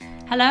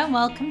Hello and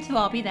welcome to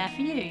I'll Be There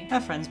For You.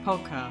 A Friends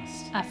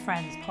podcast. A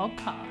Friends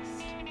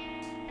podcast.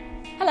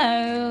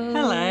 Hello.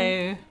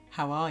 Hello.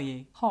 How are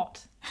you?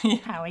 Hot.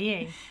 How are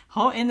you?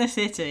 Hot in the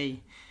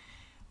city.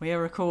 We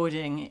are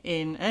recording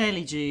in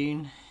early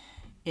June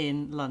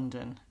in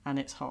London and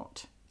it's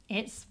hot.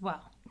 It's,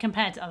 well,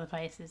 compared to other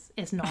places,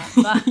 it's not.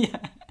 But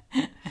Yeah.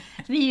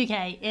 the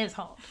UK is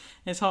hot.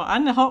 It's hot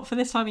and hot for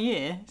this time of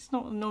year. It's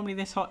not normally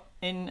this hot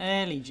in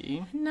early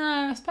June.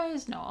 No, I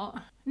suppose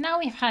not. Now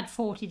we've had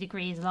 40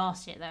 degrees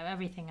last year, though.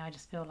 Everything I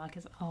just feel like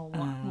is,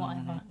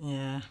 whatever.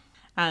 Yeah.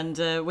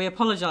 And we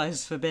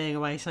apologise for being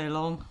away so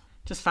long.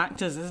 Just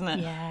factors, isn't it?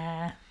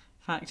 Yeah.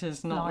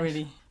 Factors, not Life.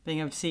 really being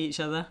able to see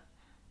each other.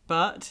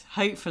 But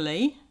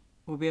hopefully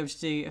we'll be able to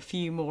do a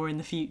few more in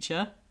the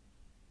future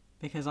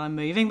because I'm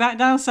moving back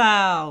down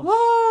south.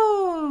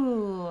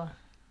 Woo!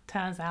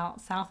 Turns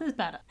out south is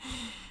better.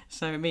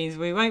 So it means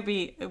it won't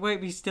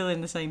be still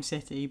in the same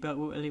city, but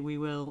we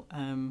will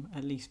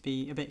at least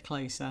be a bit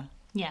closer.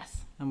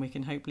 Yes. And we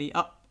can hopefully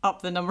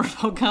up the number of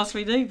podcasts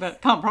we do, but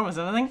can't promise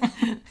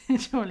anything.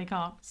 Surely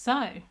can't.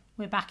 So,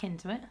 we're back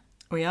into it.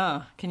 We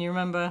are. Can you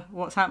remember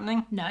what's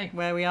happening? No.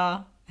 Where we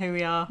are, who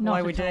we are, Not why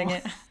at we're doing all.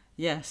 it?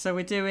 Yeah, so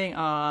we're doing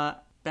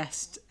our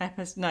highlight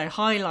episodes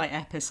Highlight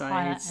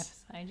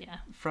episode, yeah.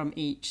 from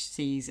each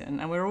season.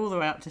 And we're all the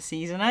way up to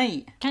season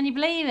 8. Can you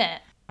believe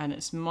it? And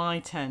it's my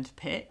turn to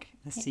pick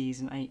the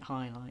season 8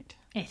 highlight.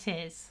 It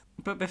is.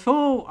 But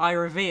before I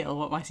reveal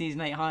what my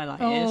season 8 highlight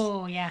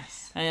Oh,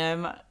 yes.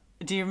 is,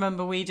 do you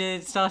remember we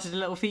started a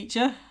little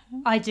feature?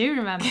 I do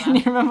remember. Can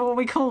you remember what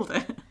we called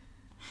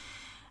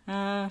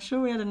it?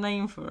 Sure we had a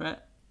name for it.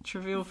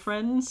 Trivial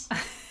Friends?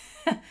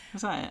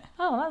 Was that it?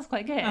 Oh, that's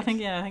quite good. I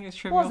think it was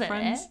Trivial Was it?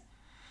 Friends.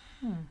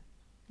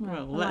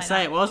 Well, I let's like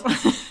say it was.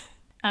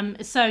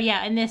 So,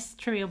 yeah, in this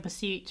Trivial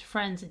Pursuit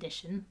Friends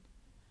edition,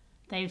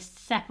 they've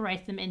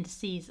separated them into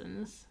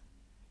seasons.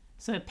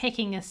 So we're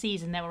picking a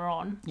season that we're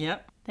on.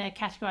 Yep. They're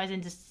categorised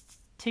into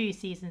 2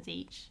 seasons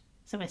each.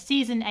 So we're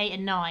season 8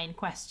 and 9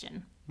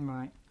 question.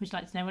 Right. Would you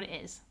like to know what it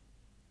is?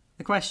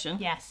 The question?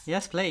 Yes.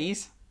 Yes,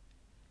 please.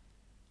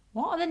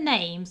 What are the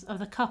names of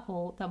the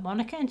couple that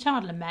Monica and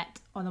Chandler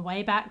met on the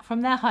way back from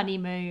their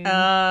honeymoon?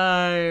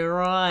 Oh,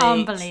 right.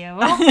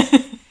 Unbelievable.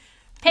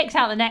 Picked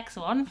out the next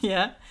one.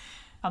 Yeah.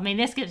 I mean,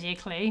 this gives you a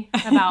clue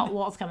about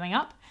what's coming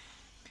up.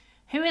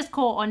 Who is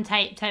caught on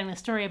tape telling a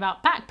story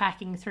about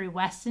backpacking through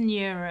Western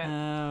Europe?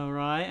 Oh,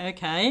 right.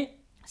 Okay.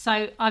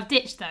 So I've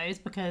ditched those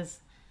because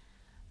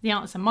the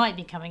answer might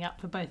be coming up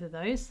for both of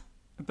those.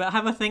 But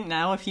have a think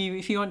now. If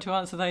you want to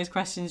answer those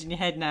questions in your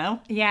head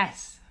now.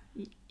 Yes,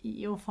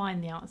 you'll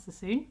find the answer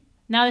soon.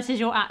 Now this is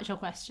your actual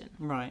question.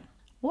 Right.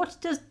 What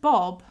does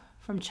Bob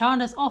from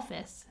Chandler's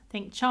office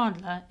think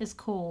Chandler is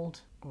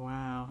called?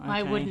 Wow. Okay.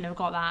 I wouldn't have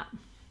got that.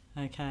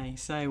 Okay.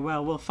 So,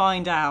 well, we'll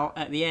find out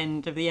at the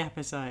end of the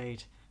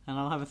episode. And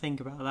I'll have a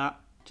think about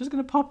that. Just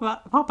going to pop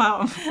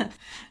out and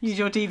use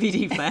your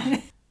DVD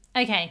player.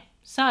 Okay,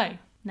 so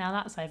now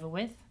that's over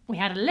with. We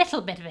had a little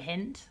bit of a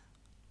hint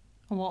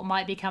on what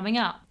might be coming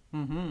up.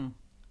 Mm-hmm.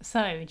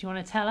 So, do you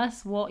want to tell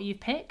us what you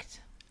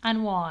picked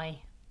and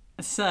why?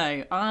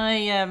 So,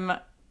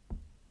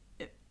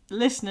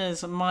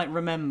 listeners might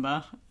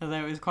remember,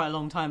 although it was quite a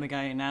long time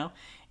ago now,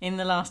 in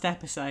the last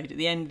episode, at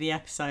the end of the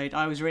episode,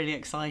 I was really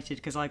excited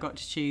because I got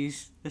to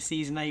choose the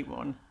season 8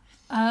 one.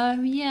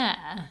 Oh,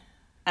 yeah.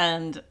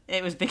 And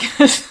it was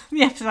because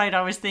the episode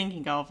I was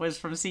thinking of was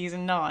from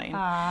season 9.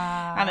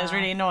 And it's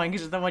really annoying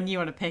because it's the one you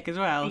want to pick as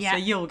well. Yeah. So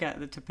you'll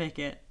get to pick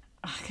it.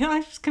 I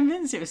was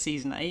convinced it was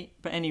season 8.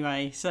 But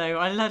anyway, so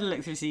I had a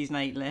look through season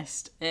 8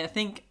 list. I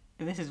think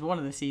this is one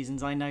of the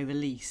seasons I know the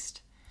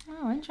least.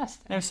 Oh,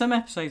 interesting. There were some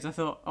episodes I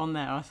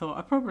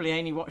probably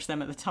only watched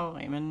them at the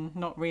time and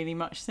not really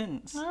much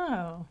since.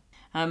 Oh.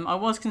 I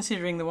was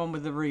considering the one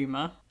with the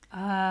rumour. It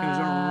was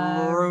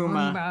a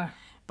rumour.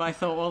 But I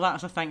thought, well,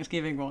 that's a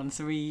Thanksgiving one,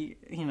 so we,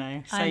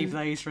 save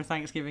those for a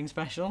Thanksgiving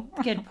special.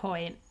 Good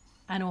point.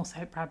 And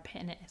also Brad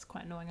Pitt in it is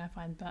quite annoying, I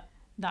find, but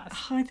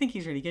that's... I think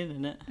he's really good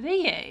in it. Do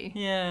you?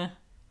 Yeah.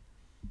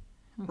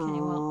 Okay,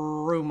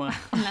 well, Rumour.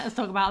 let's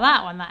talk about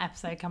that when that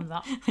episode comes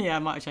up. Yeah, I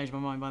might have changed my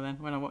mind by then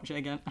when I watch it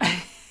again.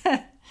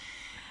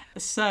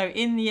 So,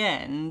 in the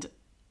end,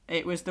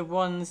 it was the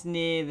ones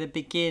near the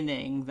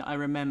beginning that I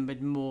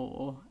remembered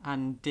more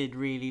and did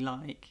really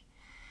like.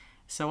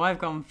 So I've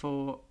gone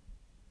for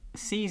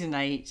Season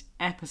 8,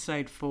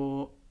 Episode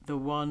 4, the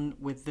one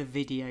with the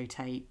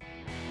videotape.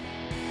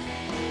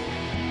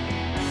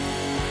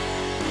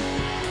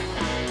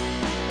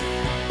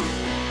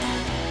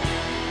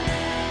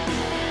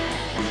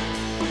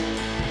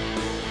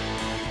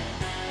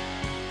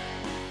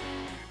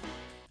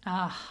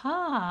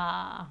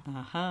 Aha.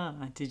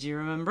 Did you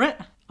remember it?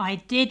 I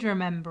did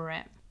remember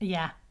it.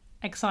 Yeah,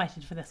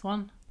 excited for this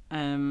one. So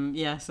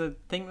I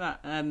think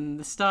that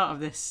the start of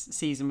this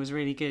season was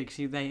really good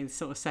because they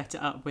sort of set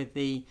it up with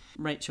the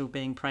Rachel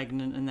being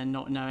pregnant and then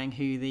not knowing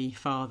who the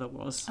father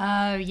was.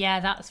 Oh, yeah,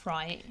 that's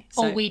right.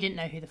 So, we didn't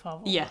know who the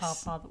father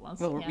was.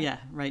 Well, yeah,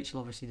 Rachel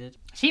obviously did.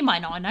 She might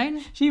not have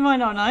known. She might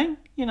not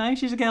know.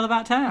 She's a girl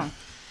about town.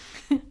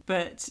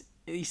 But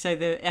So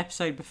the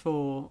episode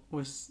before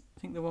was, I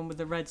think, the one with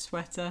the red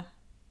sweater,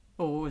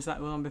 or was that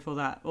the one before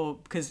that? Or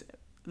because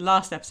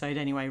last episode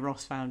anyway,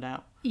 Ross found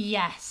out.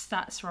 Yes,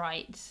 that's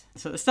right.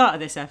 So at the start of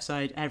this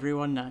episode,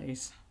 everyone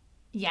knows.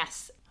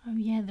 Yes. Oh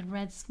yeah, the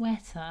red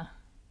sweater.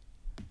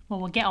 Well,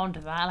 we'll get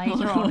onto that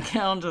later on. We'll get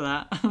onto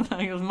that.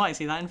 You might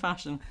see that in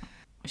fashion.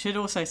 I should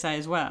also say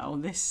as well,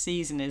 this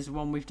season is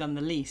one we've done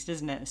the least,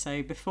 isn't it?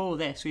 So before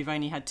this, we've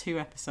only had 2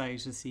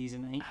 episodes with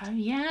season 8. Oh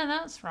yeah,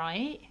 that's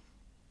right.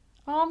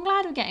 Oh, I'm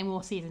glad we're getting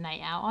more season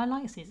 8 out. I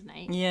like season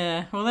 8.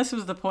 Yeah, well, this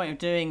was the point of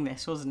doing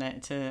this, wasn't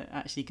it? To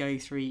actually go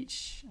through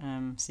each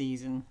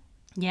season.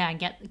 Yeah, and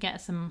get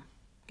some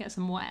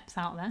more eps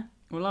out there.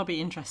 Well, I'll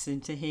be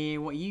interested to hear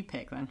what you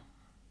pick then.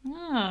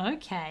 Oh,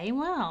 okay.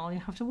 Well,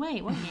 you'll have to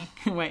wait, won't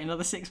you? Wait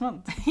another 6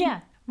 months.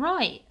 Yeah.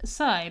 Right.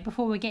 So,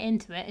 before we get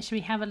into it, should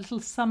we have a little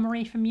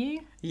summary from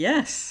you?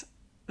 Yes.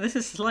 This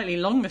is a slightly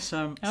longer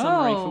summary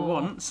for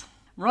once.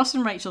 Ross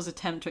and Rachel's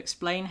attempt to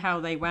explain how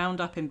they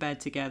wound up in bed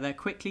together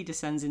quickly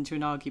descends into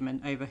an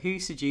argument over who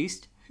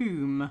seduced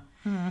whom.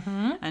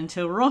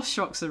 Until Ross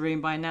shocks the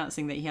room by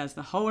announcing that he has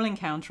the whole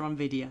encounter on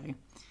video.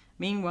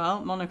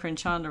 Meanwhile, Monica and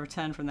Chandler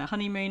return from their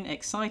honeymoon,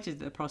 excited at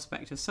the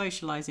prospect of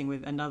socialising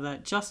with another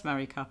just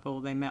married couple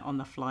they met on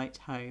the flight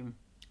home.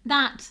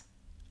 That,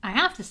 I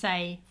have to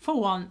say,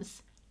 for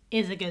once,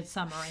 is a good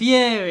summary. Phew,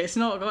 it's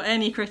not got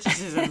any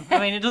criticism. I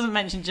mean, it doesn't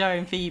mention Joe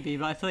and Phoebe,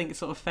 but I think it's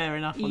sort of fair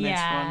enough on this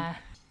one.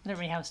 They don't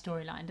really have a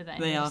storyline, do they?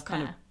 They are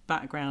kind of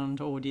background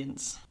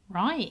audience.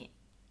 Right.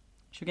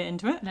 Should we get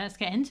into it? Let's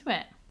get into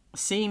it.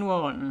 Scene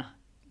 1.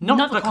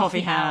 Not the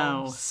coffee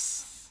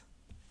house.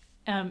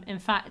 In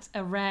fact,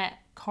 a rare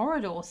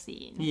corridor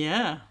scene.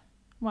 Yeah.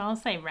 Well, I'll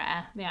say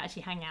rare. They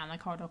actually hang out in the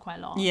corridor quite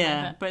a lot.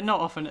 Yeah, but not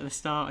often at the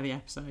start of the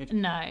episode.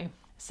 No.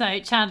 So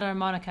Chandler and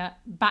Monica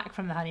back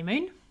from the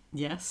honeymoon.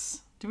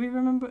 Yes. Do we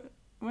remember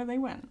where they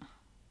went?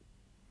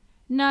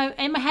 No,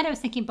 in my head I was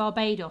thinking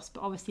Barbados,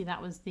 but obviously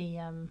that was the...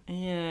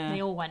 yeah.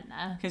 They all went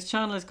there. Because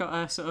Chandler's got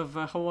a sort of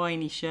a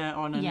Hawaii shirt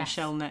on and Yes. a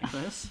shell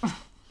necklace.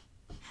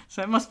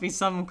 So it must be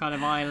some kind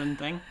of island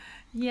thing.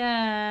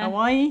 Yeah.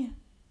 Hawaii?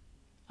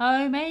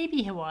 Oh,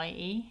 maybe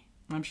Hawaii.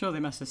 I'm sure they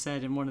must have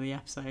said in one of the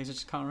episodes, I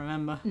just can't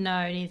remember.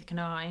 No, neither can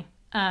I.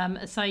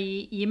 So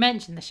you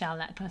mentioned the shell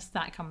necklace,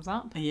 that comes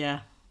up. Yeah.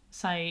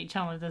 So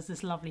Chandler does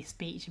this lovely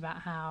speech about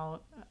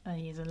how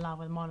he's in love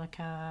with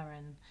Monica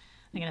and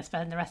they're going to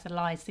spend the rest of their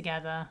lives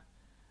together.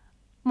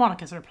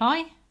 Monica's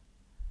reply,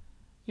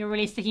 "You're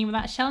really sticking with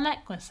that shell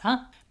necklace,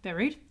 huh? Bit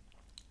rude."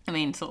 I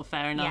mean, sort of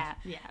fair enough.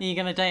 Yeah. Are you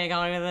going to date a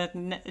guy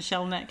with a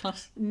shell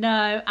necklace?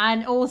 No,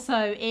 and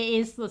also it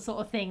is the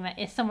sort of thing that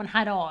if someone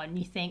had on,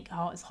 you think,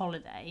 oh, it's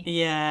holiday.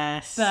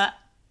 Yes. But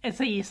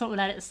so you sort of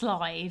let it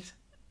slide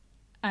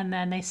and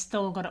then they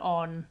still got it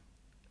on.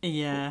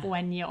 Yeah.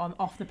 When you're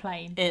off the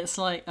plane. It's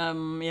like,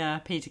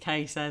 Peter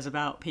Kay says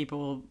about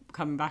people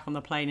coming back on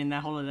the plane in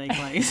their holiday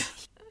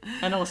clothes.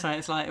 And also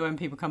it's like when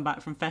people come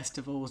back from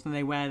festivals and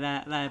they wear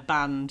their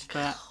band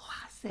for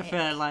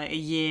like a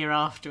year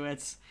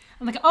afterwards.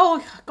 I'm like,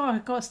 oh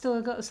God, I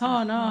still got this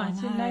on. I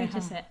didn't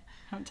notice it.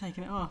 I haven't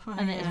taken it off.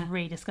 And it's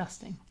really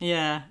disgusting.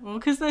 Yeah. Well,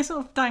 because they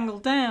sort of dangle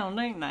down,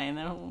 don't they? And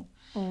they're all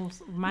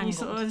sort of mangled.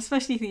 Sort of,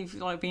 especially if you've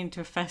like been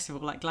to a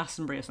festival like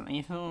Glastonbury or something,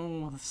 you thought,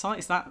 oh, the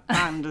sights that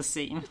band has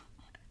seen.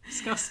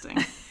 Disgusting.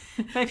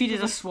 But if you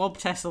did a swab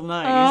test on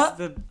those,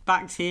 the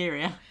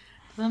bacteria.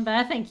 Something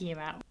better thinking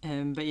about.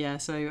 But yeah,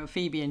 so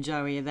Phoebe and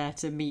Joey are there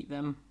to meet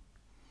them.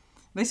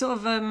 They sort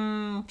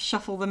of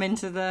shuffle them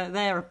into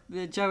their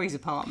Joey's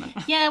apartment.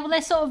 Yeah, well,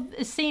 they sort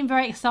of seem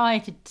very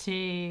excited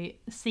to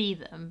see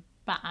them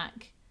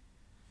back.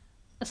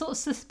 Sort of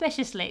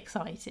suspiciously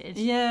excited.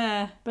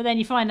 Yeah. But then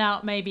you find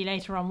out maybe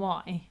later on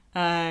why.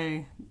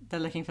 Oh, they're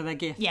looking for their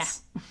gifts. Yeah.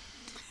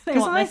 They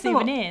want their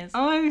souvenirs.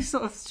 I was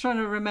sort of trying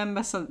to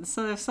remember some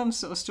sort of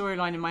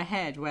storyline in my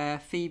head where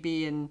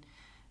Phoebe and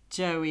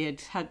Joey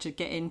had to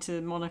get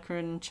into Monica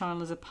and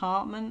Chandler's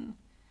apartment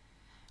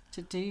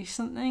to do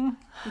something.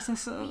 And they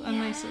sort of,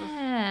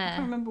 I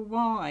can't remember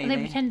why. They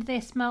pretended they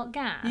smelt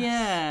gas.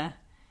 Yeah.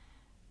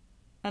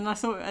 And I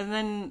thought, and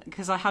then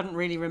because I hadn't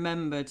really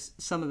remembered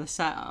some of the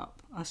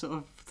setup, I sort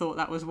of thought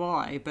that was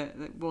why, but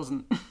it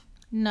wasn't.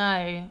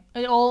 No.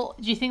 Or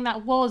do you think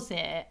that was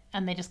it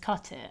and they just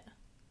cut it?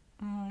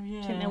 Oh, yeah. Do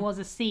you think there was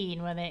a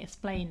scene where they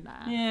explained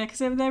that? Yeah, because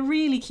they're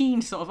really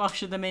keen to sort of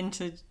usher them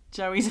into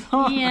Joey's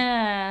apartment.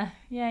 Yeah,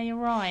 you're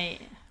right.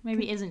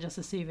 Maybe it isn't just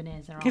the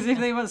souvenirs. Because if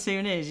they want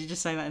souvenirs, you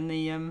just say that in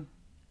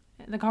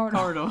the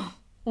corridor.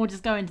 Or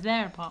just go into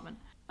their apartment.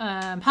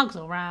 Hugs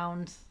all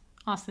round,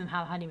 ask them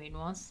how the honeymoon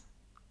was.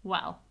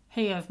 Well,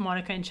 who have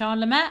Monica and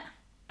Chandler met?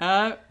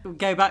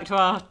 Go back to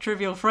our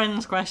trivial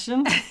friends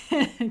question.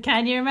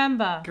 Can you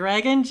remember?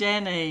 Greg and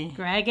Jenny.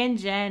 Greg and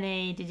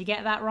Jenny. Did you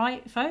get that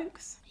right,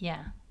 folks?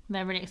 Yeah.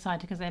 They're really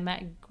excited because they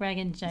met Greg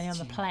and Jenny on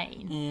the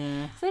plane.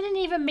 Yeah. So they didn't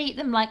even meet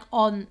them like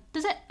on...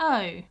 Does it...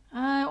 Oh,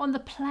 on the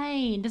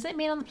plane. Does it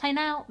mean on the plane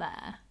out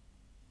there?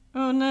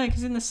 Oh, no,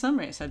 because in the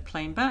summary it said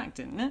plane back,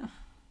 didn't it?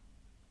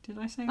 Did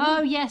I say that?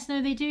 Oh, yes.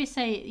 No, they do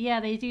say...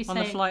 Yeah, they do say... On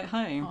the flight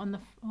home. On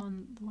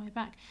the way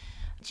back.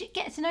 Did you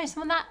get to know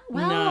someone that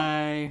well?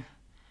 No.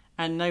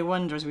 And no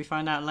wonder, as we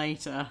find out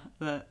later,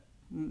 that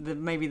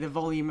maybe the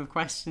volume of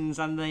questions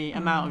and the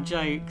amount of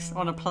jokes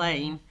on a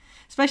plane,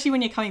 especially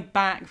when you're coming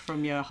back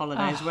from your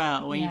holiday as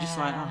well, when you're just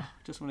like,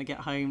 just want to get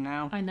home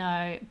now. I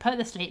know. Put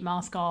the sleep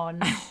mask on,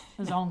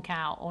 zonk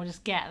out, or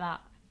just get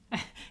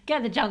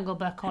the Jungle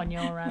Book on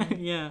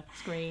your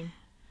screen.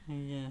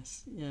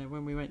 Yes. Yeah,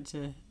 when we went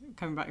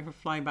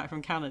flying back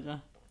from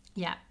Canada.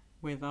 Yeah.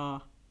 With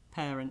our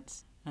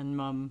parents, and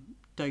Mum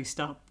dosed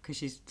up because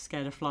she's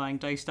scared of flying,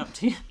 dosed up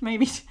too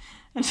many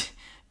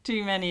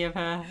of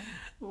her,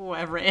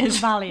 whatever it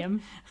is. Valium.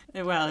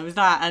 Well, it was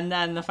that, and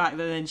then the fact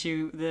that then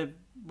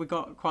we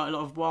got quite a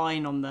lot of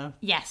wine on the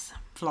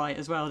flight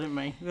as well, didn't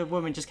we? The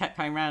woman just kept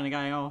coming around and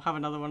going, "Oh, have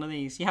another one of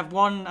these." You have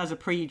one as a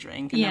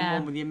pre-drink and then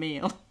one with your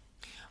meal.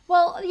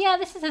 Well, yeah,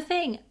 this is the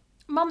thing.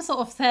 Mum sort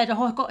of said,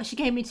 she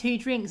gave me 2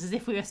 drinks as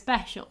if we were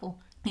special.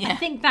 Yeah. I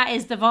think that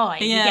is the vibe.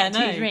 Yeah, you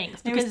get 2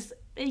 drinks because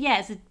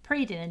it's a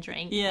pre-dinner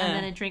drink and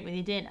then a drink with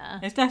your dinner.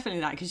 It's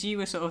definitely that, because you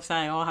were sort of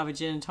saying, I'll have a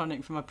gin and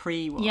tonic for my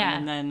pre-one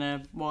and then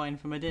a wine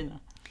for my dinner.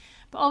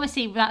 But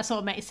obviously that sort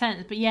of makes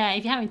sense. But yeah,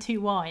 if you're having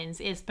 2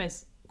 wines, it's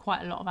supposed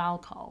quite a lot of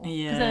alcohol.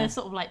 Yeah. Because they're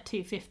sort of like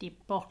 250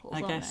 bottles,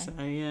 I guess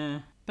so, yeah.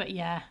 But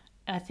yeah,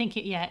 I think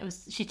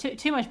she took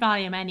too much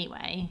Valium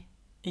anyway.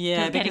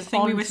 Yeah, because I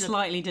think we were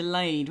slightly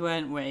delayed,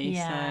 weren't we?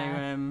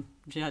 Yeah. So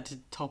she had to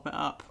top it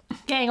up.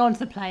 Getting onto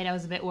the plane, I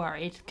was a bit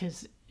worried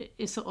because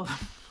it's sort of...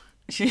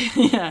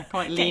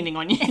 quite leaning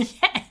on you.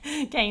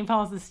 Getting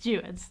past the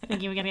stewards,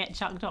 thinking we're going to get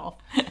chucked off.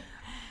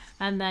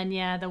 And then,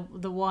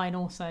 the wine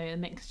also, a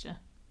mixture.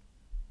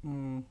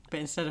 But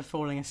instead of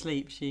falling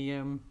asleep, she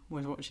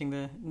was watching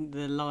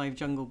the live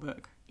Jungle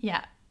Book.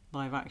 Yeah.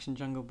 Live action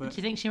Jungle Book. Do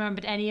you think she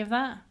remembered any of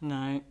that?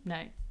 No.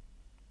 No,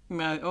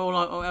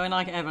 when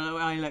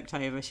I looked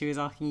over, she was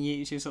asking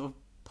you, she was sort of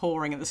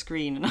pawing at the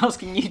screen and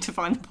asking you to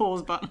find the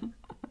pause button.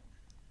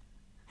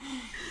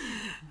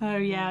 Oh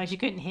yeah, she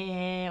couldn't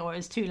hear, or it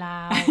was too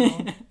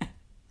loud.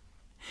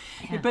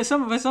 But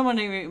for someone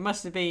who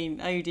must have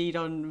been OD'd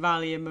on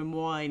Valium and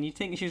wine, you'd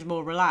think she was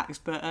more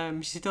relaxed, but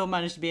she still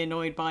managed to be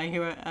annoyed by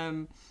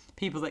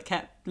people that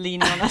kept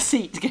leaning on her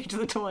seat to go to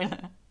the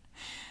toilet.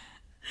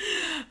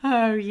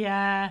 Oh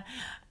yeah,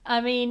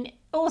 I mean,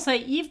 also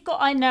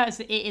I know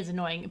it is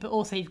annoying, but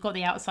also you've got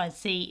the outside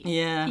seat.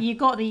 Yeah, you've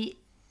got the.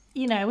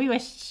 You were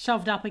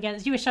shoved up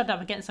against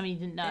somebody you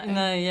didn't know.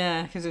 No,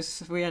 yeah,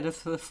 because we had the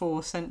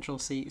 4 central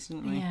seats,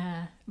 didn't we?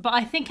 Yeah. But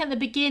I think at the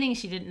beginning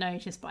she didn't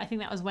notice, but I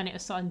think that was when it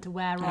was starting to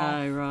wear off.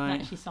 Oh, right.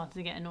 That she started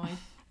to get annoyed.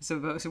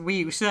 So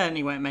we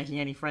certainly weren't making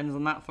any friends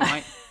on that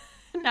flight.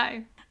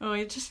 No. Oh,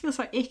 it just feels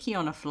like icky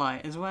on a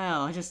flight as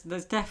well.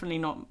 There's definitely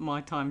not my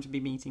time to be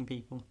meeting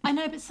people. I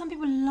know, but some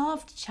people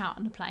love to chat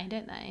on a plane,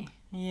 don't they?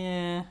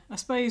 Yeah, I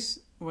suppose,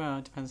 well,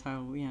 it depends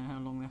how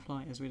long their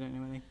flight is. We don't know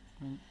where they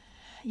went.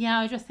 Yeah,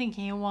 I was just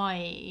thinking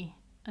Hawaii.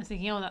 I was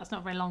thinking, that's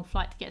not a very long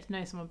flight to get to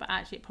know someone, but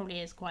actually it probably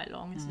is quite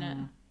long, isn't it?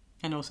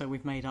 And also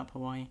we've made up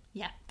Hawaii.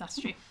 Yeah, that's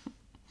true.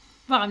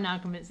 But I'm now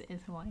convinced it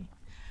is Hawaii.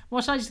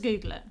 Well, shall I just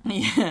Google it?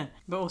 Yeah,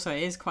 but also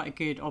it is quite a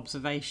good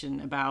observation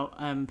about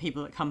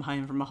people that come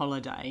home from a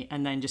holiday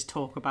and then just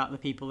talk about the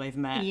people they've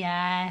met.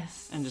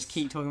 Yes. And just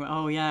keep talking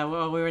about, we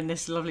were in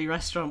this lovely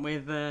restaurant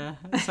with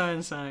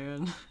so-and-so,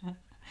 and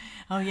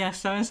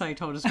so-and-so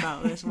told us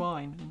about this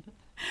wine.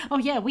 Oh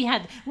yeah, we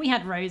had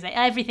rosé.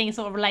 Everything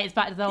sort of relates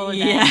back to the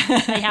holiday. Yeah.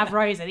 They have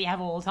rosé that you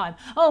have all the time.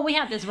 Oh, we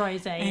had this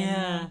rosé.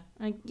 Yeah.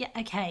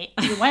 Okay.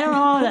 You went on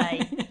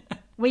holiday.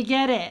 We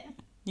get it.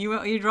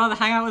 You'd rather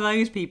hang out with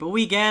those people.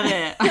 We get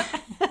it.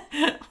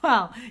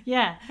 Well,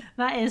 yeah,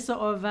 that is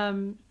sort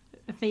of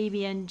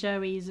Phoebe and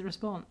Joey's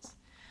response.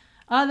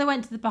 Oh, they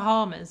went to the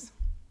Bahamas.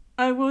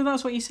 Oh, well,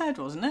 that's what you said,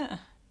 wasn't it?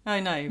 Oh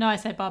no. No, I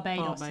said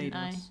Barbados. Didn't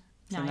I?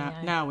 So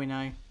now we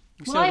know.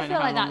 I feel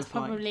like that's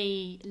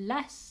probably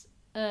less.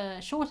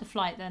 Shorter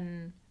flight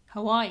than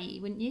Hawaii,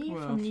 wouldn't you?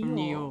 Well, from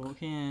New York,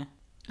 yeah.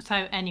 So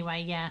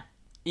anyway, yeah.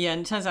 Yeah,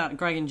 and it turns out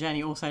Greg and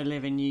Jenny also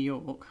live in New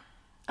York.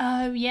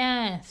 Oh,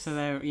 yes. So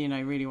they,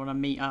 really want to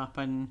meet up,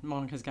 and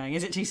Monica's going,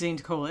 is it too soon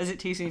to call? Is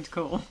it too soon to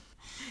call?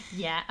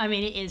 Yeah, I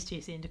mean, it is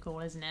too soon to call,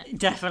 isn't it?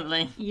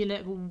 Definitely. You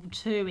look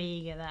too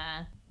eager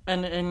there.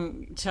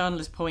 And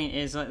Chandler's point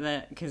is like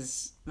that,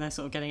 because they're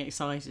sort of getting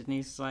excited, and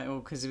he's like,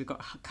 because we've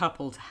got a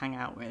couple to hang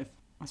out with,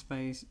 I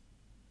suppose.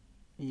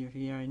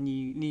 You're a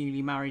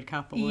newly married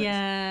couple.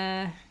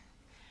 Yeah.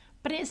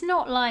 But it's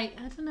not like,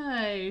 I don't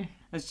know.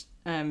 As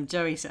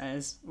Joey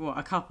says,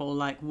 a couple,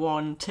 like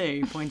 1,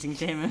 2, pointing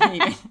to him and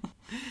Phoebe.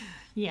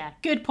 Yeah,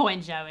 good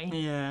point, Joey.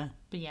 Yeah.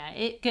 But yeah,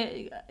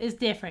 it's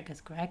different because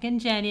Greg and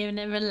Jenny are in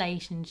a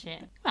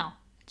relationship. Well,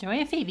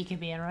 Joey and Phoebe could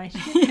be in a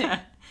relationship too.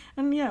 Yeah.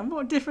 And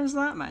what difference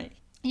does that make?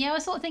 Yeah, I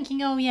was sort of thinking,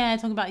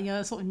 talking about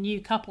your sort of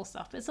new couple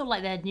stuff, but it's sort of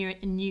like they're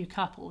a new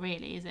couple,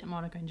 really, is it,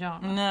 Monica and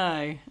Chandler?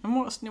 No. And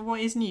what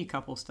is new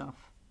couple stuff?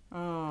 Oh,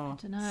 I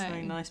don't know. So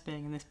nice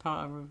being in this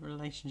part of a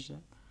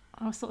relationship.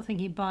 I was sort of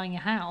thinking buying a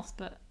house,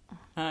 but...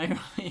 Oh,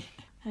 right.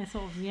 They're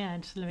sort of,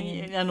 just living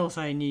in... And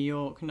also in New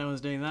York, no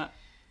one's doing that.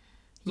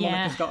 Yeah.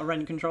 Monica's got a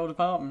rent-controlled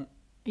apartment.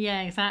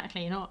 Yeah,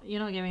 exactly. You're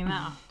not giving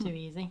that up too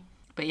easy.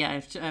 But yeah,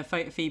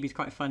 Phoebe's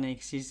quite funny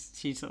because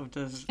she sort of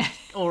does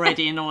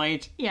already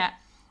annoyed. Yeah.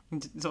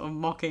 And sort of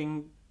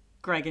mocking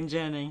Greg and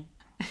Jenny.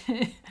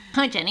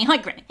 Hi Jenny, hi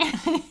Greg.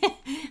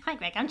 Hi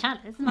Greg, I'm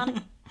Chandler. This is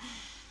Monica.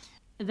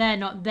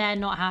 They're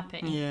not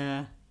happy.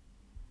 Yeah.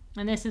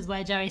 And this is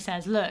where Joey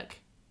says, "Look,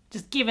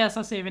 just give us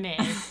our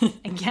souvenirs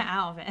and get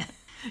out of it.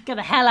 Get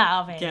the hell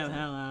out of it. Get the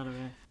hell out of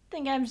it.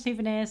 Didn't get them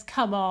souvenirs.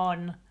 Come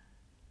on."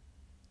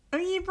 Are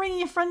you bringing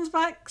your friends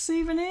back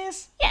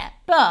souvenirs? Yeah,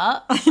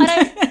 but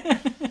I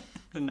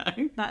don't.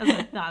 No.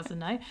 That's a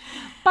no.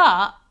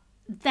 But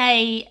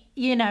they,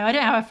 I don't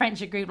have a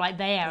friendship group like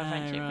they have a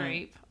friendship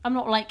group. I'm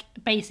not like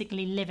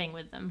basically living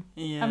with them.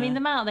 Yeah. I mean, the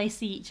amount they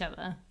see each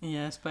other.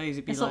 Yeah, I suppose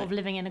it'd be they're sort of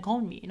living in a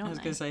commune, aren't I was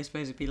going to say, I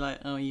suppose it'd be like,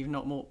 oh, you've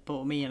not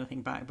bought me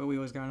anything back, but we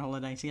always go on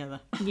holiday together.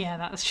 Yeah,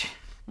 that's true.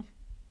 But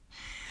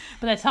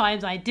there are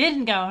times I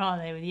didn't go on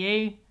holiday with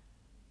you.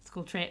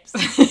 School trips.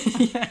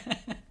 Yeah.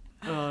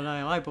 Oh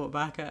no, I bought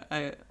back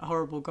a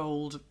horrible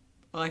gold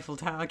Eiffel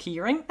Tower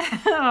keyring.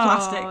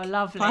 Oh,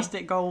 lovely.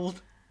 Plastic gold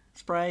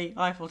spray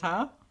Eiffel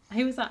Tower.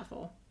 Who was that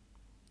for?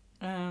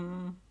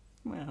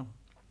 Well...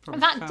 In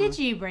fact, did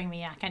you bring me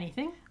Yak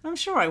anything? I'm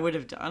sure I would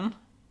have done.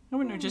 I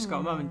wouldn't have just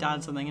got Mum and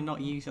Dad something and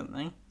not you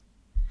something.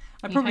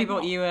 I probably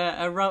bought you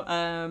a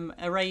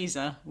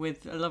razor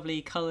with a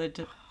lovely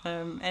coloured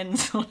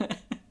ends on it.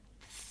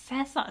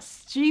 That's that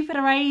stupid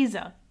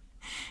eraser.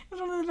 It's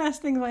one of the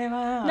best things I ever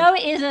had. No,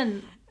 it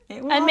isn't.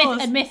 It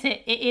was. Admit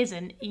it. It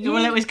isn't.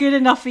 Well, it was good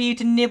enough for you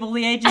to nibble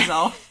the edges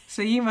off,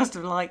 so you must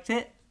have liked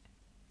it.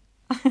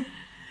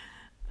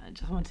 I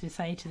just wanted to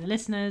say to the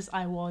listeners,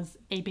 I was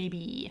a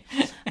baby.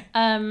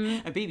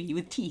 A baby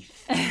with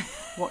teeth.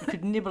 What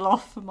could nibble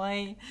off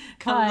my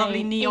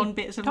lovely neon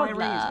bits of my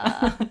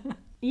razor?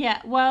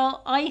 Yeah,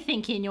 well, I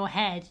think in your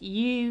head,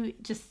 you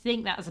just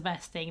think that's the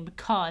best thing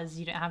because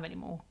you don't have any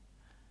more.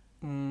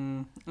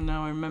 No,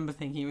 I remember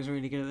thinking it was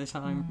really good at the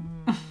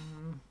time.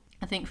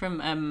 I think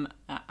from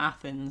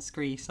Athens,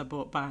 Greece, I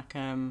bought back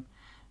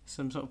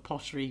some sort of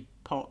pottery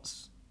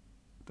pots,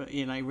 but,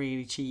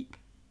 really cheap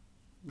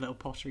little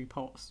pottery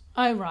pots.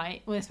 Oh,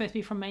 right. Well, they're supposed to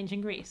be from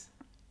ancient Greece.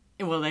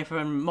 Well, they're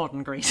from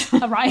modern Greece.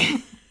 Oh, right.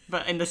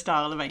 But in the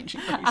style of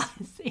ancient Greece. I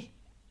see.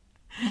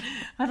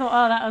 I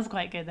thought, that was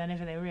quite good then, if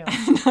they're real.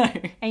 No.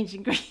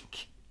 Ancient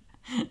Greek.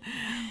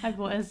 I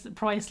bought a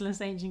priceless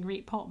ancient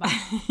Greek pot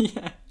back.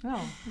 Yeah.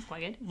 Oh, that's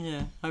quite good.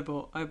 Yeah, I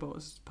bought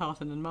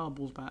Parthenon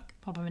marbles back.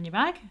 Pop them in your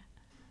bag.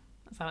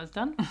 That's how it's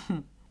done.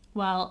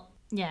 Well,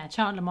 yeah,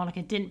 Chandler and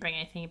Monica didn't bring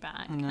anything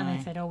back. No. And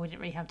they said, we didn't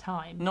really have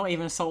time. Not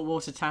even a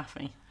saltwater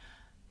taffy.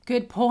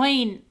 Good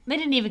point. They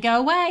didn't even go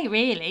away,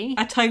 really.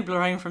 A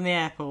Toblerone from the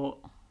airport.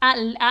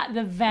 At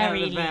the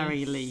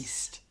very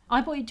least. Do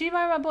you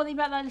remember I bought you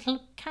back that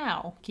little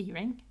cow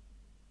keyring?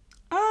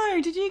 Oh,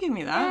 did you give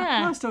me that?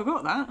 Yeah. I still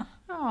got that.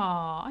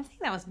 Oh, I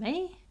think that was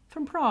me.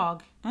 From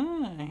Prague.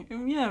 Oh,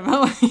 yeah,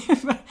 well,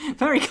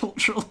 very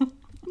cultural.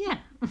 Yeah.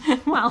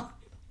 Well.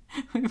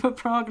 Were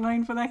Prague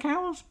known for their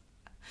cows?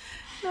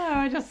 No,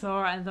 I just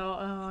saw it and thought,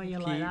 oh, you're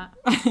like that.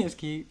 It's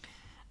cute.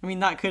 I mean,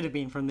 that could have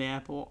been from the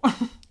airport.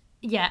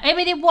 Yeah, I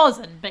mean, it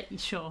wasn't, but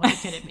sure, it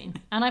could have been.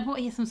 And I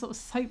bought you some sort of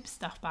soap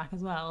stuff back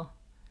as well.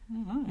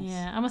 Oh, nice.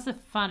 Yeah, I must have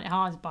found it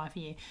hard to buy for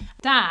you.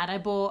 Dad, I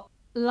bought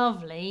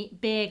lovely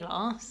beer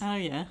glass. Oh,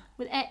 yeah.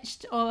 With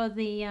etched or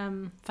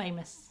the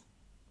famous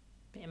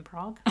bit in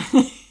Prague.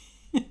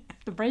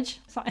 The bridge.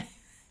 It's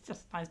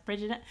just a nice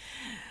bridge in it.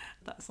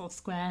 That sort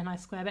of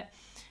nice square bit.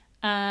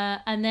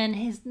 And then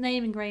his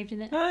name engraved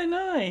in it. Oh,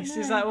 nice.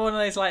 Is that one of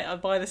those,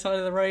 like, by the side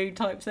of the road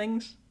type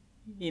things?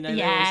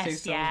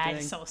 Yes, yeah,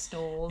 just sort of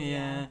stalls.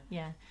 Yeah.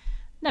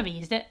 Never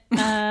used it,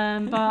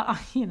 but,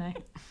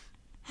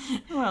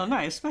 Well, no,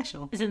 it's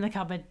special. It's in the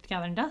cupboard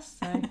gathering dust,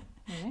 so,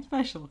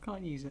 Special,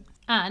 can't use it.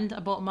 And I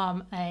bought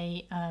Mum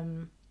a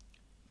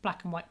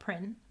black and white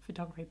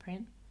photography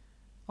print,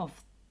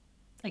 of,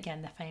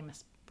 again, the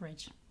famous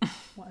bridge,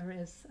 whatever it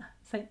is,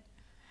 St.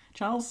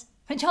 Charles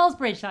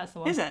Bridge, that's the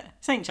one. Is it?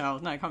 St.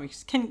 Charles? No, it can't be.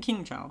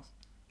 King Charles.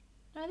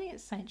 No, I think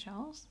it's St.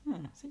 Charles.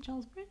 St.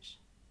 Charles Bridge?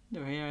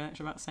 Never hear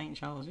actually about St.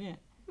 Charles, yeah.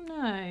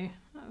 No,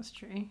 that was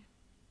true.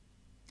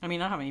 I mean,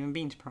 I haven't even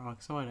been to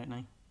Prague, so I don't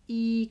know.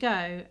 You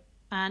go,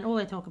 and all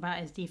they talk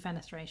about is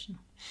defenestration.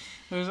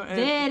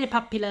 Very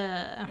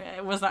popular.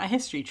 Was that a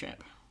history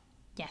trip?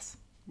 Yes.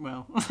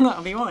 Well,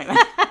 that'll be why then.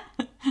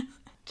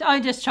 Oh,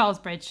 just Charles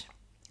Bridge.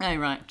 Oh,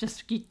 right.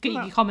 Just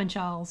your common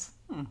Charles.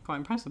 Quite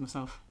impressed with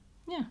myself.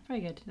 Yeah,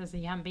 very good. As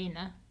you haven't been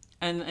there.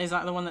 And is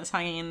that the one that's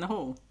hanging in the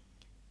hall?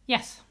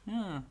 Yes.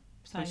 Yeah.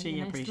 So she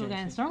appreciates still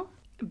going it. strong.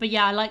 But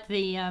yeah, I like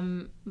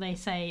the they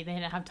say they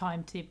don't have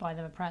time to buy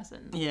them a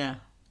present. Yeah.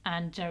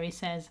 And Joey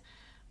says,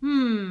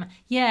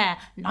 yeah,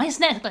 nice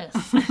necklace.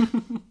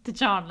 To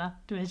Chandler,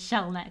 to his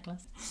shell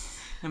necklace.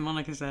 And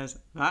Monica says,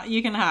 that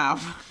you can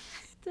have.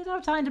 They don't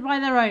have time to buy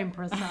their own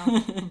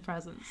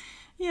presents.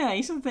 Yeah,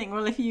 you sort of think,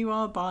 well, if you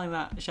are buying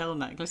that shell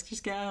necklace,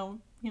 just get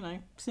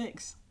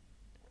 6.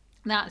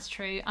 That's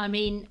true. I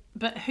mean,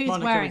 but who's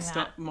Monica wearing would that?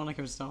 stop.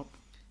 Monica would stop.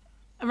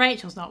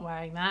 Rachel's not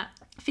wearing that.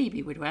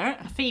 Phoebe would wear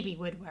it. Phoebe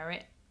would wear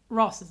it.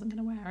 Ross isn't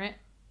going to wear it.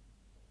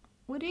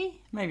 Would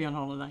he? Maybe on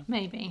holiday.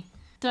 Maybe.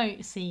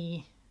 Don't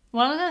see...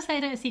 Well, I was going to say I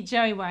don't see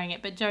Joey wearing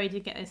it, but Joey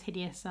did get those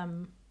hideous...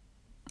 Oh,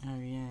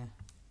 yeah.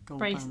 Gold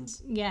braces.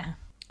 bands. Yeah.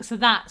 So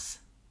that's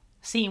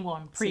scene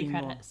 1,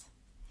 pre-credits.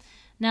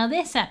 Now,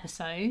 this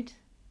episode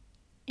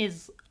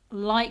is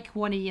like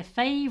one of your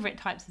favourite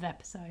types of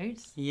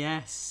episodes.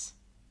 Yes.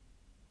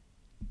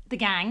 The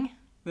gang.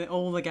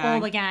 All the gang.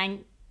 All the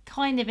gang,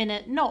 kind of in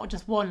a... Not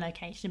just one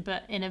location,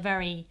 but in a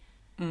very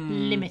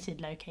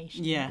limited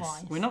location. Yes.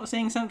 Wise. We're not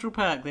seeing Central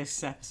Perk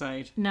this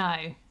episode. No.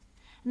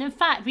 And in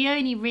fact, we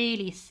only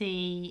really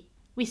see...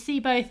 We see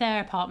both their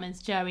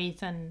apartments,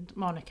 Joey's and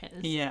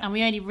Monica's. Yeah. And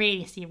we only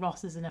really see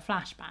Ross's in a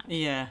flashback.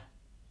 Yeah.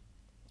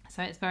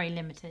 So it's very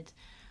limited.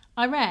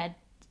 I read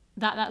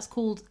that that's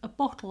called a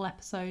bottle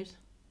episode.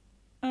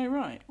 Oh,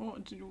 right.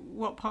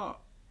 What part?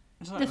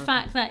 The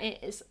fact that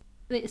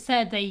it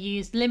said they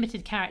used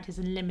limited characters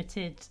and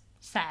limited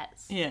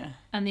sets. Yeah.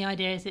 And the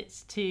idea is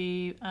it's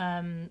to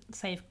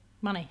save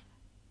money.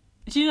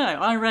 Do you know,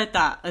 I read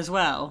that as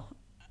well,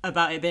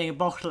 about it being a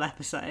bottle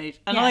episode,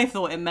 and Yeah. I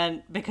thought it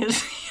meant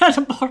because he had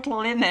a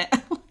bottle in it.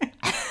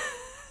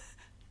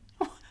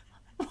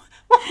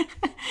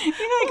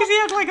 Because he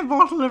had like a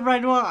bottle of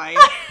red wine.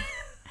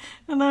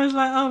 And I was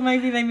like, oh,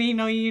 maybe they mean,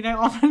 oh, you don't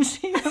often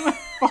see them with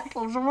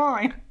bottles of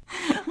wine.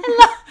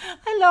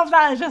 I love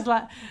that. It's just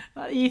like,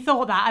 you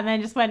thought that and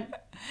then just went,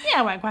 yeah,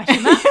 I won't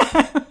question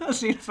that. That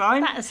seems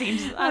fine. That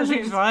seems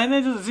fine.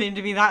 There doesn't seem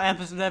to be that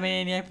episode, there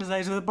being any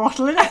episodes with a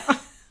bottle in it.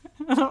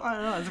 I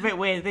thought it's a bit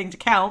weird thing to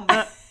count,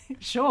 but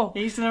sure.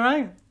 each to their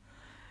own.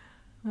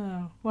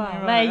 Oh, well,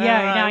 Right, there you go.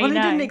 Now you well, know.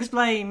 it didn't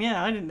explain.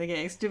 Yeah, I didn't think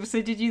it.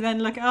 So did you then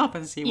look it up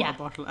and see Yeah. what a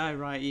bottle? Oh,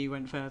 right, you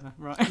went further.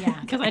 Right. Yeah,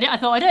 because I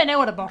thought I don't know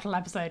what a bottle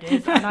episode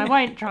is, and I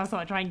won't try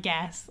and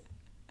guess.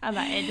 And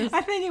that it just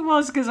I think it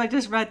was because I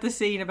just read the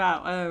scene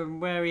about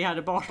where he had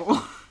a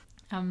bottle.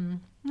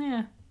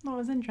 yeah, that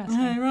was interesting.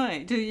 Oh,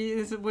 right.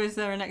 Was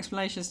there an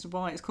explanation as to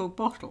why it's called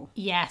bottle?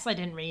 Yes, I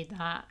didn't read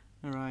that.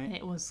 All right.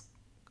 It was.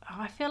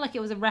 I feel like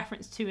it was a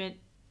reference to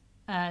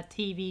a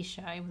TV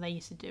show where they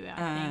used to do it.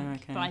 I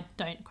think, okay. but I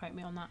don't quote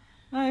me on that.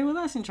 Oh, well,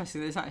 that's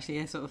interesting. There's actually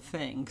a sort of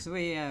thing because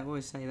we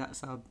always say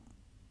that's our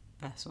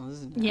best ones,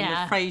 isn't it?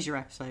 Yeah. And the Frasier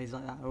episodes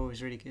like that are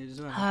always really good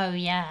as well. Oh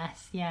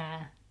yes,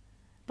 yeah.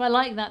 But I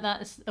like that.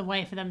 That's a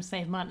way for them to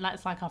save money.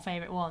 That's like our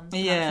favourite ones.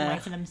 Yeah. That's a way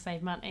for them to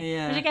save money.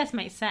 Yeah. Which I guess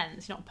makes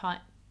sense. You're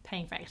not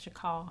paying for extra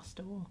cast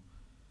or.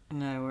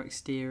 No, or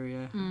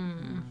exterior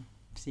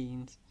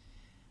scenes.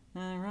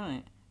 Oh,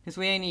 right. Because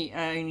we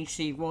only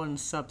see one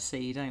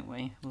sub-C, don't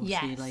we? We'll see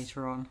Yes.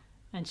 later on.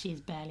 And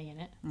she's barely in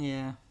it.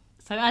 Yeah.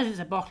 So as it's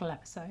a bottle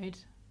episode,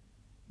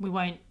 we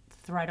won't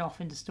thread off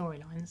into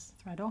storylines.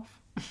 Thread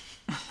off?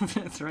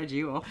 Thread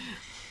you off.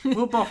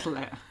 We'll bottle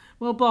it.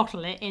 We'll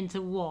bottle it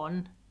into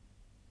one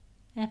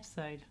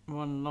episode.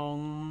 One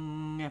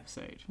long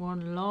episode.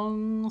 One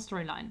long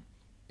storyline.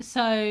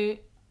 So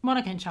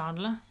Monica and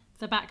Chandler,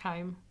 they're back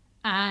home.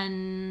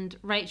 And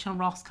Rachel and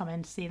Ross come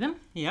in to see them.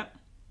 Yep.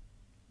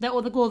 They're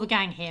all the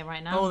gang here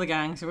right now. All the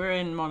gang. So we're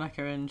in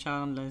Monica and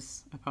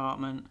Chandler's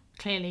apartment.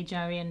 Clearly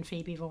Joey and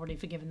Phoebe have already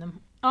forgiven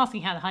them.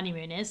 Asking how the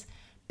honeymoon is.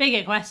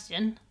 Bigger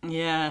question.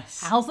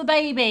 Yes. How's the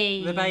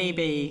baby? The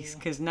babies.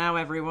 Because now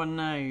everyone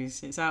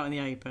knows. It's out in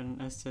the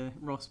open as to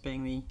Ross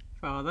being the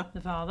father.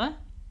 The father.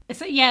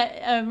 So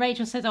yeah,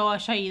 Rachel says, oh, I'll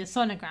show you the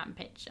sonogram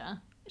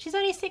picture. She's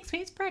only 6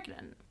 weeks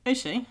pregnant. Is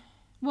she?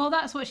 Well,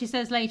 that's what she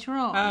says later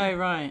on. Oh,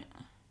 right.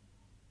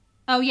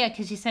 Oh, yeah,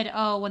 because she said,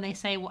 oh, when they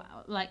say,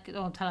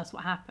 tell us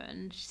what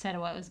happened, she said, it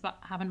was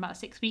happened about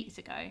 6 weeks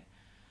ago.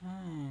 Oh,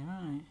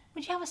 right.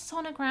 Would you have a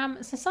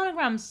sonogram? So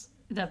sonogram's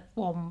the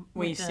one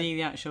We see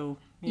the actual...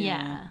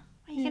 Yeah.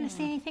 Are you going to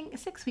see anything?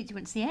 6 weeks you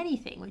wouldn't see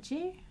anything, would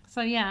you?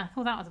 So, yeah, I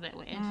thought that was a bit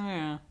weird.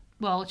 Yeah.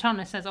 Well,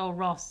 Chandler says, oh,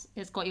 Ross,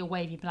 it's got your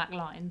wavy black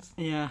lines.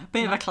 Yeah. A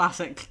bit of a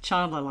classic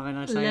Chandler line,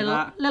 I'd say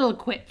that. Little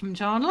quip from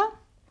Chandler.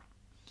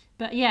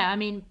 But, yeah, I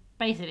mean,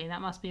 basically,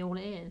 that must be all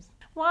it is.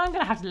 Well, I'm going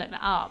to have to look that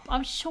up.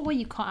 I'm sure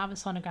you can't have a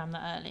sonogram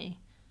that early.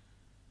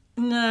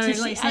 No, like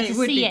I say, it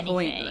would be anything.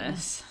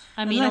 pointless.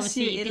 I mean, Unless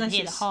obviously, you can hear the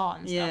it's- heart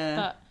and stuff, yeah.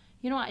 but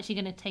you're not actually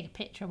going to take a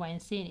picture away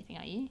and see anything,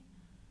 are you?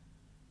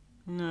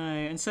 No,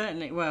 and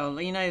certainly,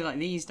 well, you know, like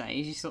these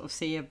days, you sort of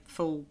see a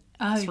full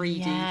Oh, 3D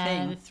yeah,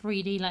 thing. the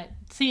 3D, like,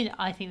 see,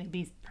 I think they'd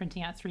be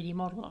printing out a 3D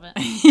model of it.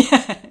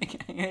 Yeah, okay,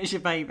 it's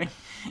your baby.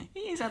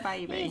 He's a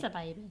baby. He's a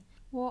baby.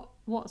 What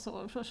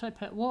should I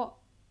put? What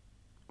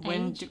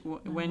When age?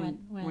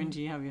 when do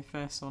you have your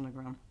first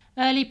sonogram?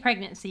 Early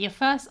pregnancy. Your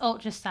first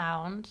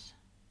ultrasound,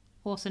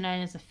 also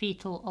known as a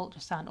fetal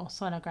ultrasound or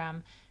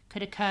sonogram,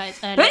 could occur as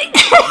early...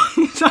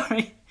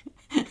 Sorry.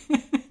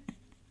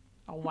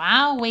 Oh,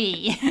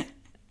 wowee.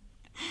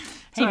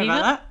 Sorry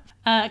about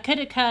that. Could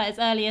occur as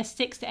early as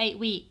 6 to 8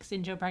 weeks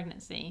into your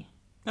pregnancy.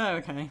 Oh,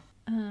 okay.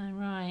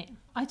 Right.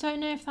 I don't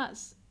know if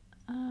that's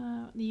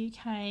the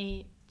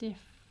UK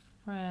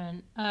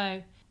different.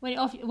 Oh,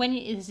 when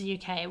it is the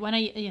UK, when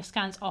your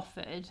scans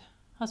offered,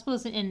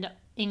 hospitals in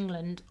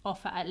England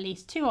offer at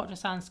least 2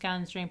 ultrasound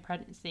scans during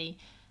pregnancy.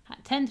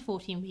 at 10 to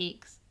 14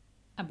 weeks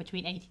and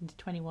between 18 to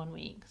 21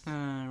 weeks.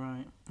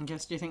 Right. I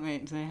guess, do you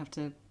think they have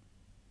to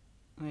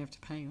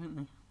pay, won't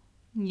they?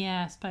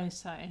 Yeah, I suppose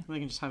so. They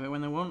can just have it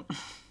when they want.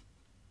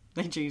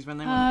 They choose when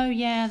they want. Oh,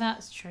 yeah,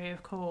 that's true,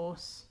 of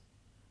course.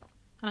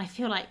 And I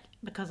feel like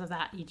because of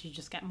that, you do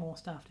just get more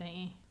stuff, don't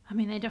you? I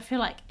mean, I don't feel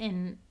like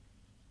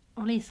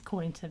or at least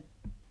according to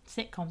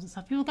sitcoms and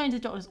stuff, people going to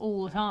the doctors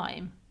all the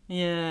time.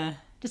 Yeah.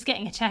 Just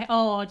getting a check.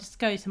 Oh, I'll just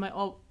go to my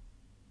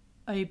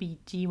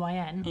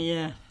OBGYN.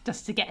 Yeah.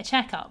 Just to get a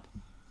checkup.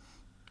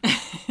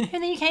 Who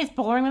in the UK is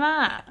boring with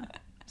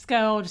that? Just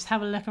go, just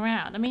have a look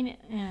around. I mean,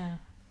 yeah.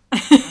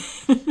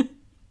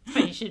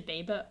 But you should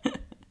be, but...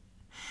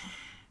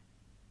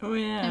 Oh,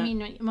 yeah. I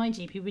mean, my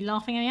GP would be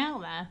laughing me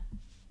out there.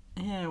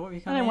 Yeah, what have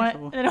you come here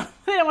for? They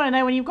don't want to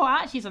know when you've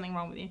got actually something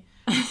wrong with you.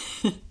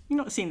 You've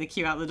not seen the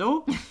queue out the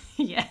door.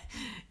 Yeah.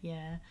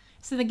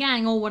 So the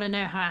gang all want to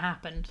know how it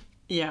happened.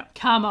 Yeah.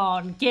 Come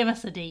on, give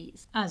us the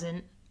deets. As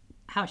in,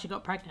 how she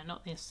got pregnant,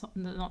 not this.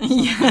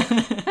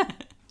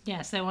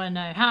 Yeah, so they want to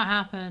know how it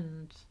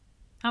happened.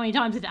 How many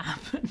times did it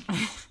happen?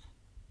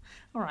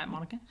 All right,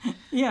 Monica.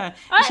 Yeah.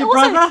 Is your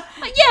brother?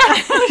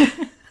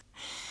 Yeah.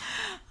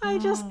 I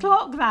just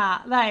clocked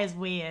that. That is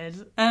weird.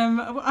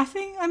 I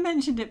think I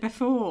mentioned it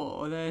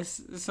before.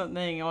 There's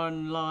something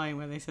online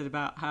where they said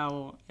about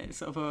how it's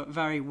sort of a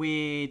very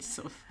weird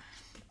sort of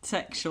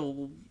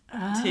sexual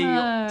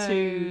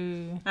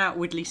to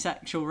outwardly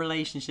sexual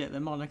relationship that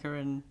Monica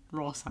and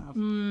Ross have.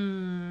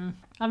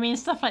 I mean,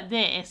 stuff like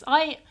this.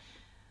 I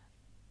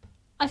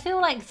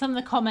feel like some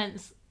of the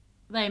comments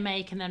they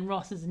make and then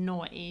Ross is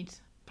annoyed.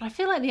 But I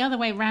feel like the other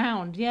way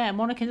round. Yeah,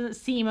 Monica doesn't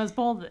seem as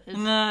bothered.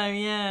 No,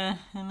 yeah,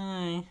 I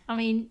know. I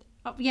mean,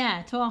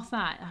 yeah, to ask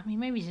that. I mean,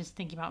 maybe just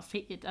thinking about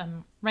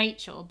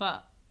Rachel,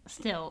 but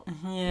still.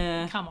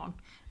 Yeah. Come on.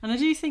 And I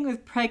do think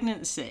with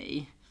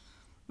pregnancy,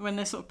 when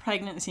there's sort of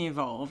pregnancy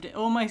involved, it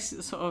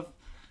almost sort of,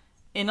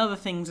 in other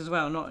things as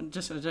well, not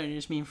just, I don't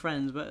just mean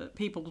Friends, but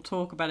people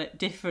talk about it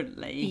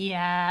differently.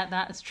 Yeah,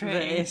 that's true.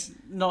 That it's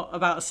not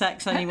about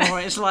sex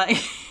anymore. It's like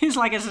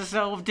it's a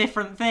sort of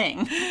different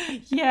thing.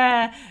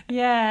 Yeah.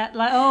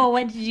 Like, oh,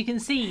 when did you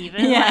conceive?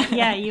 And yeah. Like,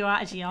 yeah, you were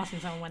actually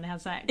asking someone when they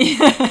had sex.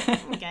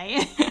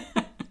 Okay.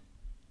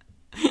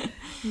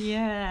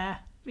 Yeah.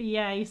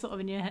 You sort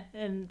of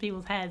in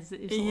people's heads,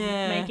 it sort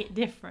of make it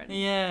different.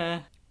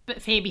 Yeah.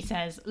 But Phoebe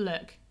says,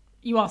 look,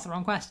 you asked the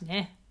wrong question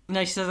here.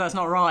 No, she says that's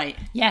not right.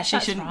 Yes,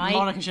 that's right.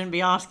 Monica shouldn't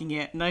be asking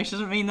it. No, she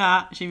doesn't mean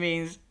that. She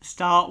means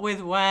start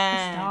with where.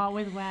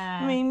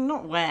 I mean,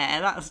 not where.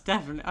 That's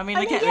definitely. I mean,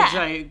 I get the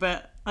joke,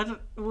 but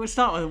we'll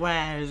start with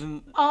where,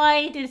 isn't?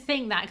 I did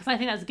think that because I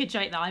think that's a good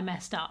joke that I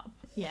messed up.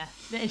 Yeah,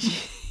 the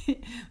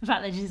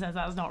fact that she says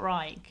that's not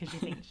right because she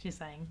thinks she's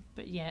saying,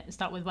 but yeah,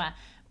 start with where.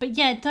 But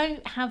yeah,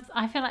 don't have.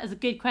 I feel like it's a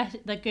good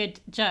question, the good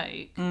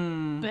joke.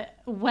 But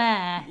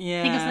where?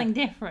 Yeah. Think of something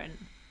different.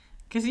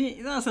 Because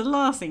that's the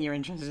last thing you're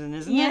interested in,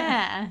 isn't it?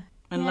 Yeah.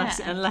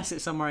 Unless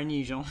it's somewhere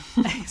unusual.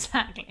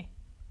 Exactly.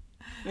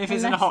 If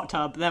it's in a hot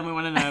tub, then we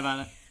want to know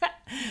about it.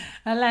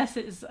 Unless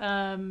it's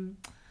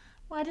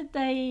why did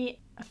they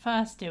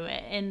first do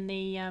it in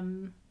the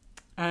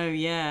oh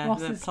yeah,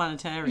 Ross's, the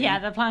planetarium. Yeah,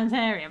 the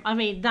planetarium. I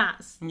mean,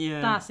 that's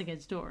a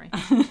good story.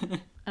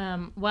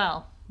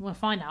 Well, we'll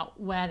find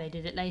out where they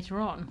did it later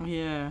on.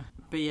 Yeah,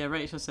 but yeah,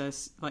 Rachel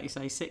says, like you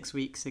say, 6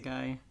 weeks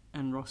ago.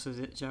 And Ross was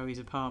at Joey's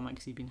apartment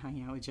because he'd been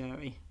hanging out with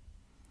Joey.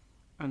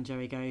 And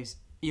Joey goes,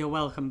 "You're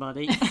welcome,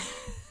 buddy."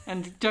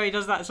 And Joey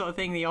does that sort of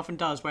thing that he often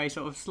does, where he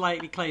sort of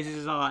slightly closes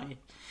his eye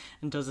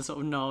and does a sort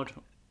of nod.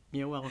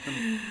 "You're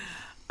welcome."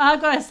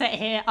 I've got to say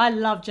here, I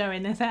love Joey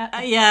in this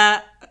episode.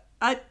 Yeah.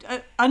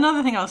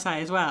 Another thing I'll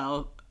say as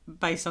well,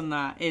 based on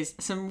that, is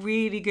some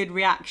really good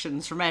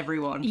reactions from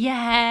everyone.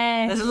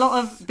 Yes. There's a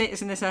lot of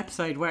bits in this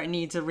episode where it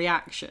needs a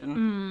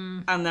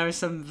reaction. And there are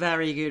some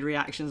very good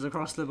reactions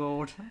across the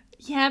board.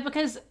 Yeah,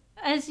 because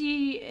as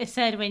you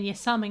said when you're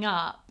summing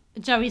up,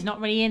 Joey's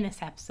not really in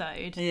this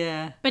episode.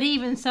 Yeah. But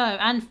even so,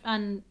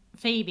 and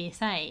Phoebe,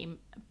 same.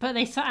 But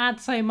they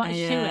add so much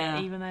to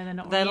it, even though they're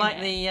not really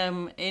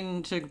like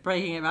into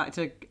breaking it back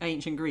to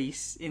ancient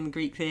Greece, in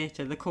Greek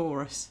theatre, the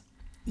chorus.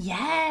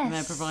 Yes. And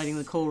they're providing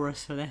the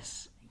chorus for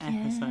this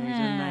episode,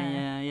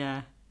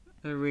 and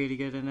they're really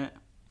good in it.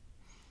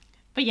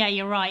 But yeah,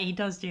 you're right, he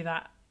does do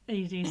that.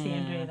 You do see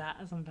him do that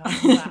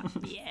sometimes.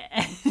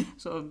 Yeah.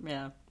 Sort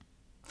of,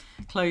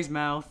 closed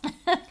mouth,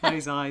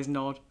 closed eyes,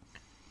 nod.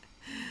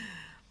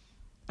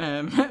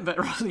 But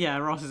Ross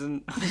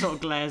isn't, sort of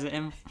glares at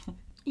him.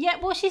 Yeah,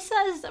 well,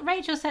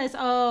 Rachel says,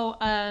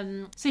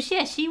 so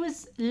she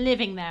was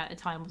living there at the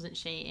time, wasn't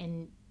she,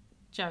 in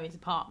Joey's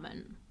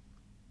apartment?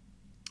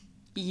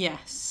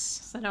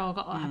 Yes. So I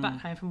got her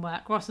back home from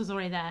work. Ross was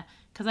already there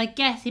because I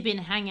guess he'd been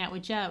hanging out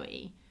with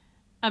Joey.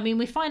 I mean,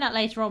 we find out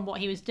later on what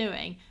he was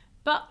doing,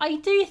 but I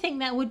do think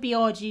that would be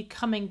odd, you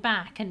coming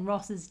back and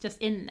Ross is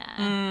just in there.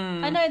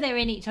 I know they're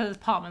in each other's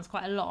apartments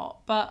quite a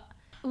lot, but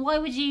why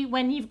would you,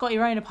 when you've got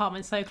your own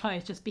apartment so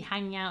close, just be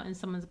hanging out in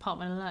someone's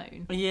apartment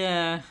alone?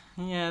 Yeah,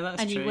 that's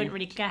true. And you wouldn't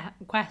really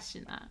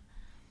question that.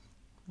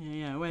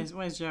 Yeah,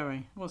 where's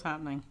Joey? What's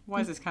happening?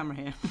 Why is this camera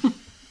here?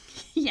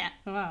 Yeah,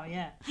 wow,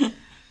 yeah.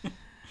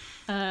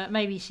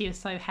 Maybe she was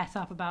so het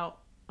up about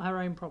her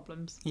own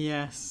problems,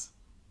 Yes,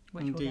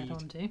 which indeed. we'll get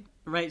on to.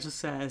 Rachel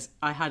says,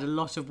 I had a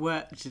lot of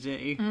work to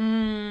do,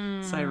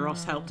 so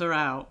Ross helped her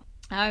out.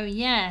 Oh,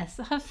 yes,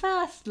 her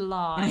first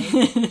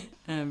lie.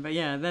 But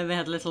yeah, then they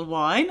had a little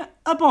wine,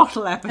 a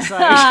bottle episode.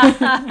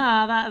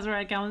 That's where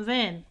it comes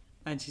in.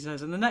 And she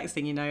says, and the next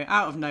thing you know,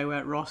 out of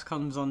nowhere, Ross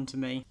comes on to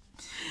me.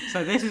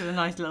 So this is a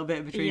nice little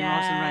bit between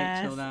Ross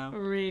and Rachel now.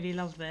 Really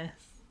love this.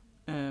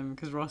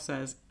 Because Ross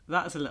says,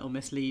 that's a little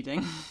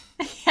misleading.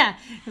 Yeah.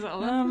 It's like,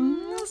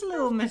 That's a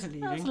little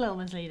misleading. That's a little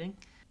misleading.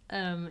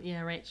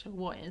 Yeah, Rachel,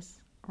 what is?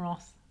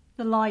 Ross,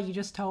 the lie you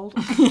just told.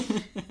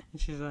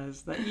 She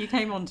says that you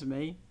came on to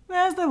me.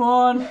 There's the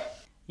one.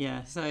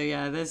 Yeah, so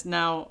yeah, there's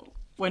now,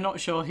 we're not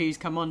sure who's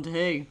come on to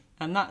who.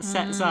 And that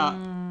sets up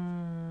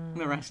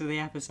the rest of the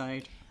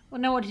episode. Well,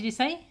 no, what did you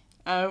say?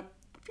 Oh,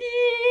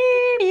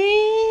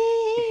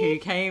 who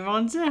came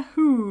on to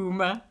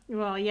whom?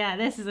 Well, yeah,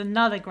 this is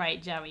another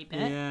great Joey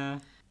bit. Yeah.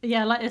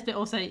 Yeah, I like this bit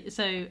also.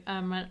 So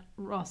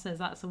Ross says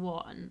that's a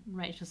what, and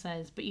Rachel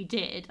says, but you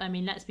did. I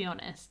mean, let's be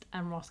honest.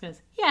 And Ross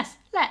goes, yes,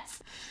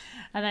 let's.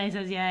 And then he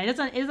says, yeah, it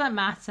doesn't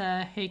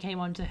matter who came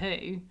on to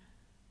who.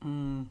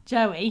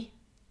 Joey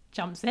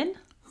jumps in.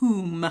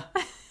 Whom?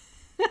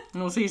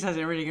 And also he says it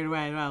in a really good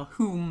way as well.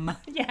 Whom?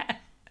 Yeah.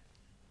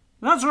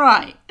 That's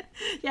right.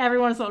 Yeah,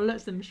 everyone sort of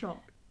looks at him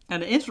shocked.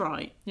 And it is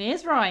right. It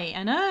is right,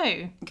 I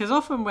know. Because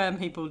often when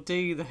people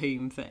do the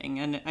whom thing,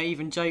 and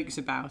even jokes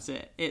about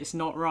it, it's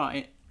not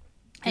right.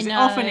 Because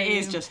often it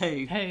is just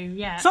who. Who,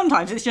 yeah.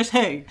 Sometimes it's just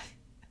who.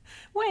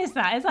 What is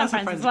that? Is that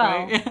That's Friends as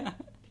well? quote, yeah.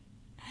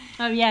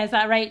 Oh, yeah, is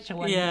that Rachel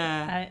when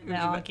Yeah.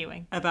 they're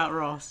arguing? About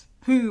Ross.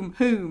 Whom?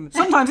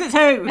 Sometimes it's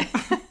who.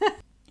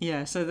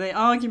 Yeah, so the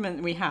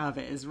argument we have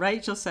is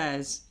Rachel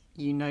says,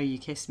 you know you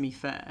kissed me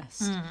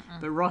first.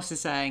 But Ross is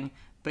saying,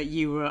 but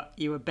you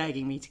were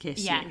begging me to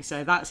kiss you.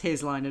 So that's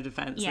his line of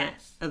defence.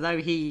 Yes. That although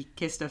he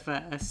kissed her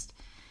first,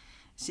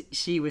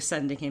 she was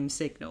sending him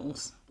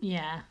signals.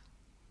 Yeah.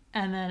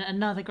 And then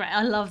another great,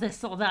 I love this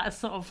sort of, that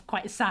sort of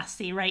quite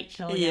sassy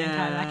Rachel again,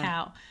 kind of like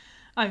out.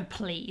 Oh,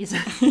 please.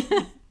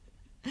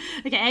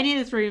 Okay, any in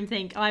this room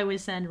think I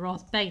would send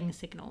Ross begging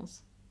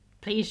signals.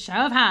 Please, show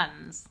of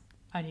hands.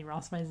 Only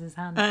Ross raises his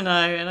hand. I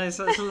know, and it's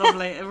such a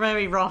lovely,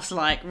 very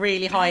Ross-like,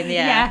 really high in the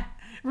air. Yeah,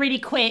 really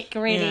quick,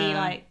 really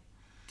like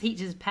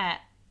teacher's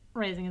pet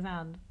raising his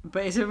hand.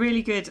 But it's a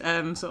really good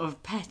sort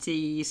of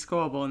petty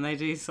squabble, and they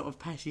do sort of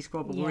petty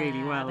squabble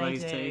really well, they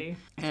those do.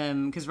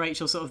 two. Because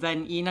Rachel sort of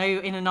then, you know,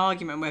 in an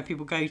argument where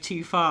people go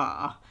too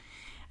far,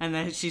 and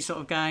then she's sort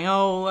of going,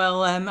 oh,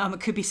 well, I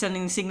could be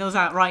sending the signals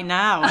out right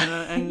now.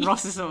 And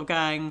Ross is sort of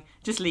going,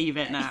 just leave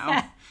it now.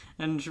 Yeah.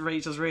 And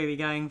Rachel's really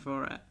going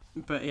for it.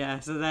 But yeah,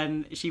 so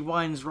then she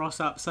winds Ross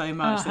up so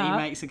much that he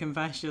makes a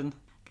confession.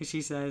 Because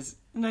she says,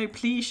 no,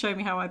 please show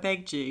me how I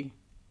begged you.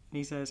 And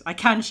he says, I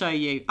can show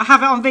you. I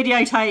have it on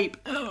videotape.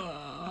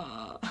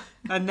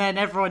 And then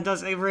everyone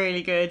does a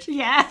really good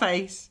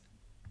face.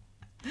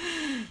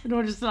 And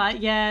we're just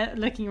like,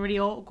 looking really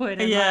awkward.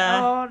 And Yeah.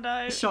 like, oh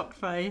no. Shocked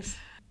face.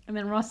 And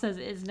then Ross says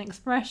it's an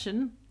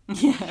expression.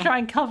 Yeah. Try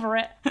and cover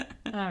it.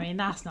 I mean,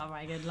 that's not a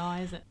very good lie,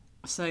 is it?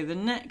 So the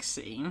next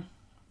scene,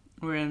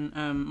 we're in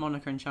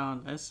Monica and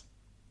Chandler's.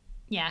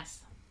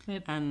 Yes.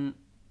 And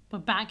We're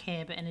back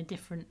here, but in a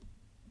different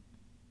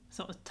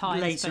sort of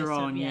time. Later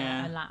on,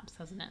 yeah. elapsed,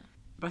 hasn't it?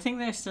 but I think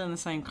they're still in the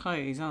same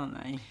clothes,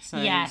 aren't they? So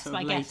Yes, sort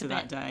but of I guess later a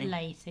bit that day.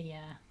 later,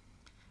 yeah.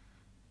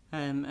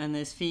 And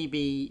there's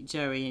Phoebe,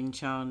 Joey and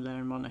Chandler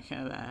and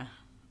Monica there.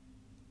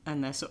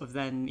 And they're sort of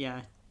then,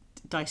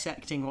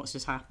 dissecting what's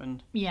just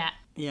happened. Yeah.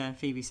 Yeah,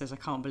 Phoebe says, I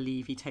can't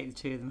believe you take the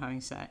two of them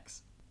having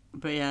sex.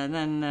 But yeah, and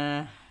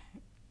then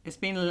it's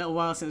been a little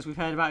while since we've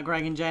heard about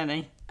Greg and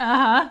Jenny.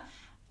 Uh-huh.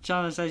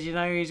 Chandler says, you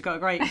know, he's got a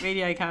great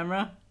video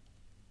camera.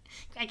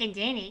 Greg and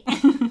Jenny.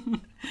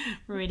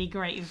 Really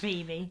great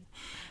Phoebe.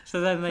 So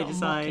then they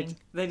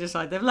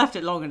decide they've left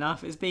it long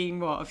enough. It's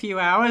been, a few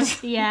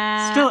hours?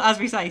 Yeah. Still, as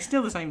we say,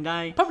 still the same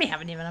day. Probably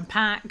haven't even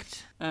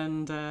unpacked.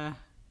 And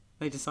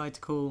they decide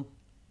to call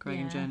Greg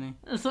and Jenny.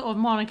 Sort of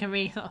Monica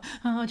really thought,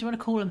 oh, do you want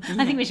to call them?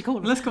 I think we should call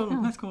them. Let's call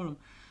them.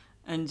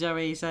 And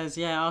Joey says,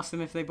 ask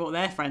them if they bought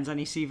their friends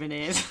any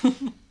souvenirs.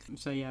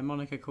 So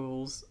Monica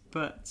calls,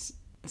 but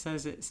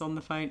says it's on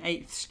the phone,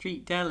 8th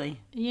Street Deli.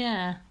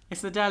 Yeah.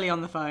 It's the deli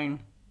on the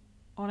phone.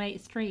 On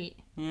 8th Street.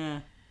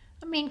 Yeah.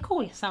 I mean,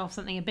 call yourself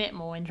something a bit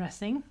more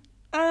interesting.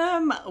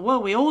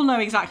 Well, we all know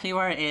exactly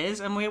where it is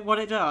and what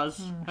it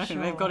does. I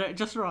think they've got it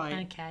just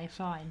right. Okay,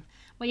 fine.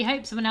 Well, you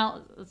hope someone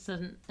else,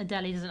 a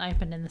deli doesn't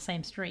open in the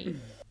same street.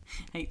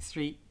 8th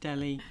Street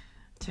Deli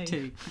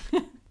 2.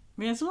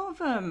 There's a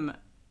lot of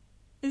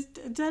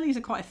delis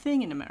are quite a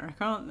thing in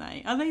America, aren't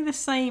they? Are they the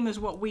same as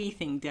what we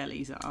think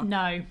delis are?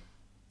 No.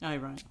 Oh,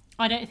 right.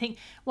 I don't think...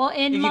 Well,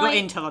 Have you got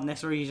intel on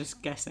this, or are you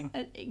just guessing?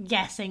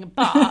 Guessing,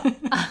 but...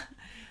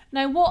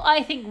 No, what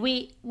I think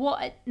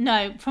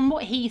from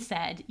what he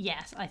said,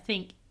 yes, I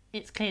think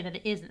it's clear that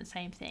it isn't the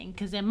same thing.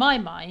 Because in my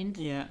mind,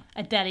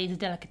 a deli is a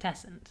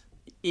delicatessen.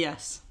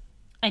 Yes.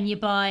 And you're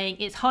buying...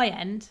 It's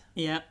high-end.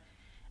 Yeah.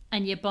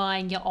 and you're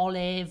buying your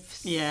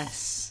olives.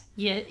 Yes.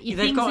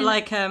 They've got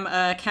like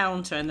a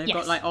counter, and they've Yes.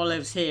 got like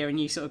olives here, and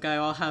you sort of go,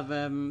 I'll have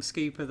a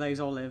scoop of those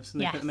olives,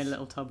 and they Yes. put them in a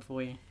little tub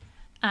for you.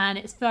 And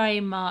it's very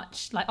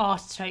much like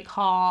artichoke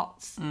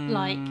hearts,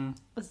 like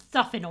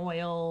stuff in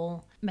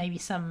oil, maybe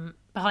some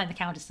behind the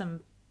counter,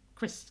 some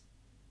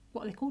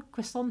what are they called?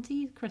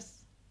 Croissantes?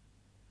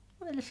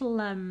 What are the little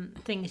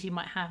things you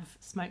might have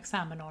smoked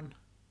salmon on?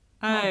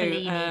 Not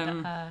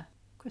bellini,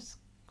 but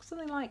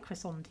something like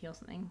croissante or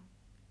something.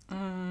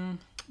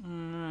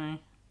 No.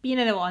 But you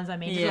know the ones I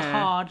mean. They're Yeah.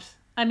 hard.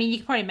 I mean, you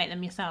could probably make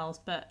them yourselves,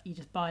 but you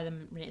just buy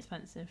them really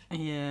expensive.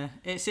 Yeah,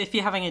 it's if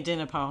you're having a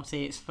dinner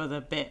party, it's for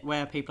the bit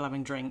where people are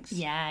having drinks.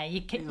 Yeah,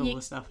 you can. All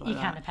the stuff like you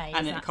that, kind of pay,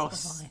 and it that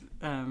costs, sort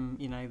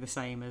of the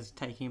same as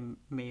taking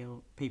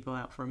people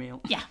out for a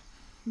meal.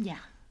 yeah,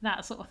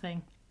 that sort of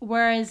thing.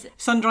 Whereas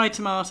Sun-dried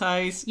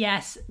tomatoes,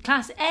 yes,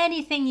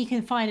 anything you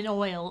can find in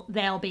oil,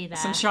 they'll be there.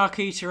 some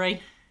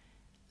charcuterie,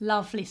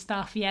 Lovely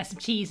stuff. Yeah, some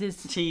cheeses.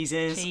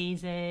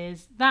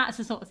 That's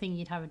the sort of thing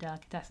you'd have a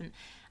delicatessen.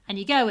 And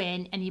you go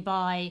in and you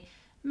buy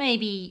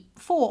maybe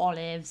 4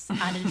 olives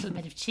and a little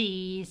bit of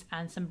cheese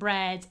and some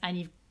bread, and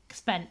you've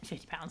spent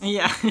 £50.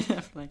 Yeah,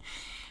 definitely.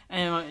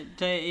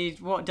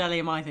 What deli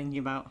am I thinking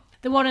about?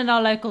 The one in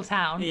our local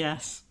town.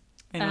 Yes,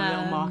 in a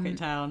little market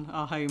town,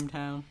 our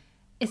hometown.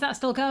 Is that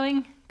still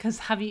going? Because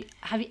have you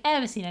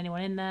ever seen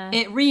anyone in there?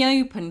 It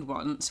reopened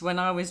once when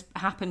I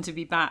happened to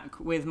be back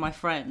with my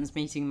friends,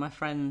 meeting my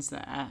friends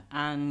there,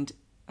 and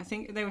I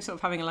think they were sort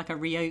of having like a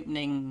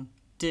reopening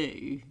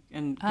do,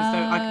 and because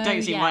I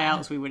don't see why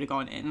else we would have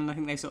gone in, and I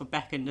think they sort of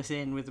beckoned us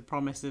in with the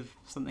promise of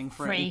something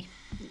free.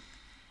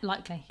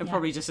 Likely. And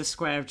probably just a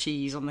square of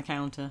cheese on the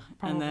counter.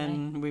 Probably. And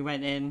then we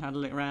went in, had a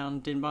look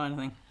around, didn't buy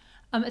anything.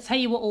 I tell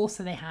you what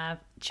also they have,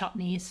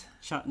 chutneys.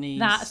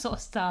 That sort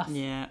of stuff.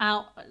 Yeah.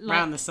 Out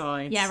round the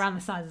sides. Yeah, around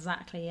the sides,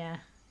 exactly, yeah.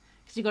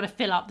 Because you've got to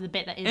fill up the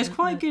bit that isn't. It's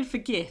quite good for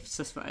gifts,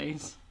 I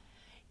suppose.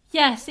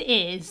 Yes, it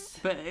is.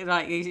 But,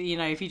 like,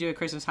 if you do a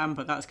Christmas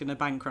hamper, that's going to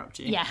bankrupt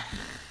you. Yeah.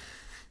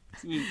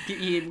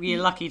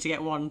 You're lucky to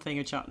get one thing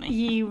of chutney.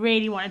 You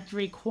really want to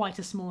read quite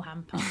a small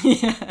hamper.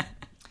 Yeah.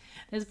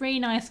 There's a really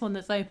nice one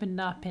that's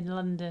opened up in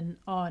London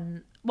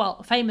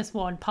a famous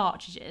one,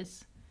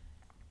 Partridge's.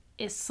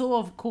 It's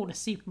sort of called a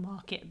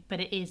supermarket, but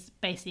it is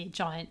basically a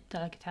giant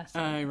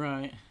delicatessen. Oh,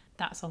 right.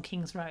 That's on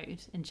King's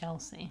Road in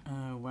Chelsea.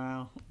 Oh,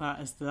 wow. That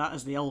is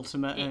the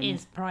ultimate. It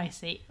is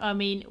pricey. I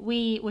mean,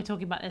 we were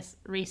talking about this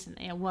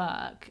recently at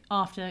work.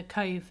 After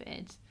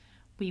COVID,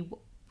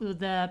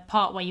 the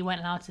part where you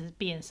weren't allowed to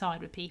be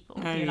inside with people,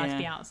 you were allowed to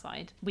be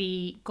outside.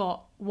 We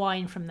got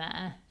wine from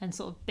there and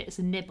sort of bits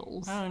of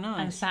nibbles. Oh,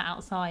 nice. And sat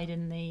outside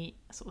in the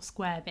sort of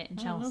square bit in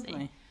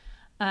Chelsea.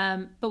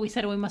 Lovely. But we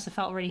said we must have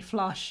felt really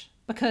flush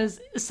because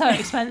it's so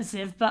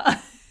expensive,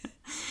 but...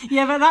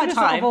 Yeah, but that time,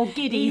 sort of all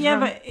giddy.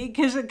 But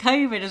because of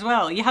COVID as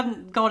well, you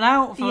hadn't gone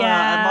out for a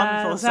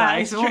month or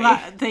so. So all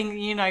that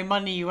thing,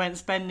 money you went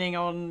spending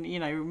on,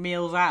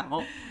 meals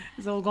out,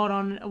 it's all gone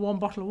on one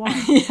bottle of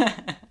wine.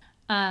 Yeah.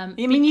 I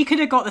mean, you could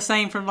have got the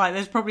same from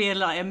there's probably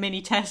a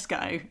mini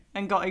Tesco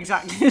and got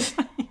exactly the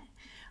same.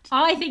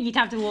 I think you'd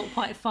have to walk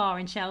quite far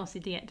in Chelsea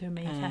to get to a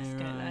mini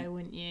Tesco, though,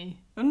 wouldn't you?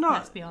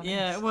 Let's be honest.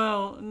 Yeah,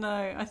 well,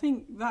 no, I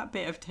think that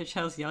bit of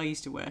Chelsea I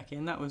used to work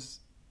in, that was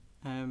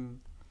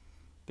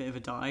bit of a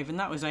dive, and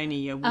that was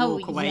only a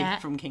walk away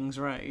from King's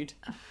Road.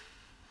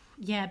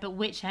 Yeah, but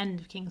which end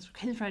of King's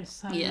Road is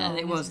so long,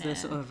 it was isn't the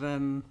sort of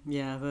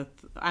the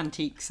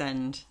antiques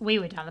end. We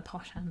were down the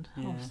posh end,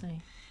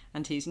 obviously.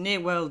 Antiques near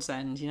World's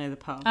End, the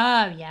pub.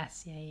 Oh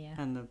yes, yeah.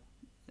 And the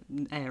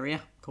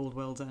area called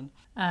World's End.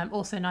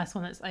 Also a nice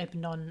one that's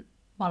opened on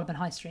Marylebone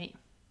High Street.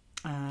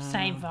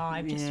 Same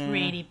vibe, just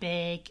really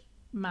big,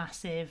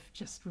 massive,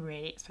 just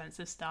really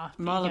expensive stuff.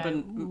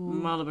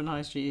 Marylebone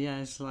High Street,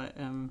 is like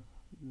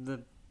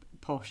the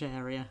posh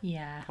area.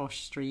 Yeah.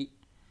 Posh street.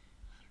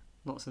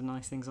 Lots of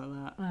nice things like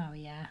that. Oh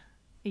yeah.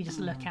 You just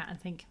look at it and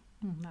think,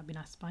 that'd be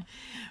nice to buy.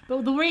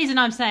 But the reason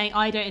I'm saying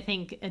I don't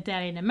think a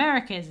deli in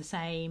America is the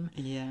same,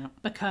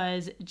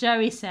 because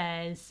Joey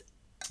says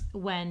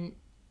when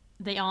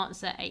they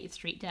answer 8th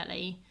Street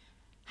Deli,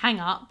 hang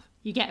up,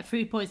 you get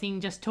food poisoning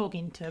just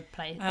talking to a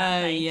place.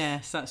 Oh,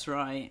 yes, that's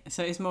right.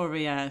 So it's more of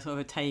a sort of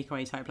a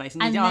takeaway type place.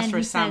 And they ask for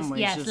a sandwich,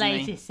 yes, doesn't later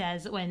he? he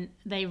says when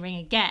they ring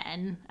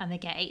again and they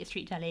get 8th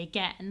Street Deli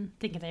again,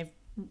 thinking they've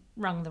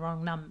rung the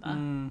wrong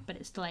number, but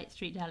it's still 8th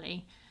Street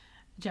Deli.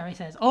 Jerry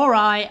says, all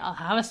right, I'll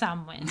have a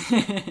sandwich.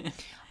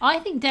 I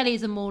think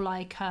delis are more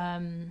like...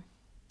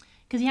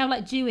 because you have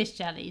like Jewish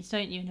delis,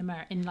 don't you, in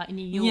America, in like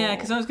New York? Yeah,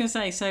 because I was going to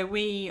say, so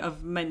we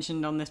have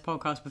mentioned on this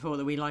podcast before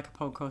that we like a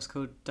podcast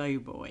called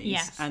Doughboys.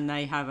 Yes. And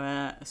they have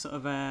a sort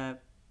of a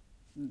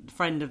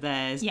friend of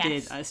theirs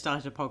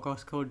started a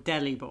podcast called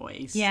Deli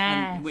Boys.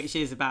 Yes. Which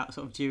is about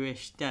sort of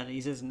Jewish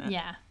delis, isn't it?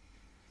 Yeah.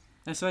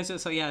 And so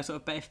sort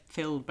of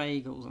filled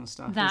bagels and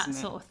stuff, That isn't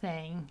it? sort of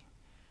thing.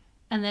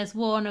 And there's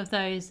one of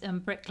those in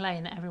Brick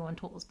Lane that everyone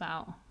talks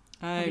about.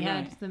 Oh, have you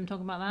heard them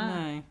talk about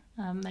that?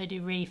 No. They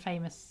do really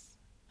famous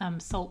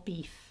salt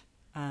beef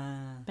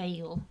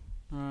bagel.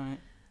 Right.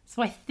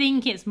 So I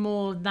think it's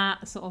more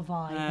that sort of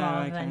vibe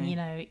rather than, okay. you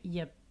know,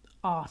 your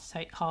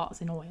artichoke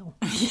hearts in oil.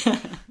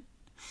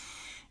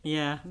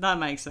 Yeah, that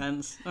makes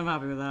sense. I'm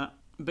happy with that.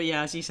 But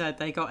yeah, as you said,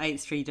 they got 8th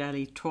Street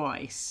Deli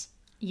twice.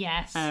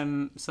 Yes.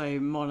 So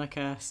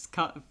Monica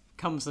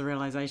comes to the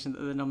realisation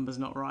that the number's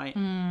not right.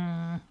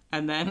 And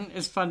then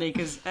it's funny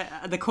because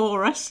the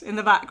chorus in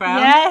the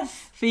background,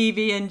 Yes.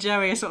 Phoebe and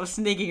Joey are sort of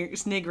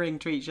sniggering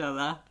to each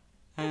other.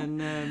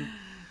 And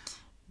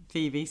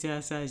Phoebe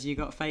says, "You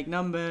got fake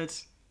numbered."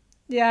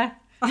 Yeah.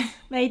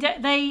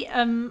 They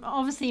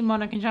obviously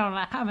Monica and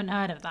Charlotte haven't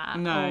heard of that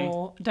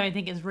or don't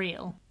think it's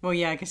real. Well,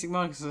 yeah, because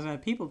Monica says,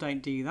 "People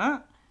don't do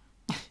that."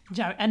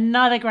 Joey,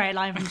 another great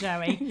line from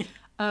Joey.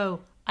 Oh,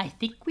 I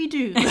think we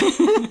do.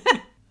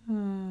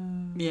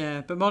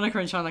 Yeah, but Monica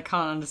and Chandler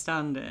can't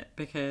understand it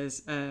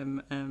because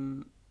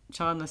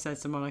Chandler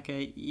says to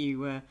Monica, "You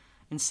were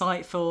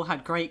insightful,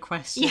 had great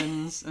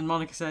questions," and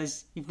Monica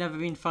says, "You've never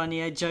been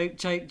funnier. Joke,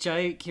 joke,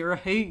 joke. You're a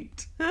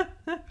hoot."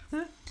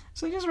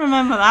 So just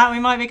remember that. We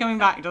might be coming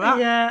back to that.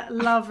 Yeah,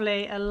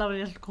 lovely. A lovely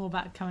little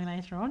callback coming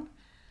later on.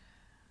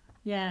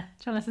 Yeah,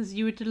 Chandler says,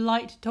 "You were a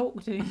delight to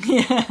talk to."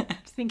 Yeah.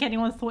 Do you think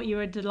anyone thought you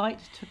were a delight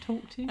to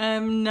talk to?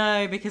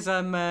 No, because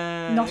I'm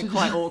Not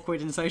quite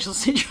awkward in social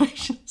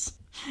situations.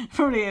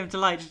 Probably a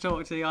delight to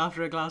talk to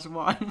after a glass of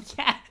wine.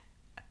 Yeah.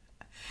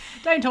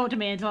 Don't talk to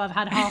me until I've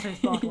had half this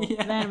bottle.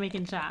 Yeah. Then we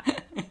can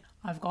chat.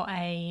 I've got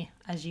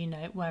as you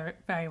know,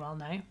 very well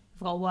know, I've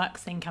got a work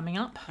thing coming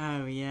up.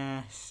 Oh,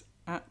 yes.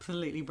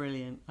 Absolutely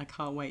brilliant. I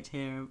can't wait to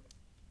hear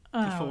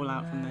the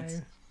fallout from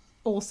this.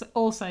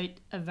 Also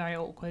very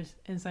awkward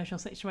in social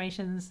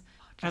situations.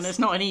 And it's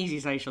not an easy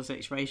social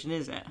situation,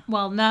 is it?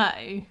 Well, no.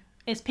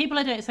 It's people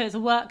are doing, so it's a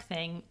work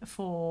thing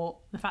for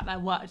the fact that I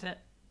worked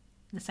at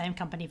the same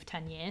company for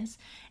 10 years.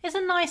 It's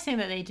a nice thing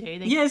that they do.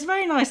 Yeah, it's a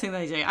very nice thing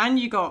they do. And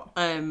you got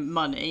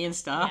money and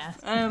stuff.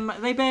 Yes.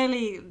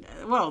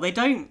 They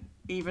don't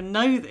even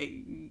know that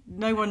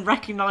no one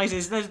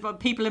recognises there's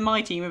people in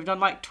my team who've done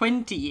like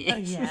 20 years. Oh,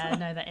 yeah,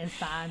 no, that is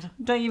bad.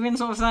 Don't even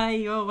sort of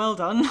say, "Oh, well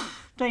done."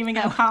 Don't even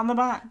get a pat on the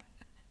back.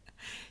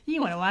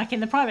 You want to work in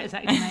the private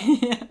sector, mate.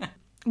 Yeah.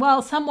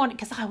 Well,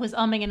 because I was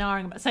umming and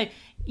ahhing about. So,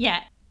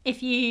 yeah,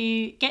 if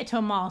you get to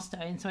a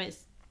milestone, so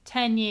it's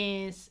 10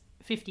 years,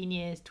 15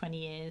 years, 20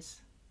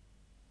 years,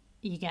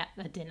 you get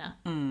a dinner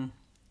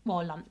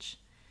or lunch.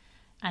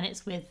 And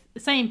it's with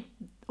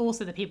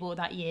also the people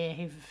that year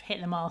who've hit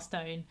the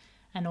milestone,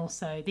 and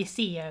also the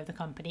CEO of the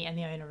company and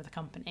the owner of the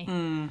company.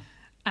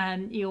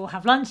 And you all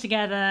have lunch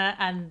together,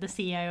 and the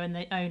CEO and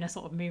the owner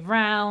sort of move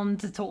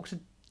around to talk to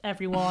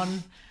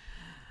everyone.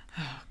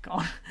 Oh,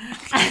 God.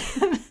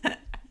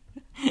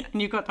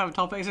 And you've got to have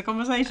topics of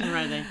conversation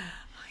ready.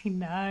 I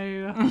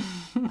know.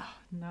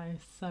 No,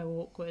 so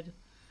awkward.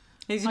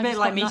 It's a I bit just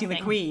like got meeting nothing.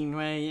 the Queen,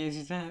 where you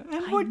just,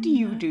 and what do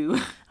you do?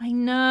 I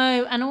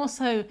know. And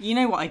also... You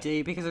know what I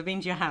do, because I've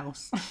been to your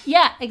house.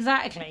 Yeah,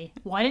 exactly.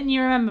 Why didn't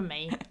you remember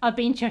me? I've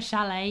been to your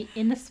chalet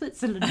in the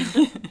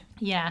Switzerland.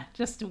 Yeah,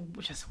 just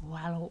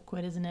well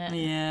awkward, isn't it?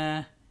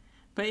 Yeah.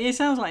 But it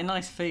sounds like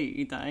nice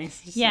food, though.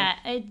 It's just Yeah,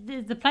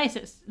 the place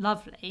is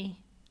lovely.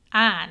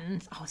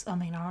 And I was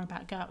umming and ahhing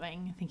about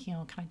going, thinking,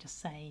 oh, can I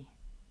just say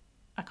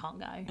I can't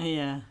go?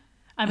 Yeah.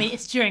 I mean,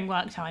 it's during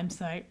work time,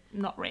 so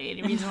not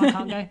really the reason why I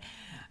can't go.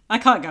 I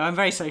can't go. I'm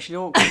very socially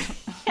awkward.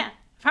 Yeah,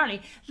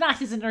 apparently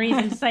that isn't a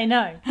reason to say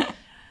no.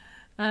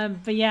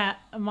 But yeah,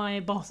 my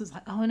boss was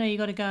like, "Oh no, you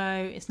got to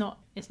go. It's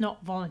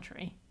not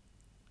voluntary."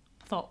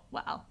 I thought,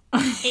 well,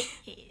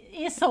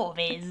 it sort of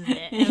is, isn't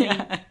it?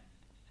 Yeah.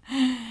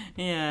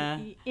 Yeah.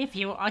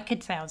 I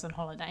could say I was on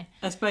holiday.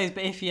 I suppose,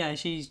 but if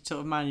she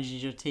sort of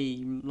manages your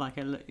team,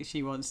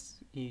 she wants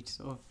you to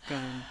sort of go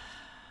and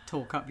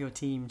talk up your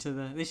team to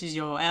this is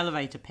your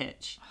elevator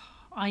pitch.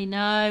 I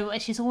know.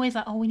 She's always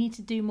like, "Oh, we need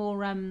to do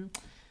more.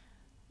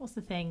 What's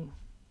the thing?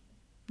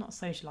 Not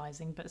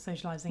socialising, but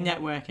socialising.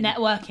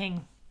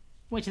 Networking,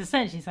 which is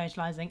essentially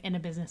socialising in a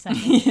business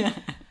setting." Yeah.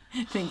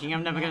 Thinking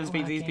I'm never going to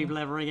speak to these people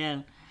ever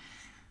again.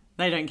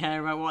 They don't care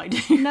about what I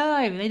do.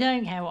 No, they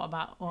don't care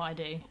about what I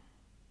do.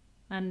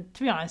 And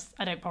to be honest,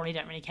 I probably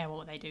don't really care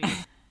what they do.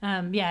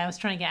 I was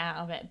trying to get out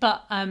of it.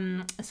 But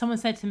someone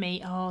said to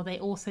me, "Oh, they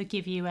also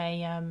give you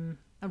a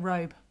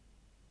robe."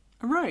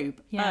 A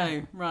robe? Yeah.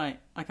 Oh, right.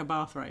 Like a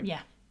bathrobe? Yeah.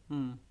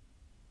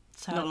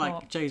 So not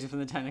like Joseph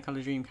and the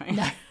Technicolor Dreamcoat?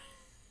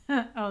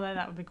 No. Although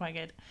that would be quite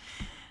good.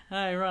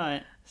 Oh,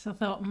 right. So I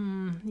thought,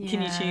 yeah.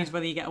 Can you choose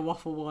whether you get a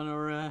waffle one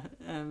or a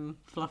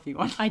fluffy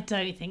one? I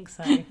don't think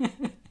so.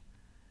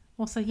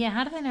 Also, yeah,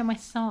 how do they know my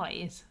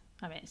size?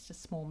 I mean, it's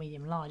just small,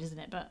 medium, large, isn't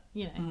it? But,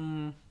 you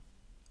know.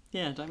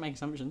 Yeah, don't make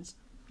assumptions.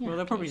 Yeah, well,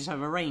 they'll probably just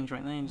have a range,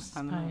 won't they? And just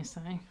hand them out.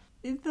 So.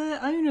 The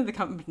owner of the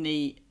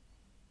company,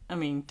 I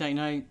mean, don't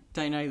know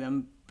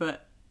them,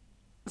 but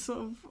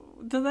sort of,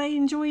 do they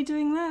enjoy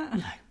doing that?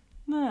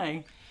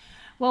 No.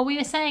 Well, we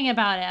were saying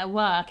about it at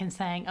work and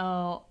saying,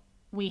 oh,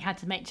 we had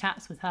to make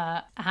chats with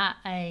her at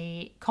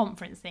a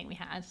conference thing we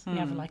had. We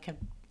have like a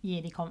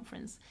yearly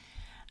conference.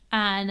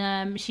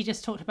 And she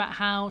just talked about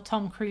how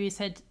Tom Cruise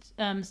had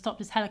stopped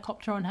his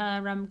helicopter on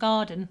her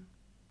garden.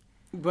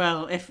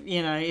 Well, if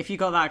you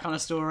got that kind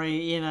of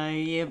story,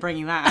 you're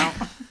bringing that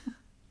out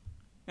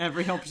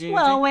every opportunity.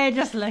 Well, we're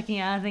just looking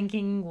at her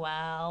thinking,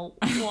 well,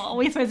 what are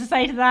we supposed to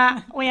say to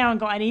that? We haven't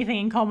got anything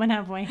in common,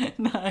 have we?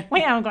 No.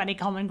 We haven't got any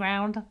common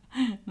ground.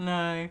 No.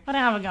 I don't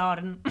have a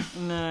garden.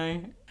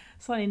 No.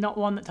 Certainly not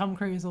one that Tom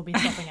Cruise will be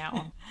stepping out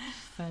on.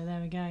 So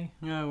there we go.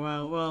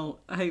 Oh, well,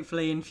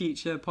 hopefully in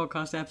future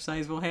podcast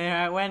episodes we'll hear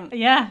how it went.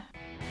 Yeah.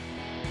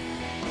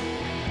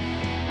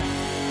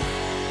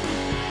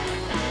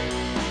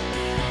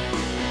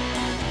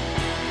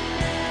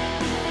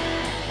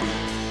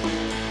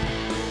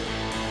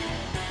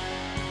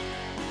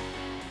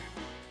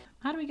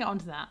 How do we get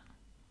onto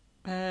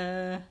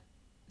that?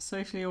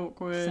 Socially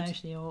awkward.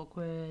 Socially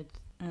awkward.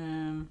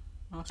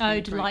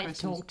 Delight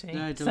to talk to.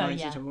 No, delight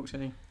to talk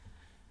to.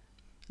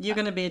 You're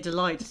going to be a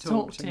delight to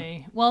talk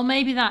to. Well,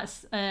 maybe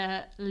that's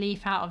a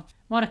leaf out of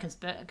Monica's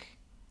book.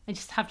 They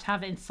just have to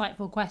have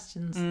insightful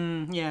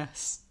questions.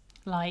 Yes.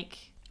 Like...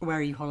 Where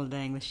are you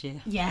holidaying this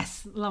year?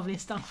 Yes, lovely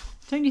stuff.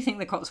 Don't you think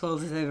the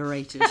Cotswolds is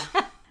overrated?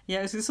 Yeah,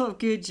 it was sort of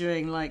good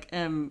during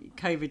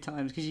COVID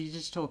times because you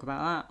just talk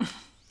about that.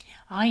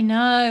 I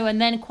know, and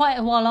then quite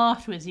a while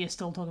afterwards, you're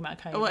still talking about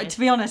COVID. Well, to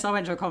be honest, I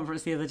went to a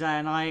conference the other day,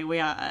 and we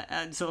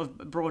sort of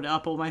brought it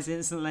up almost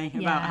instantly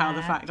about how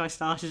the fact I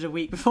started a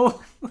week before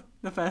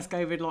the first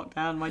COVID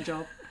lockdown, my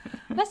job.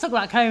 Let's talk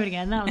about COVID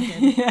again. That was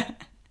good. Yeah,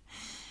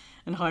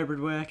 and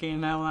hybrid working,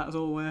 and how that was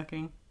all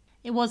working.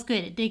 It was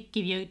good. It did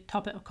give you a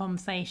topic of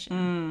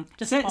conversation.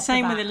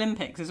 Same with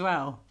Olympics as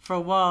well. For a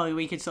while,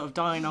 we could sort of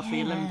dine off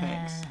the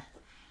Olympics.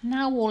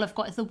 Now all I've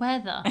got is the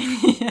weather.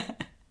 Yeah.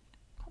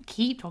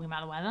 Keep talking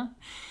about the weather.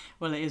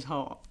 Well, it is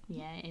hot.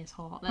 Yeah, it is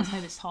hot. Let's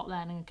hope it's hot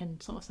then and I can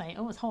sort of say,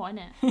 oh, it's hot,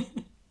 isn't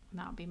it?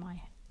 That would be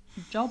my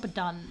job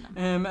done.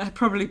 I'd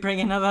probably bring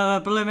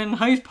another blooming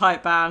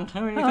hosepipe band.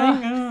 What do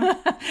you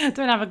think?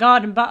 Don't have a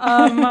garden, but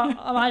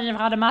imagine if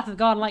I had a massive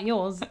garden like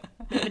yours.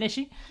 Bit of an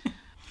issue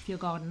for your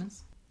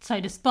gardeners.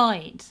 So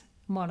despite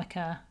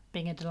Monica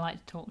being a delight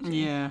to talk to,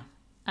 yeah,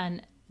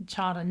 and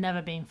Chandler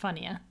never being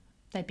funnier,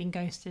 they've been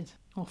ghosted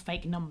or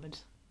fake numbered.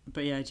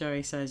 But yeah,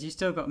 Joey says, you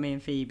still got me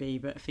and Phoebe,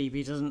 but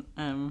Phoebe doesn't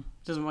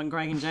want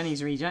Greg and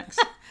Jenny's rejects.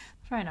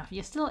 Fair enough.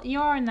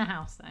 You are in the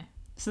house though.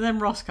 So then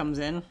Ross comes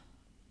in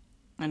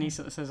and he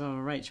sort of says, oh,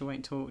 Rachel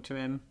won't talk to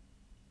him.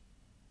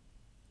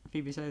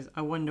 Phoebe says,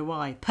 I wonder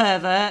why.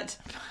 Pervert.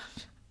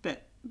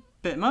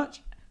 Bit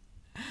much.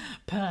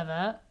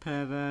 Pervert.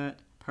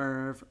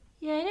 Perv.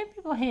 Yeah,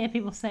 people hear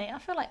people say, I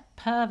feel like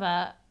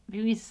pervert.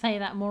 People used to say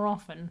that more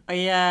often. Oh,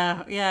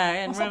 yeah.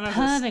 And what's that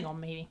perving on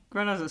me?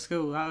 When I was at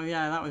school, that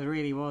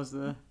was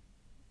the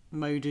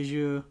mot du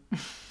jour.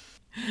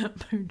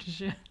 Mot du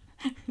jour.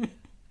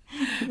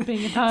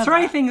 Being a pervert.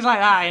 Throw things like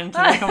that into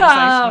the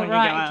conversation when you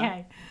right,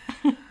 okay.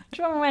 Do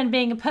you remember when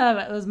being a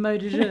pervert was mot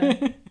du jour?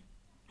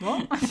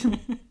 What?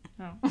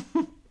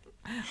 Oh.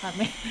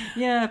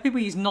 Yeah, people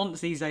use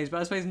nonce these days,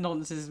 but I suppose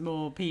nonce is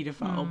more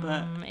paedophile,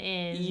 but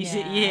it is,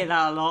 you hear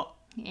that a lot.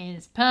 It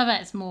is.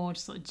 Pervert's more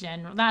just sort of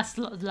general. That's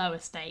lower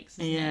stakes,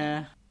 isn't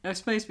it? I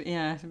suppose,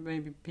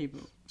 maybe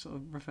people sort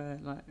of refer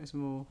as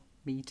more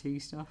Me Too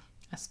stuff.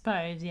 I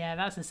suppose, yeah,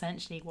 that's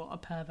essentially what a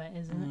pervert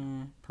is,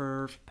 isn't it?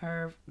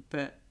 Perv.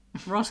 But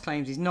Ross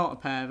claims he's not a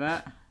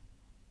pervert,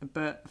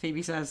 but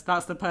Phoebe says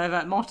that's the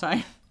pervert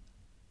motto.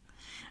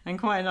 And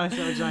quite a nice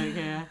little joke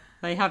here.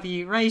 They have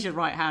you raise your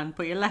right hand,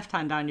 put your left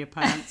hand down your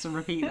pants, and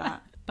repeat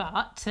that.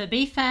 But to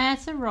be fair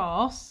to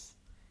Ross,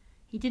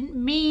 he didn't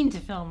mean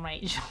to film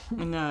Rachel.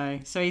 No,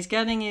 so he's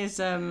getting his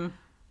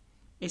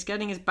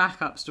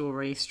backup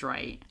story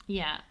straight.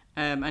 Yeah.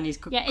 And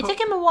it took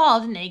him a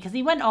while, didn't he? Because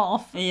he went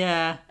off.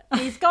 Yeah.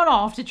 He's gone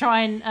off to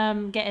try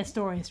and get his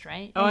story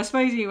straight. Oh, I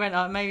suppose he went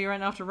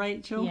after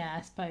Rachel. Yeah,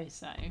 I suppose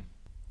so.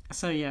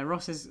 So yeah,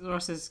 Ross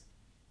is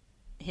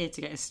here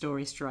to get his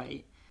story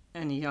straight.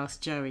 And he asks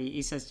Joey,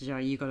 he says to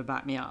Joey, you got to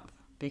back me up.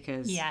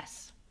 Because,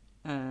 yes.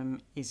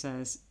 He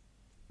says,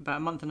 about a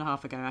month and a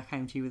half ago, I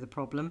came to you with a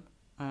problem,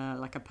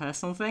 like a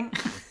personal thing.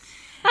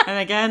 And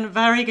again,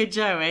 very good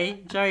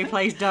Joey. Joey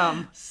plays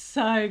dumb.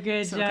 So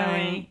good, sort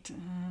Joey.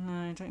 No,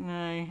 I don't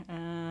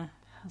know.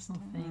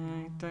 Personal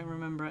thing. I don't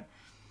remember it.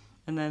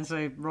 And then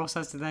so Ross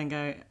has to then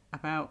go,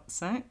 about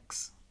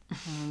sex?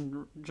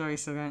 And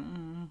Joey's still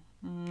going,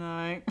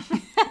 no.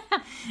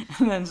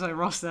 And then so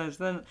Ross says,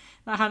 then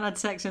I hadn't had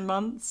sex in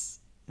months.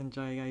 And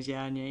Joey goes,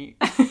 yeah, I knew.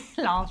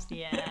 Last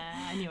year.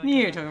 I knew what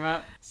you were talking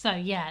about. So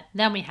yeah,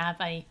 then we have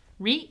a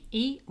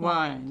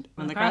rewind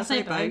when the crowd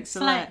say vote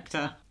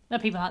selector. There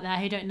are people out there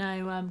who don't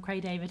know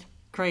Craig David.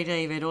 Craig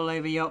David all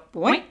over your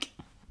boink.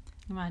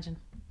 Imagine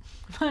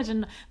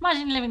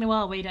living in the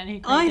world where you don't know who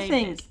Craig David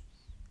is.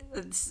 I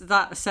think it's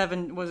that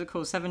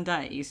 7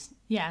 days.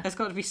 Yeah. It's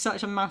got to be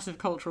such a massive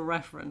cultural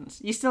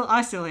reference.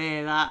 I still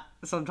hear that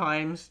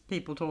sometimes.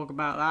 People talk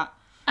about that.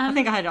 I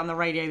think I heard it on the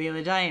radio the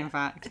other day, in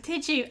fact.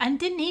 Did you? And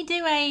didn't he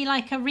do a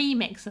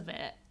remix of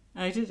it?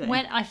 Oh, did he?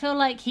 When I feel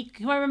like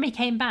I remember he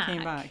came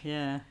back.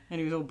 Yeah. And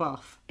he was all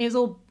buff. He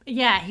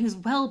was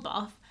well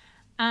buff.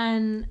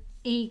 And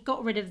he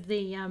got rid of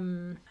the,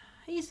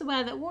 he used to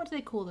wear that, what do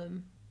they call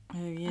them?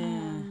 Oh,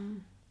 yeah.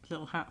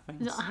 little hat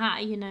things. Little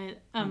hat, you know,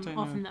 don't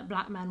often know. that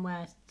black men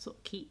wear to sort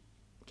of keep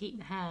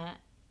the hair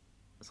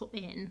sort of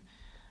in.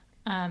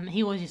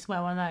 He always used to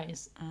wear one of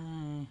those.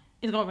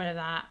 He's got rid of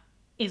that.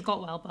 He's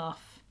got well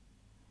buff.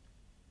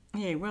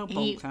 Yeah, well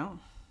bulked out.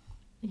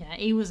 Yeah,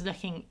 he was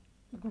looking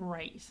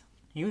great.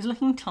 He was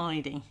looking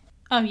tidy.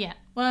 Oh yeah.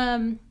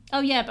 But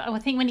I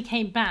think when he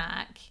came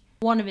back,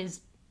 one of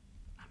his,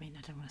 I mean,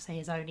 I don't want to say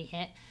his only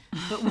hit,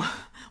 but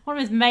one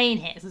of his main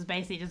hits was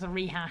basically just a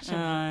rehash of. Oh,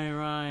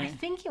 right. I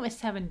think it was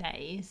 7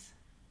 Days.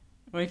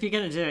 Well, if you're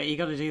going to do it, you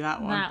got to do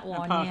that one. That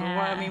one, Apart from yeah.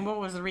 what, I mean, what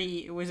was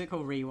was it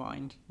called?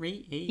 Rewind?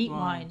 Eat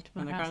Wind.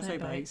 And the crowd say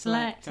boat.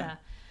 Selector.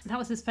 That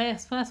was his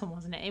first one,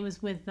 wasn't it? It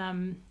was with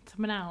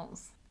someone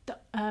else.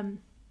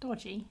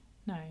 Dodgy?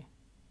 No.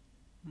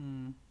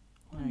 No,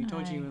 no.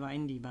 Dodgy with that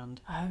indie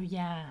band. Oh,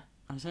 yeah.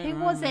 I don't Who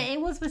remember. was it?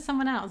 It was with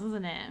someone else,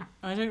 wasn't it?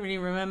 I don't really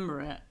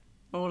remember it.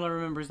 All I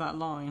remember is that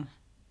line.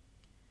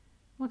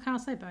 What can I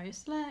say, Bo?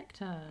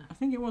 Selector. I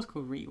think it was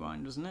called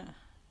Rewind, wasn't it?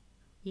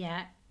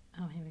 Yeah.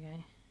 Oh, here we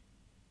go.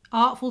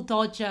 Artful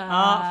Dodger.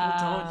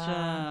 Artful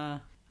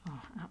Dodger.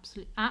 Oh,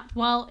 absolute.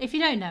 Well, if you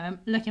don't know him,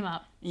 look him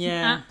up. Some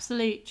Yeah.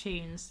 absolute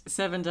tunes.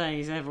 7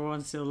 Days,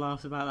 everyone still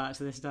laughs about that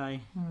to this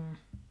day.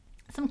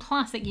 Some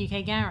classic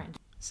UK garage.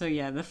 So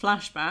yeah, the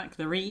flashback,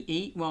 the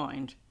eat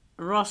wind.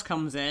 Ross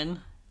comes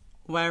in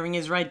wearing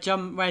his red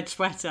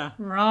sweater.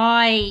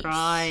 Right.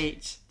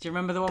 Right. Do you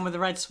remember the one with the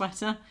red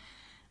sweater?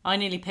 I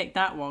nearly picked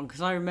that one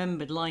because I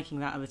remembered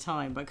liking that at the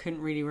time, but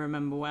couldn't really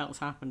remember what else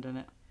happened in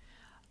it.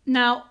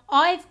 Now,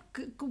 I've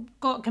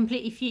got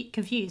completely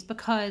confused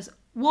because,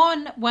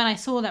 one, when I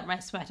saw that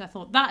red sweater, I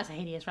thought, that's a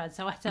hideous red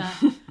sweater.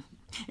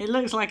 It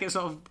looks like it's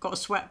sort of got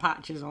sweat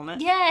patches on it.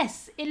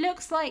 Yes, it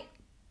looks like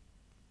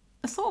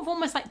a sort of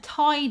almost like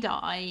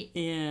tie-dye.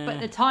 Yeah. But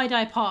the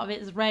tie-dye part of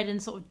it is red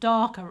and sort of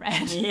darker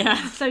red.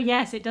 Yeah. So,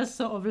 yes, it does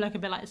sort of look a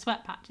bit like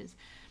sweat patches.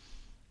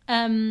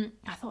 I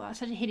thought that's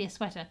such a hideous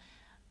sweater.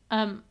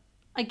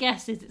 I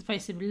guess it's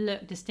supposed to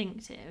look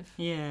distinctive.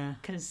 Yeah.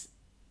 Because,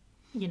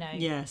 you know...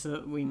 Yeah, so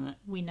that we know.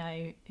 We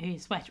know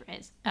whose sweater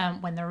it is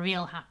when the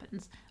reveal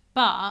happens.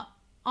 But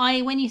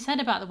when you said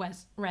about the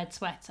red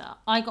sweater,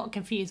 I got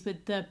confused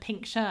with the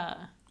pink shirt.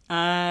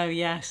 Oh,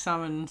 yeah, the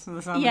salmon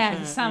shirt.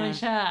 The salmon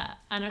shirt.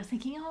 And I was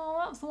thinking, oh,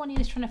 that was the one he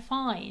was trying to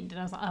find. And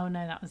I was like, oh,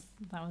 no, that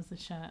was the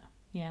shirt.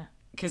 Yeah.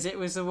 Because it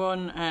was the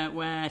one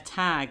where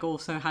Tag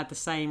also had the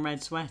same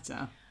red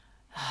sweater.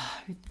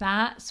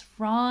 That's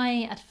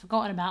right. I'd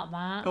forgotten about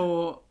that.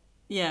 Or,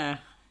 yeah.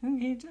 Do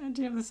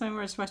you have the same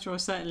red sweater? Or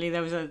certainly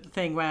there was a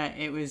thing where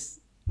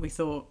we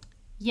thought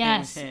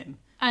yes. it was him.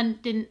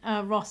 And didn't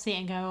Ross see it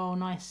and go, oh,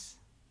 nice.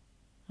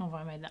 Oh, have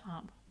I made that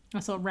up? I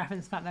sort of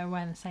referenced the fact they were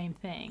wearing the same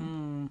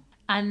thing.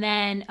 And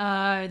then,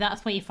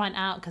 that's where you find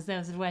out because there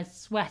was a red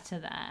sweater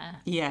there.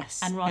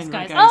 Yes. And Ross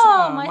Henry goes,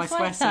 oh, my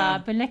sweater. sweater.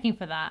 I've been looking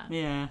for that.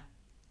 Yeah.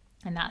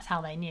 And that's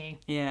how they knew.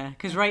 Yeah,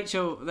 because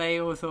they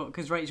all thought,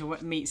 because Rachel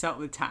meets up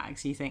with Tag,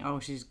 so you think, oh,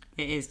 it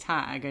is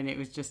Tag, and it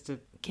was just to...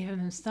 Give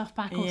him stuff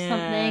back or Yeah,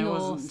 something. it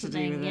Or wasn't to do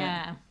something, with it.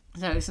 yeah.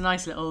 So it's a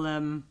nice little...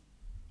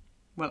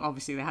 well,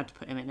 obviously they had to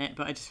put him in it,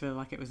 but I just feel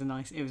like it was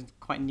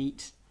quite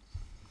neat.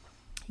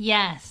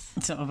 Yes.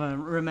 Sort of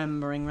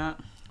remembering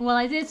that. Well,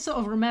 I did sort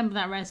of remember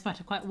that red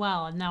sweater quite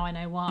well, and now I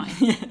know why.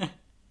 Yeah.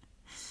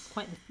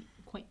 Quite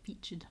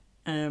featured.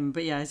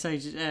 But yeah, so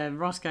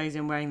Ross goes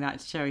in wearing that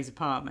to Joey's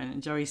apartment,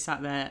 and Joey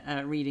sat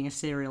there reading a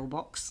cereal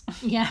box.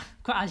 Yeah,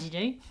 quite as you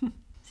do.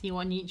 See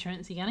what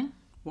nutrients you're getting.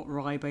 What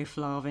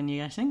riboflavin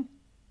you're getting.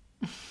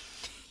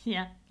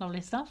 Yeah,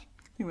 lovely stuff.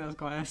 I think that was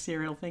quite a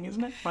cereal thing,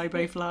 isn't it?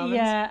 Riboflavin.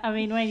 Yeah, I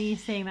mean, when are you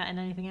seeing that in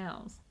anything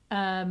else?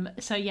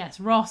 So yes,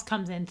 Ross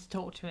comes in to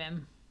talk to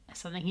him.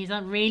 Something he's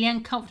really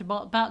uncomfortable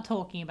about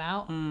talking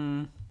about.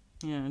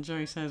 Yeah,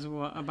 Joey says,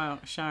 what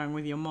about showering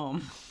with your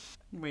mom?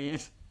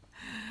 Weird.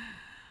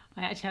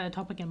 I actually had a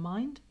topic in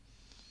mind.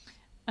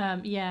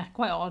 Yeah,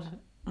 quite odd.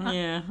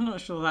 Yeah, I'm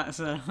not sure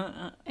that's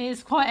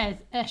It's quite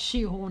a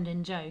shoehorned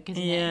in joke,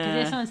 isn't it? Yeah.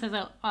 Because if someone says,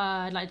 oh,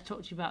 I'd like to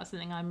talk to you about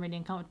something I'm really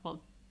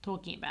uncomfortable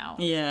talking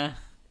about, Yeah.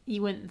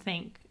 you wouldn't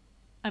think,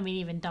 I mean,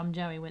 even dumb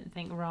Joey wouldn't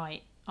think,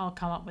 right, I'll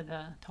come up with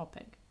a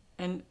topic.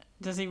 And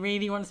does he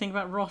really want to think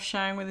about Ross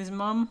showering with his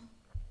mum?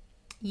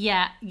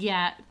 Yeah,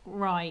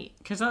 right.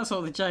 Because that's sort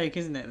of the joke,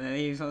 isn't it? That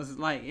he sort of,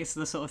 like, it's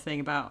the sort of thing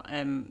about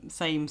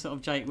same sort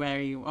of joke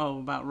where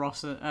about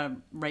Ross,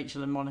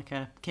 Rachel and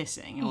Monica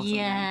kissing or something.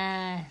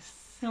 Yes.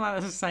 I feel like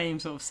that's the same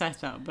sort of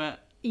setup,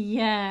 but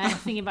Yeah,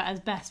 thinking about his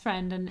best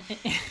friend and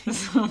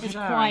his showering.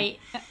 quite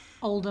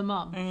older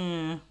mum.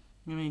 Yeah.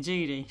 I mean,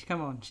 Judy,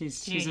 come on,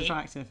 she's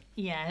attractive.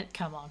 Yeah,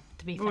 come on.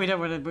 To be fair, But we don't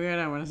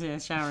want to see her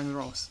showering with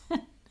Ross.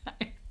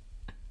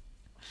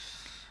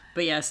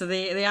 But yeah, so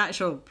the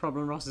actual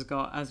problem Ross has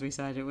got, as we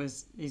said,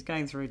 he's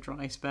going through a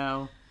dry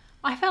spell.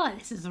 I feel like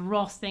this is a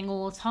Ross thing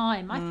all the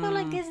time. I feel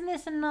like isn't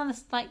this another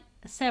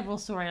several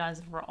storylines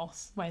of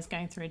Ross where he's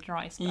going through a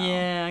dry spell?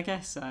 Yeah, I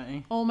guess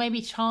so. Or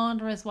maybe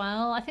Chandler as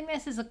well. I think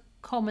this is a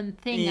common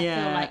thing. I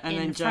feel like and in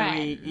then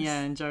Friends.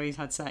 and Joey's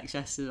had sex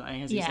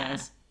yesterday, as he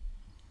says.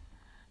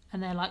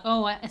 And they're like,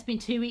 oh, it's been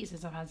 2 weeks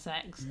since I've had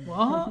sex.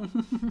 What?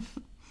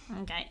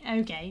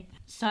 Okay.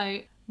 So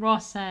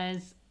Ross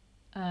says,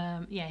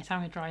 he's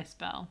having a dry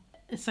spell.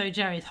 So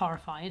Jerry's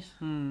horrified.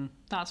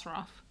 That's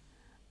rough.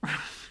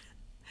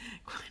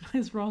 Quite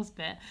nice Ross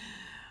bit.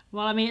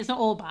 Well, I mean, it's not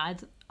all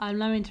bad. I'm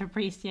learning to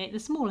appreciate the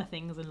smaller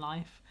things in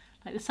life,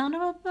 like the sound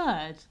of a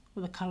bird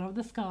or the colour of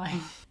the sky.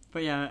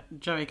 But yeah,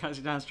 Joey cuts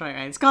it down straight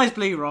away. The sky's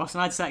blue, Ross,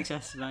 and I had sex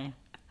yesterday.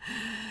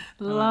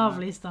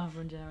 Lovely stuff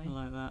from Joey. I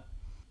like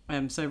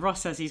that. So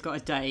Ross says he's got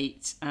a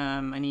date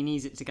and he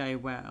needs it to go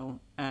well.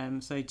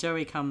 So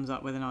Joey comes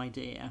up with an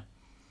idea,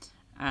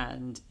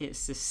 and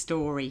it's the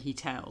story he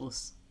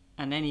tells,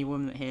 and any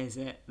woman that hears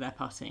it, they're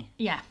putty.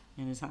 Yeah.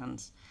 In his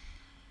hands.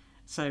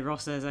 So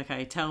Ross says,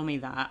 okay, tell me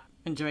that.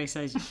 And Joey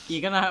says,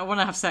 you're going to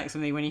want to have sex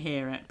with me when you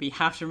hear it, but you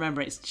have to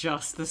remember it's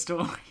just the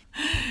story.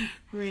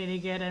 Really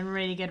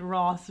good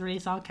Ross, really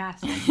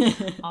sarcastic.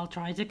 I'll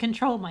try to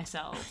control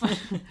myself.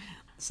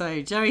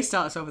 So Joey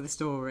starts off with a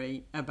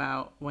story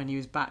about when he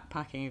was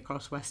backpacking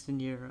across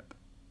Western Europe.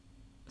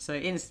 So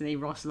instantly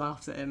Ross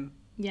laughs at him.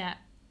 Yeah.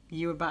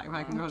 You were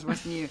backpacking across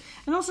Western Europe.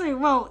 And also,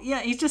 well,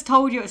 yeah, he's just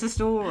told you it's a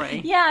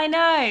story. Yeah, I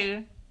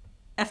know.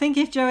 I think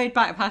if Joey had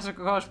backpacked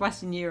across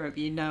Western Europe,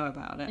 you'd know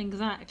about it.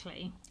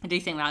 Exactly. I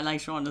do think that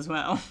later on as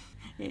well.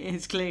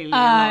 It's clearly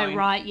Oh,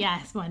 right,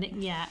 yes.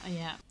 Yeah.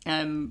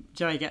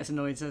 Joey gets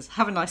annoyed and says,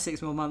 have a nice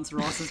 6 more months,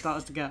 Ross, and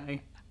starts to go.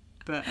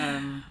 But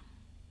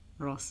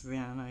Ross,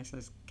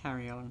 says,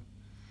 carry on.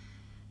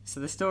 So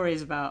the story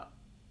is about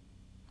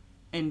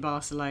in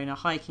Barcelona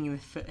hiking in the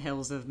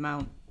foothills of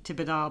Mount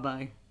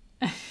Tibidabo.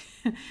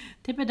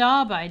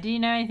 Tibidabo. Do you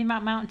know anything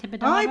about Mount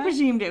Tibidabo? I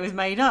presumed it was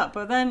made up,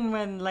 but then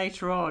when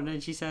later on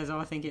and she says,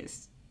 I think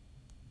it's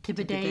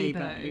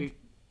Tibidabo.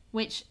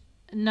 Which,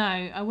 no,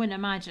 I wouldn't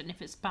imagine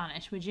if it's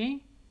Spanish, would you?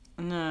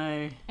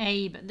 No.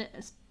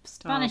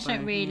 Spanish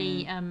don't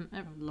really...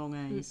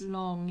 long A's.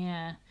 Long,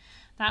 yeah.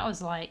 That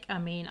was like, I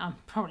mean,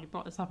 I've probably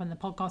brought this up in the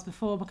podcast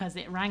before because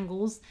it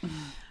wrangles.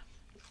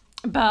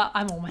 But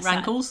I'm almost...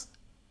 Rankles?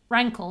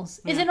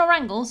 Rankles. Yeah. Is it not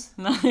wrangles?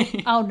 No.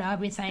 Oh no, I've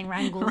been saying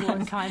wrangles a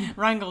long time.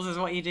 Wrangles is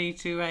what you do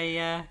to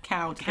a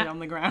cow to get on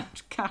the ground.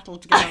 Cattle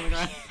to get on the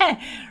ground. Yeah,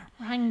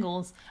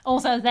 wrangles.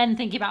 Also then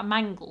thinking about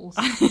mangles.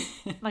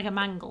 Like a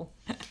mangle.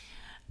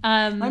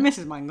 Like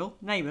Mrs. Mangle.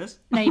 Neighbours.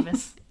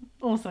 Neighbours.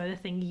 Also the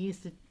thing you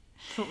used to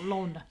sort of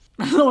launder.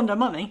 Launder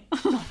money.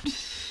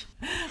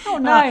 Oh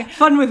no.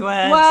 Fun with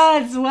words.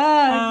 Words.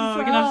 Oh,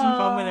 we can have some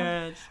fun with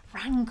words.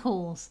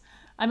 Rankles.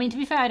 I mean, to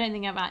be fair, I don't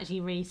think I've actually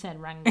really said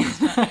wrangles.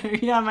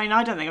 But... Yeah, I mean,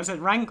 I don't think I've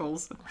said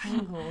wrangles.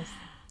 Wrangles.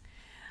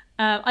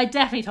 I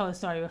definitely told the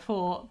story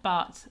before,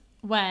 but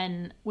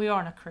when we were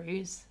on a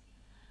cruise,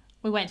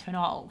 we went to an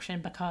art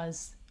auction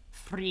because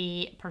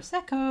free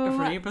Prosecco.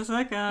 Free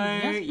Prosecco.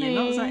 Yes,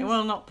 You're not saying,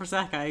 well, not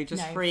Prosecco,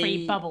 just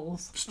free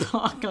bubbles.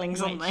 Sparkling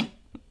something.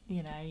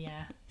 Which,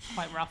 yeah,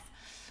 quite rough.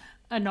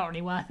 Not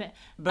really worth it.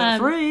 But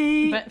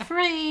free. But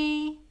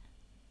free.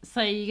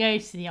 So you go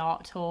to the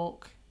art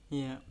talk.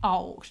 Yeah.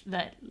 Art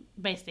that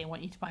basically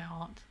want you to buy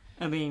art.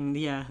 I mean,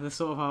 yeah, the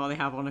sort of art they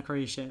have on a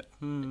cruise ship.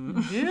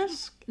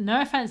 Yes.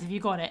 No offence if you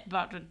got it,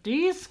 but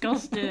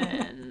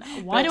disgusting.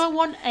 Why do I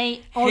want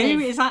a olive? Who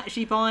is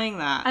actually buying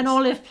that? An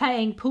olive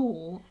playing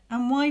pool.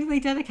 And why do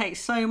they dedicate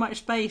so much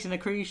space in a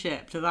cruise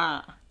ship to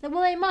that?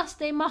 Well,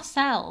 they must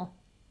sell.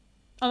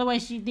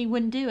 Otherwise, they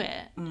wouldn't do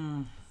it.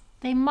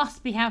 They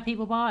must be how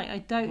people buy.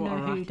 I don't know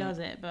who does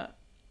it, but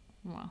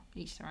well,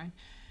 each their own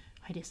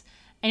ideas.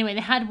 Anyway,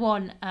 they had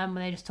one where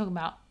they were just talking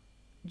about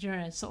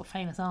during sort of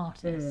famous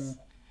artists.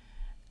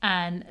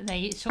 And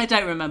they... I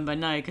don't remember,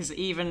 no, because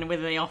even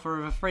with the offer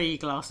of a free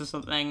glass or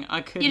something,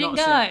 I could not... You didn't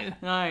go?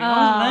 No, I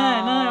wasn't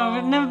there. No,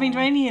 I've never been to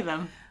any of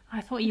them.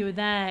 I thought you were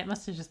there. It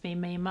must have just been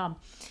me and Mum.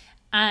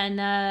 And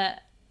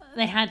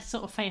they had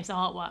sort of famous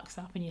artworks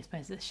up, and you're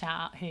supposed to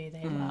shout out who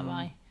they were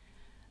by.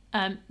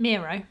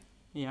 Miro.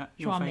 Yeah,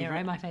 Joan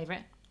Miro, my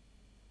favourite.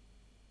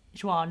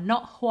 Joan,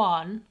 not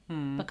Juan,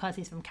 because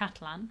he's from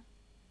Catalan.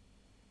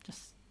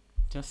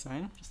 Just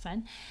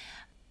saying.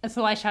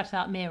 So I shouted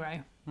out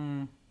Miro.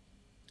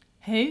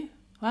 Who?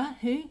 What?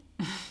 Who?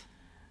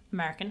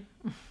 American.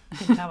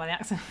 Couldn't tell by the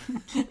accent.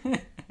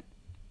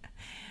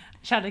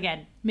 Shout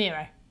again.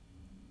 Miro.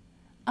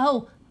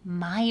 Oh,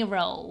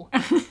 Miro.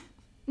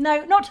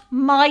 No, not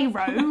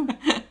Miro.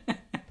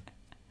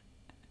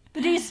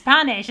 The dude's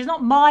Spanish. It's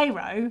not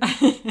Miro.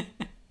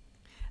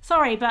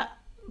 Sorry, but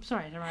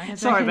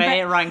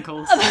it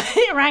rankles.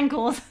 It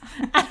rankles.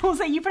 And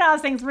also, you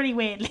pronounce things really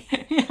weirdly.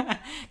 Yeah.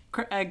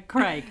 Craig.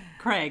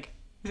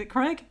 Is it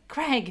Craig?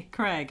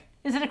 Craig.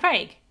 Is it a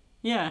Craig?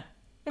 Yeah.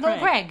 They call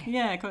it Craig?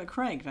 Yeah, they call it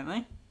Craig, don't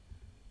they?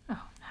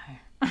 Oh,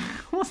 no.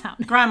 What's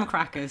happening? Graham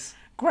crackers.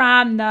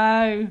 Graham,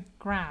 no.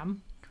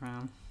 Graham.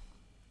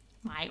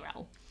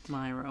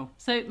 Miro.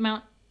 So,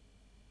 Mount...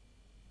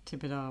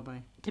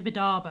 Tibidabo,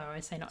 I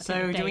say not So,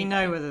 Tibidabo. do we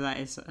know whether that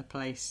is a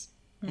place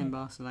in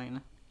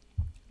Barcelona?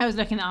 I was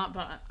looking it up,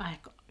 but I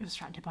got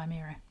distracted by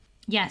Miro.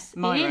 Yes,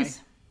 Miro. It is.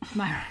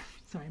 Miro.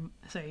 Sorry,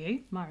 so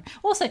you? Miro.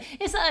 Also,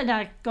 it's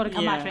I've got to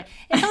come back to it.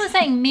 If someone's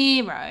saying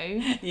Miro,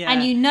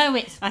 and you know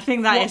it's... I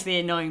think that is the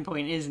annoying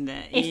point, isn't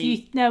it? If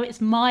you know it's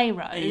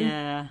Miro...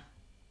 Yeah.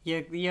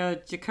 You're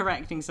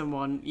correcting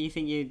someone. You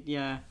think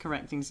you're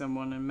correcting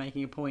someone and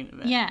making a point of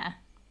it. Yeah.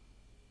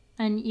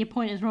 And your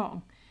point is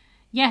wrong.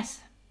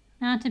 Yes,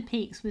 mountain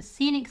peaks with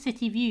scenic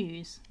city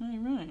views. Oh,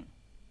 right.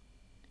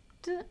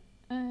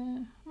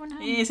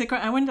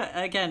 I wonder,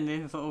 again,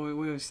 if we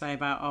would say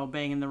about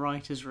being in the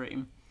writer's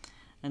room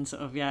and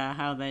sort of,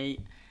 how they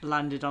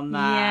landed on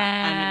that.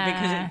 Yeah.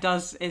 And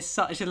because it's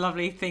such a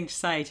lovely thing to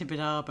say,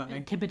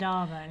 Tibidabo.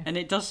 Tibidabo. And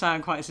it does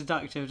sound quite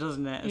seductive,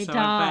 doesn't it? It so does.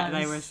 I bet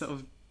they were sort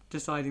of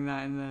deciding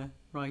that in the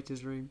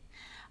writer's room.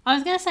 I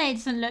was going to say it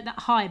doesn't look that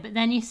high, but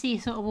then you see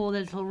sort of all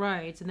the little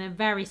roads and they're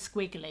very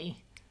squiggly.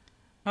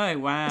 Oh,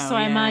 wow. So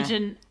I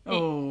imagine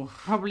it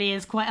probably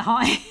is quite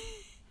high.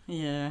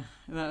 Yeah,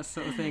 that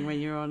sort of thing when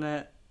you're on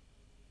a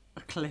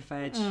cliff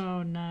edge.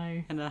 Oh,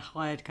 no. In a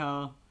hired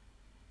car.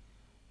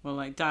 Well,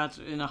 like Dad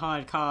in a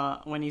hired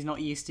car when he's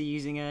not used to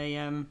using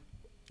a...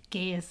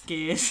 Gears.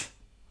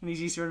 And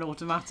he's used to an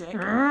automatic.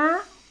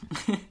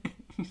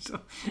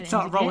 Start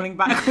Start rolling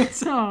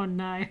backwards. Oh,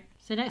 no.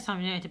 So next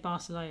time you're going to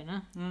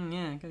Barcelona.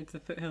 Go to the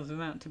foothills of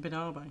Mount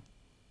Tibidabo.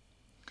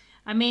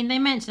 I mean, they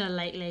mention a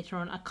lake later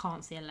on. I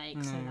can't see a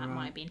lake, so that right.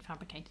 might have been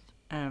fabricated.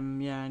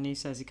 And he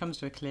says he comes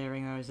to a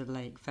clearing, there is a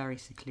lake, very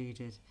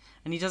secluded.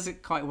 And he does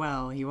it quite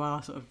well. You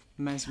are sort of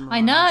mesmerised.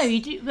 I know,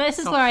 you do. This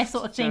is where I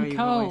sort of think,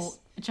 voice.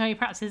 Joey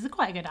Pratt is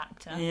quite a good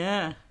actor.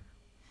 Yeah.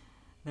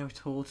 There were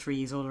tall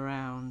trees all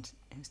around.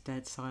 It was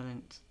dead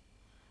silent.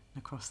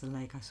 And across the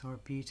lake I saw a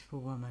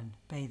beautiful woman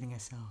bathing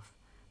herself,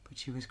 but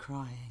she was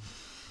crying.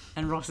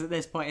 And Ross at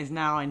this point is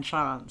now in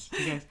trance.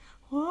 He goes,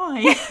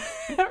 why?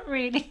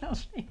 Really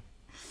lovely.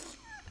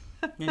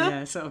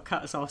 Yeah, it sort of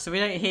cuts off. So we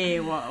don't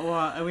hear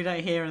what we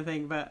don't hear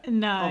anything, but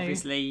no,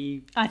 obviously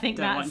you I think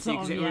don't want to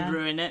because it would yeah.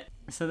 ruin it.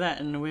 So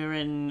then we're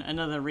in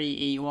another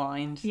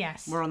rewind.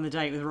 Yes. We're on the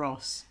date with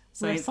Ross.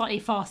 So we're a slightly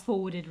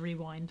fast-forwarded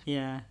rewind.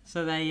 Yeah.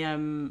 So they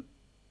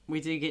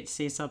we do get to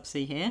see a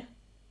subsea here.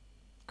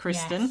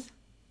 Kristen. Yes.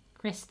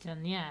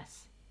 Kristen,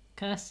 yes.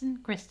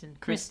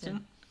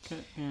 Kristen.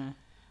 Yeah.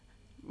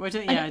 Well, I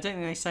don't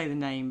think they say the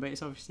name, but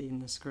it's obviously in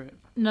the script.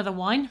 Another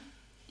wine.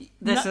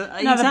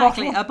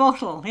 Exactly, bottle. a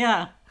bottle.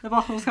 Yeah, the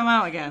bottle's come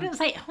out again. It didn't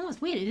say. Oh, it's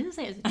weird. It didn't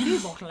say it was a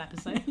 2-bottle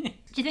episode. Do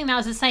you think that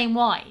was the same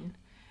wine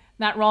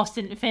that Ross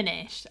didn't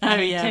finish? Oh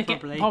yeah,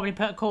 probably. Probably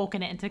put a cork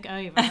in it and took it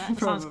over. That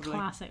sounds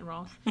classic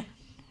Ross.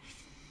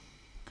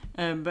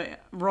 But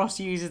Ross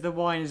uses the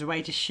wine as a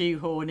way to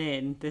shoehorn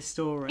in this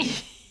story.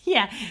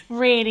 Yeah,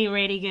 really,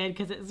 really good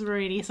because it's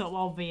really sort of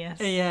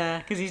obvious. Yeah,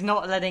 because he's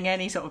not letting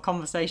any sort of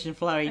conversation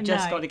flow. He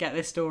just got to get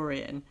this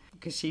story in.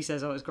 Because she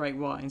says, it's great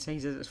wine. So he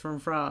says it's from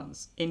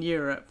France, in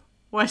Europe,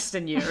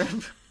 Western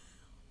Europe.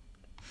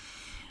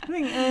 I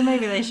think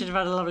maybe they should have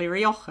had a lovely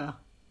Rioja.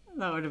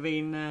 That would have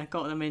been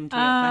got them into it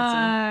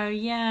better. Oh,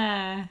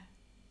 yeah.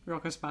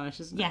 Rioja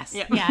Spanish, isn't it? Yes,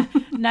 yeah.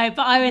 No,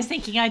 but I was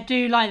thinking I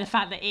do like the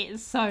fact that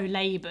it's so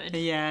laboured.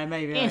 Yeah,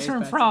 maybe it's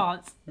from better.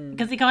 France.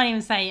 Because they can't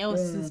even say,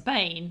 it's in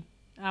Spain.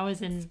 I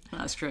was in...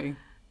 That's true.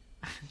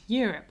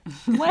 Europe.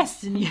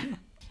 Western Europe.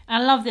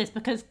 I love this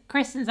because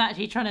Kristen's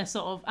actually trying to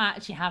sort of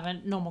actually have a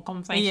normal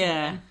conversation with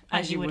him,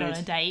 as you would on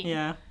a date.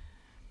 Yeah.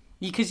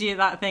 Because you're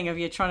that thing of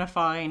you're trying to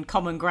find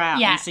common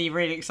ground, so you're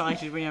really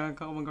excited when you have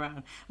common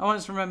ground. I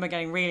once remember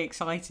getting really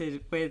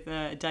excited with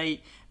a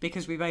date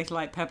because we both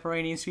like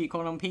pepperoni and sweet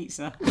corn on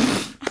pizza.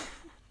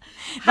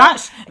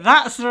 That's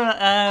the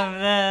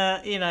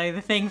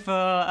thing for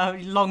a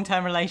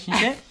long-term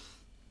relationship.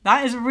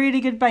 That is a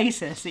really good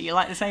basis that you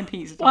like the same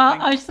pizza topping.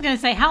 Well, I was just going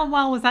to say, how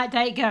well was that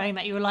date going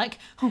that you were like,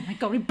 oh my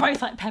God, we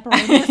both like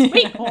pepperoni and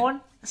sweet corn.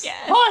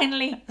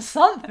 Finally,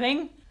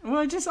 something.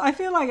 Well, I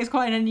feel like it's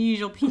quite an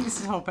unusual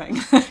pizza topping.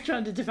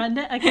 Trying to defend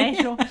it? Okay,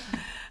 sure.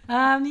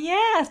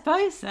 Yeah, I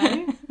suppose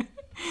so.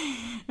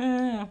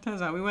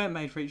 Turns out we weren't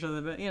made for each other,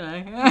 but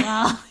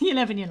Well, you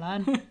live and you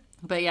learn.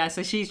 But yeah,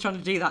 so she's trying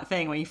to do that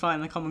thing where you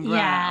find the common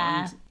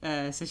ground.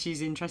 Yeah. So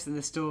she's interested in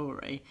the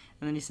story.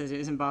 And then he says it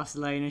was in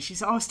Barcelona. She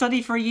says, I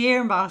studied for a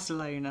year in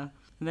Barcelona.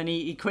 And then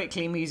he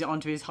quickly moves it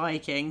onto his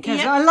hiking.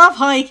 Because I love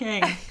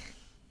hiking.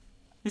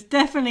 It's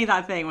definitely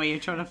that thing where you're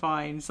trying to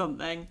find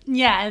something.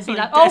 Yeah, it's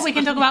like, we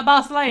can talk about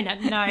Barcelona.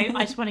 No,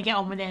 I just want to get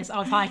on with this. I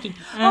was hiking.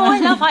 I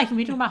love hiking.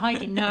 We talk about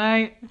hiking.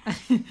 No.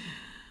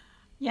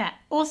 Yeah.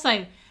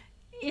 Also,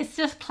 it's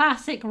just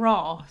classic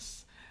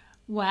Ross,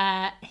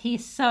 where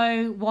he's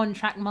so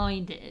one-track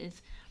minded,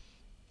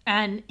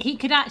 and he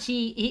could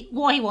actually...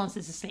 what he wants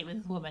is to sleep with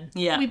his woman.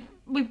 Yeah.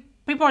 We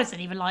probably doesn't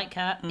even like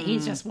her. He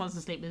just wants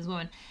to sleep with his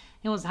woman.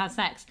 He wants to have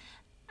sex.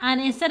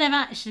 And instead of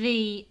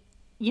actually...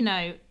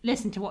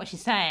 listen to what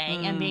she's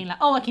saying and being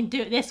like, I can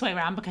do it this way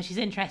around because she's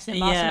interested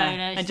in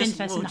Barcelona, she's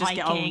interested in hiking.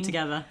 Get on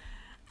together.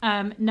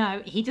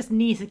 No, he just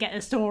needs to get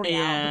the story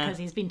out because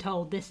he's been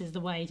told this is the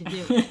way to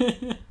do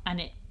it.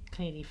 And it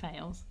clearly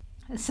fails.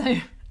 So,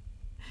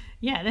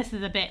 this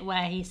is a bit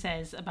where he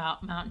says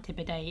about Mount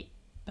Tibidabo.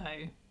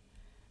 And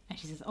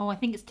she says, I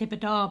think it's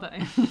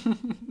Tibidabo.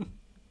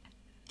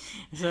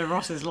 So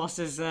Ross has lost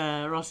his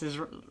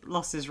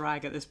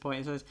rag at this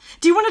point. So,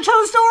 do you want to tell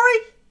the story?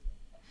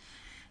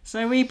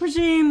 So we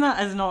presume that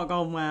has not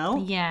gone well.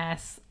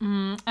 Yes.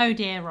 Oh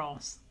dear,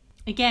 Ross.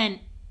 Again,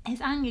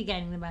 his anger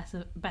getting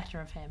the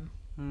better of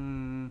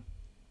him.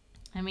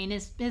 I mean,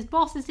 his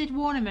bosses did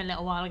warn him a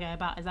little while ago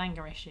about his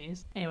anger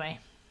issues. Anyway,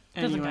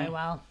 doesn't go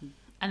well.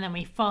 And then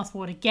we fast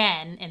forward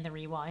again in the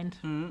rewind.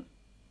 And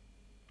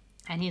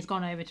he's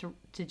gone over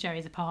to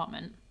Joey's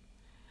apartment.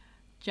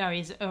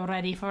 Joey's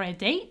ready for a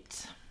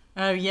date.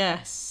 Oh,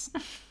 yes.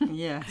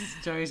 Yes,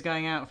 Joey's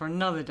going out for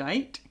another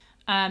date.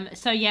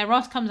 So, yeah,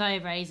 Ross comes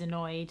over. He's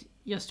annoyed.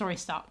 Your story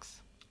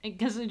sucks.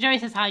 Because Joey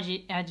says, how'd your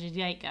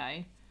date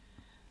go?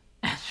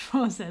 And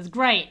Ross says,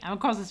 great. I'm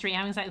across the street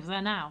having sex with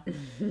her now.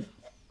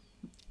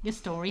 Your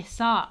story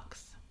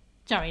sucks.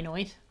 Joey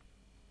annoyed.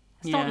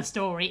 It's not the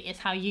story, it's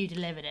how you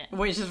delivered it.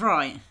 Which is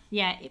right.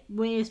 Yeah, it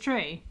is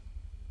true.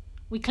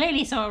 We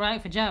clearly saw it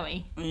right for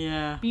Joey.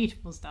 Yeah.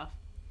 Beautiful stuff.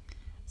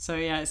 So,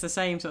 yeah, it's the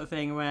same sort of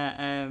thing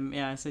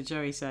where, so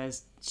Joey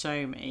says,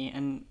 show me,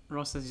 and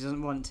Ross says he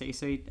doesn't want to.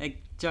 So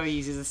Joey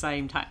uses the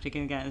same tactic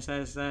again and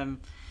says,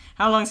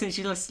 how long since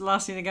you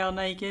last seen a girl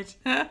naked?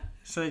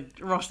 So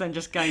Ross then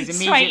just goes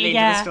immediately into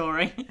the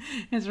story.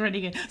 It's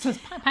really good. So it's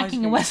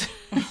packing in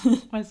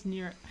Western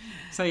Europe.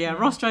 So, yeah,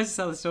 Ross tries to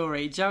sell the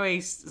story.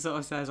 Joey sort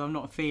of says, I'm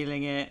not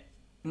feeling it.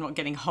 I'm not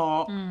getting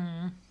hot.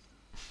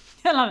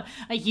 Are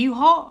you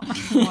hot?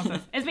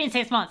 It's been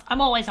 6 months.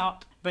 I'm always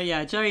hot. But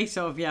yeah, Joey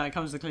sort of,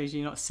 comes to the conclusion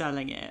you're not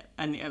selling it.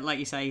 And like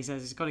you say, he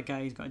says he's got to go,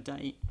 he's got a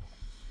date.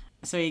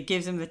 So he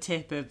gives him the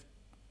tip of,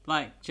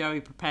 like,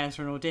 Joey prepares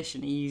for an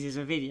audition, he uses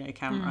a video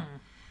camera.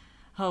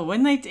 Oh,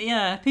 when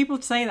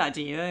people say that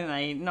to you, don't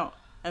they?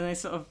 And they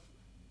sort of,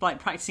 like,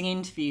 practicing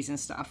interviews and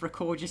stuff,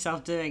 record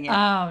yourself doing it.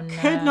 Oh, no.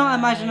 Could not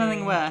imagine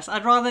anything worse.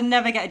 I'd rather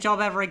never get a job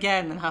ever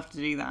again than have to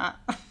do that.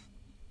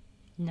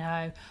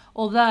 No.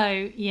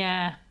 Although,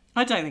 yeah.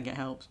 I don't think it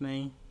helps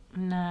me.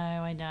 No,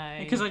 I know.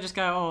 Because I just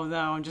go, oh no,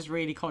 I'm just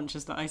really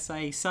conscious that I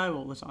say so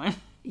all the time.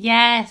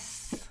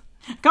 Yes.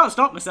 Can't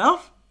stop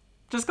myself.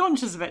 Just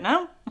conscious of it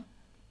now.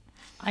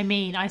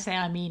 I say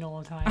I mean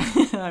all the time.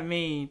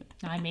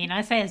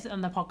 I say it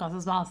on the podcast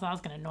as well, so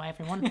that's going to annoy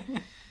everyone.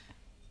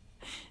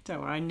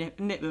 Don't worry, nip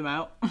them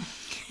out.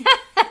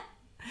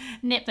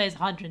 Nip those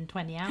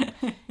 120 out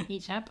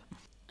each ep.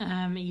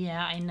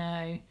 Yeah, I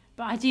know.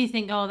 But I do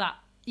think, that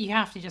you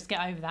have to just get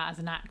over that as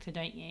an actor,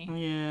 don't you?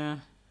 Yeah.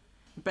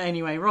 But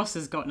anyway, Ross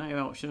has got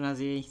no option, has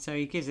he? So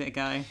he gives it a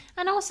go.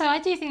 And also, I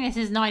do think this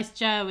is nice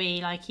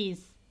Joey. Like,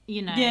 he's,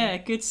 Yeah,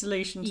 good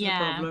solution to the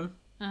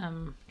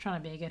problem.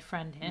 Trying to be a good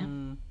friend here.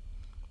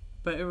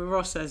 But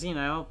Ross says,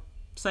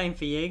 same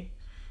for you.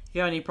 If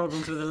you have any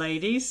problems with the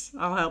ladies,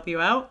 I'll help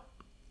you out.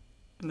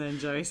 And then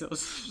Joey sort of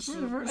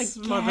smothers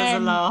a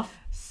laugh.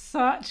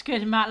 Such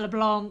good Matt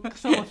LeBlanc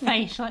sort of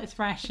facial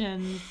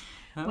expressions.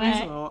 That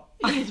was a lot.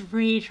 He's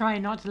really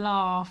trying not to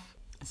laugh.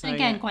 So,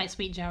 again, quite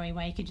sweet Joey,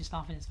 where you could just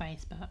laugh in his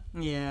face, but...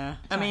 Yeah.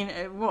 I mean,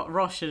 what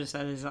Ross should have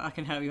said is that I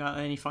can help you out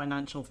with any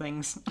financial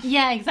things.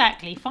 Yeah,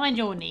 exactly. Find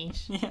your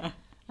niche. Yeah.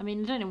 I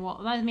mean, I don't know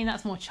what... I mean,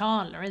 that's more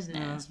Chandler, isn't it?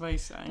 Yeah, I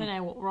suppose so. I don't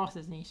know what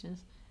Ross's niche is.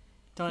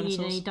 Dinosaurs. You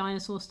need any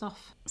dinosaur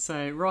stuff?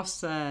 So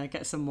Ross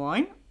gets some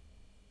wine.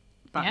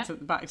 Back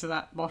to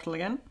that bottle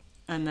again.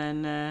 And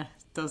then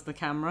does the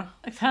camera.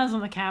 It turns on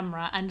the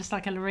camera and just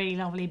like a really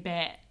lovely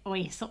bit where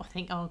you sort of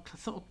think,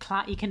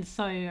 you can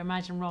so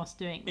imagine Ross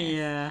doing this.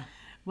 Yeah.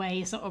 Where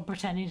you're sort of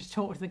pretending to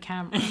talk to the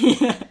camera.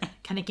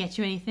 Can I get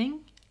you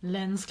anything?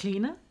 Lens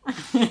cleaner?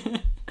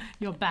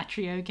 Your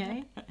battery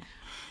okay?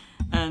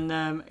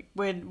 And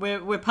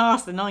we're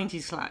past the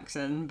 90s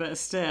klaxon, but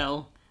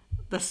still,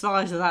 the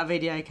size of that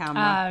video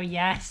camera. Oh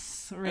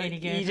yes, really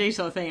good. You do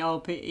sort of think,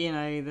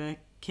 the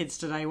kids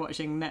today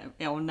watching on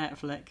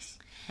Netflix.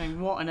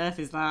 And what on earth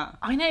is that?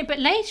 I know, but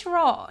later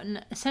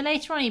on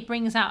he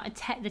brings out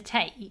the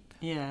tape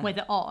with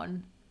it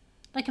on,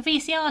 like a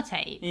VCR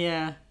tape.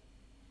 Yeah.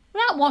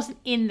 That wasn't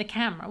in the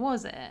camera,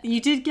 was it? You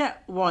did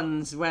get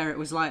ones where it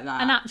was like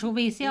that. An actual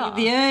VCR?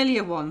 The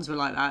earlier ones were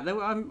like that.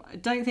 I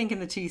don't think in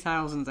the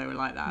 2000s they were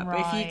like that.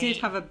 Right. But if you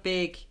did have a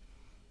big,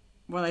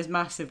 one of those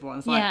massive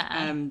ones, like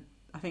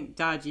I think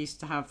Dad used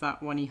to have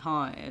that one he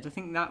hired. I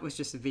think that was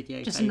just a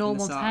videotape. Just a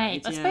normal tape.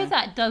 I yeah. suppose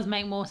that does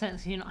make more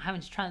sense if you're not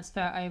having to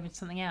transfer it over to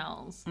something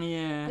else.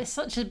 Yeah. But it's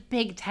such a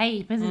big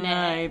tape, isn't it?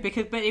 No, but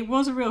it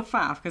was a real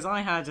faff because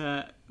I had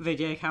a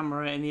video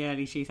camera in the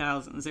early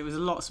 2000s. It was a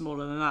lot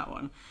smaller than that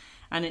one.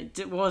 And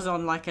it was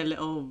on like a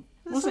little...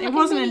 It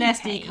wasn't an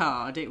SD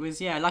card. It was,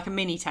 like a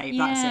mini tape,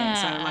 that's it.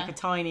 So like a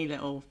tiny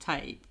little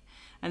tape.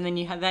 And then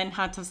you had to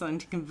have something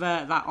to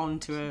convert that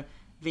onto a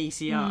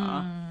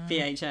VCR,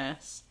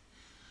 VHS.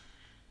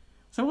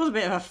 So it was a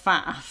bit of a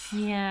faff.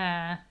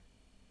 Yeah.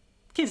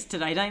 Kids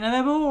today don't know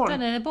they're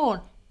born.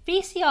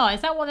 VCR,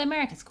 is that what the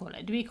Americans call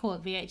it? Do we call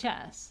it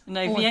VHS?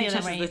 No, or VHS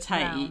is the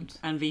tape round?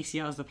 and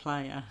VCR is the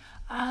player.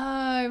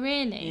 Oh,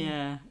 really?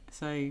 Yeah,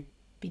 so...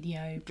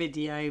 Video. And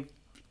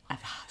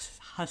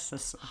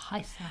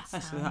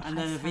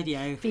then a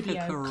video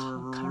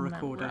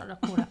recorder.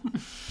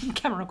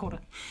 Camera recorder.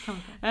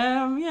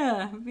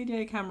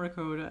 Video camera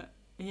recorder.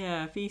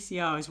 Yeah,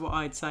 VCR is what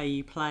I'd say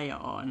you play it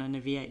on, and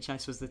a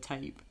VHS was the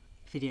tape.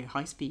 Video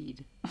high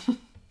speed.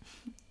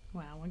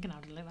 Wow, we're going to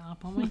have to look that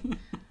up, aren't we?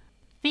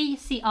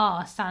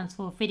 VCR stands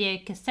for video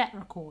cassette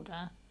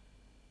recorder,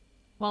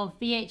 while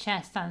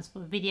VHS stands for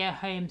video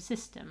home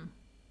system.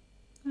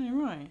 Oh,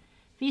 right.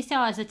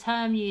 VCR is a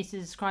term used to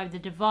describe the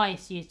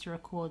device used to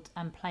record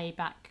and play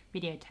back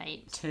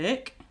videotapes,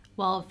 Tick.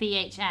 while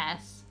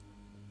VHS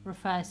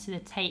refers to the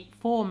tape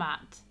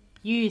format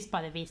used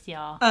by the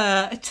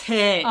VCR.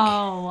 Tick.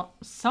 Oh,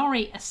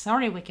 sorry,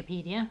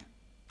 Wikipedia.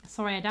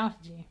 Sorry I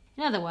doubted you.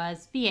 In other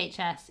words,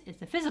 VHS is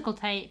the physical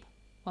tape,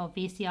 while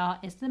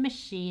VCR is the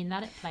machine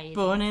that it plays.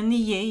 Born in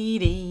the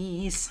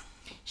 80s.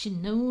 She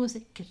knows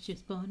it because she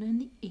was born in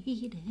the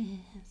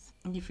 80s.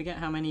 You forget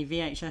how many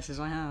VHSs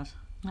I had.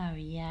 Oh,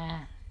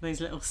 yeah. Those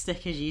little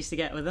stickers you used to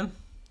get with them.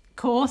 Of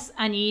course,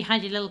 and you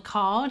had your little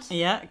card.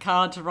 Yeah,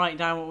 card to write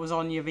down what was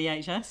on your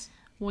VHS.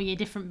 All your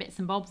different bits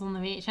and bobs on the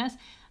VHS.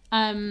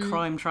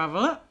 Crime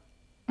Traveller.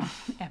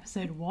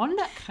 Episode 1.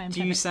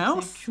 Due South.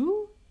 Episode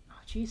 2. Oh,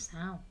 due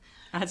south.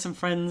 I had some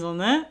Friends on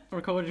there.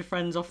 Recorded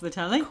Friends off the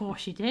telly. Of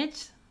course you did.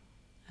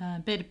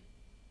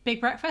 Big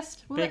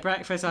Breakfast. Big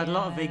Breakfast. I had a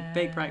lot of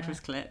big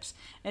Breakfast clips.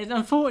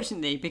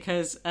 Unfortunately,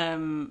 because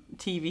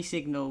TV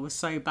signal was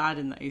so bad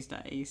in those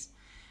days,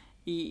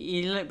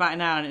 you look back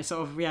now and it's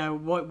sort of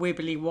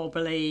wibbly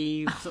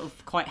wobbly, sort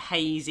of quite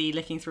hazy,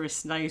 looking through a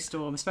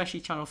snowstorm, especially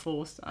Channel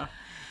 4 stuff.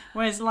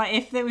 Whereas, like,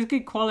 if there was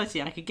good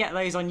quality, I could get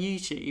those on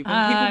YouTube,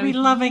 and people would be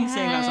loving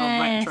seeing that sort of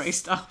retro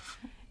stuff.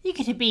 You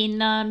could have been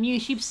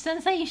YouTube's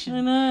sensation.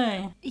 I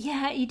know.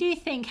 Yeah, you do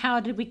think, how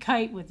did we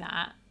cope with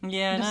that?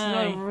 Yeah, Just a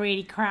lot of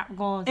really crap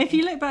quality. If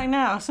you look back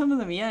now, some of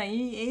them,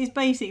 it's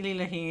basically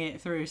looking at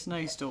it through a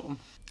snowstorm.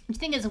 Do you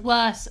think it's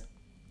worse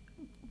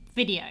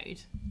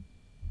videoed?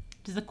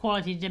 Does the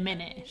quality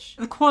diminish?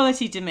 The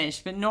quality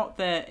diminished, but not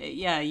the...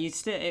 Yeah,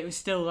 it was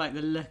still like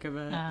the look of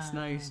a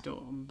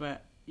snowstorm,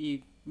 but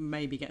you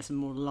maybe get some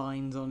more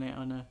lines on it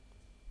on a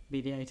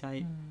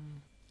videotape.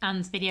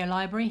 Anne's Video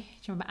Library. Do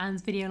you remember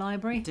Anne's Video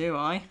Library? Do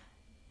I?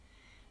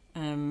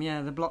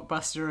 The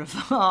Blockbuster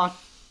of our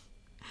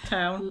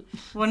town.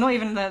 Well, not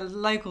even the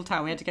local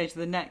town. We had to go to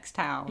the next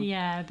town.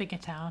 Yeah, bigger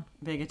town.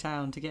 Bigger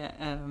town to get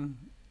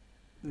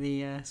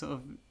the sort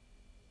of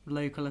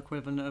local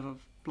equivalent of a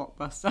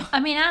Blockbuster. I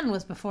mean, Anne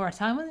was before her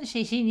time, wasn't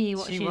she? She knew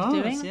what she was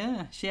doing.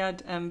 Yeah, she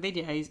had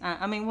videos.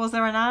 I mean, was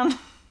there an Anne?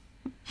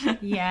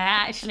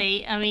 Yeah,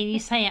 actually, I mean, you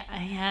say it,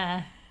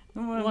 yeah.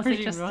 Well, I'm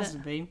pretty sure it must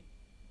have been.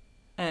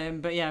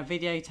 But yeah,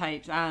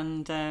 videotapes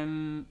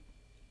and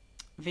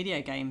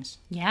video games.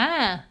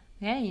 Yeah,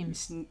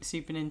 games.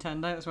 Super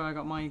Nintendo, that's where I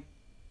got my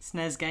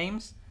SNES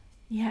games.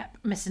 Yep,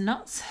 Mr.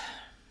 Nuts.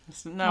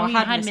 No, I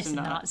had Mr.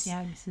 Nuts.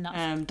 Yeah, Mr.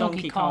 Nuts.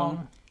 Donkey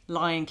Kong.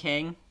 Lion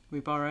King,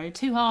 we borrowed.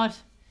 Too hard.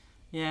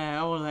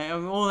 Yeah, all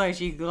those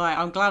you like.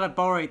 I'm glad I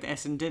borrowed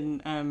this and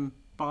didn't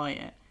buy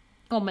it.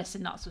 Oh, Mr.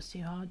 Nuts was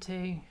too hard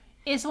too.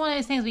 It's one of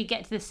those things we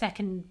get to the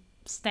second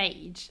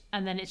stage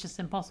and then it's just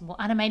impossible.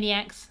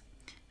 Animaniacs,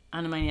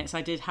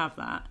 I did have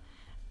that.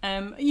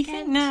 You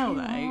think now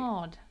though,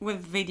 hard.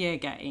 With video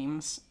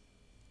games,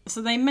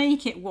 so they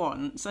make it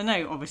once. I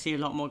know obviously a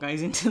lot more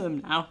goes into them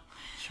now.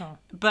 Sure.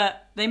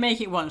 But they make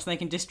it once and they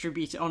can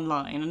distribute it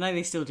online. I know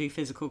they still do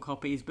physical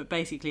copies, but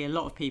basically a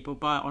lot of people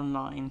buy it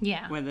online.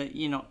 Yeah. Whether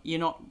you're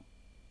not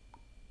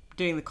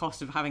doing the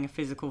cost of having a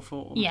physical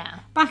form. Yeah.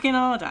 Back in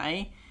our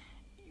day,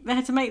 they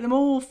had to make them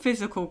all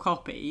physical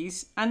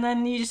copies, and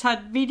then you just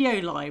had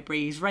video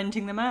libraries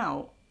renting them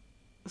out.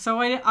 So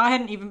I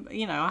hadn't even,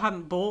 I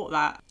haven't bought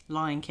that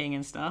Lion King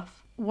and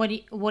stuff. What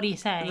are you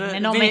saying? They're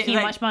not making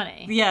much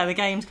money? Yeah, the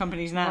games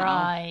companies now.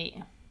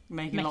 Right.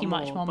 Making a lot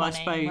much more but money. I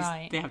suppose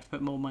right. they have to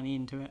put more money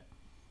into it.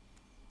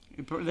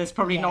 There's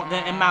probably not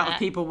the amount of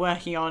people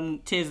working on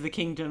Tears of the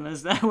Kingdom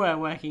as there were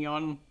working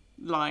on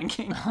Lion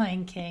King.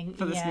 Lion King.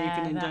 For the Super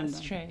Nintendo.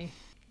 That's true.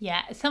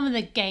 Yeah, some of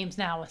the games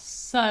now are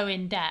so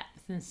in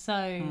depth and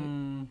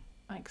so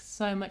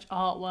so much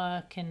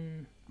artwork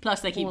and.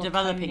 Plus, they keep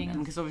developing them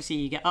because obviously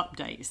you get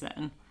updates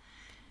then.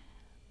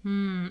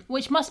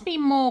 Which must be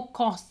more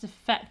cost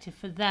effective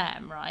for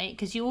them, right?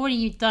 Because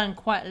you've done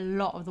quite a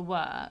lot of the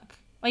work.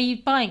 Are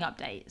you buying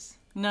updates?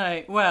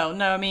 No,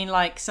 I mean,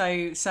 like,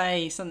 so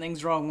say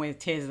something's wrong with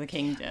Tears of the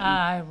Kingdom.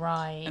 Oh,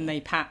 right. And they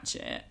patch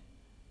it.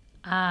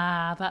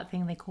 Ah, that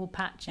thing they call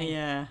patching.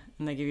 Yeah,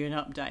 and they give you an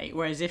update.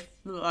 Whereas if,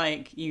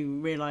 like, you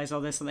realise,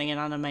 there's something in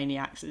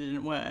Animaniacs that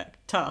didn't work,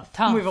 tough.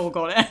 We've all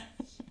got it.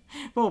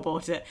 We've all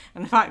bought it.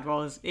 And the fact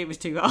was, it was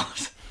too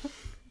hard.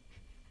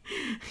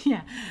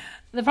 Yeah.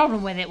 The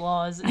problem with it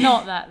was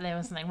not that there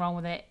was something wrong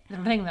with it. The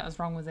thing that was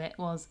wrong with it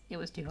was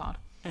too hard.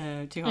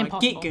 Too hard. Impossible.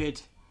 Get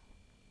good.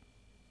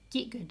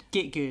 Get good.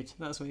 Get good.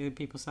 That's what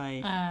people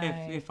say.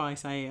 If I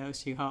say it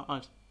was too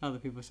hard, other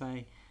people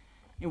say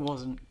it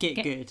wasn't.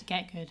 Get good.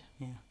 Get good.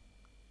 Yeah.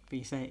 But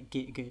you say it,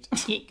 get good.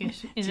 Get good.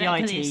 Is it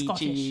because it's Scottish?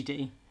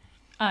 G-U-D.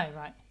 Oh,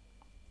 right.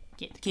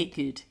 Get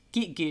good.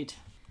 Get good.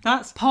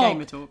 That's Pog.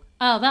 Gamer Talk.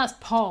 Oh, that's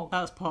Pog.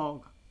 That's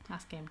Pog.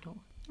 That's Gamer Talk.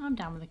 I'm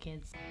down with the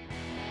kids.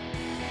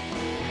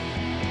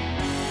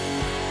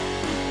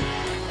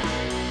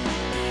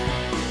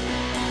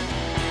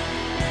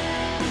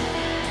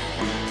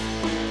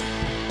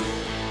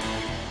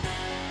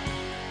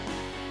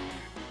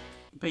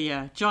 But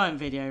yeah, giant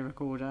video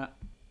recorder.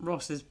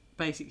 Ross is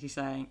basically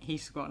saying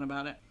he's forgotten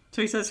about it.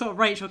 So he says sort of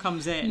Rachel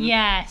comes in.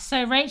 Yeah,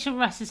 so Rachel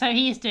rushes. So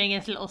he's doing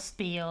his little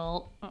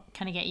spiel.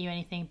 Can I get you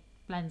anything?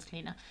 Lens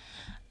cleaner.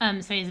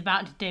 So he's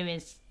about to do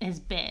his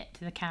bit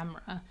to the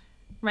camera.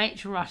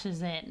 Rachel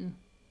rushes in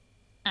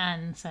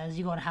and says,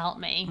 "You got to help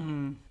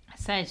me."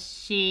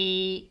 Says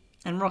she...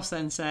 And Ross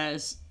then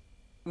says,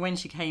 when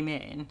she came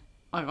in,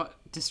 I got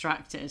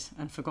distracted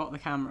and forgot the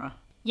camera.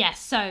 Yes,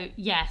 so,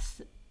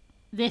 yes.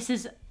 This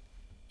is...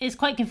 It's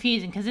quite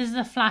confusing because this is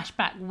a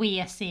flashback we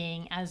are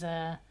seeing as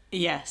a...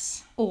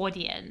 Yes.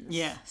 Audience.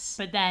 Yes.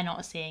 But they're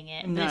not seeing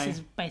it. No. This is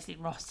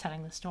basically Ross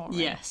telling the story.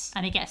 Yes.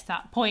 And he gets to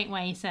that point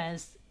where he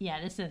says,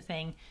 yeah, this is the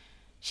thing.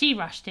 She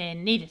rushed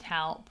in, needed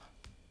help.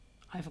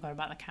 I forgot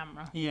about the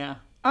camera. Yeah.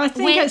 I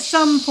think at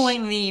some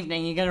point in the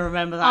evening you're going to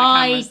remember that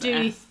camera's there.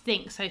 I do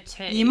think so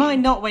too. You might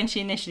not when she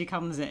initially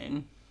comes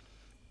in.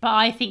 But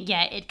I think,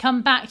 yeah, it'd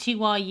come back to you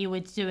while you were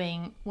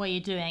doing what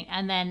you're doing.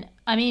 And then,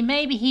 I mean,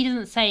 maybe he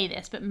doesn't say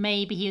this, but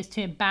maybe he was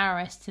too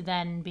embarrassed to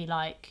then be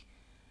like...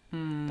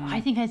 But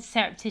I think I'd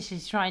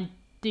surreptitiously try and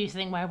do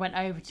something where I went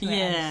over to it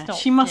and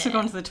stopped. She must have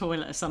gone to the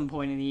toilet at some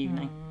point in the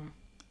evening.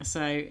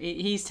 So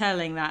he's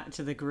telling that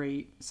to the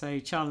group. So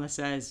Chandler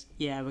says,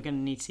 yeah, we're going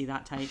to need to see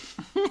that tape.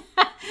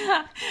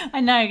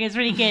 I know, it's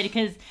really good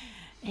because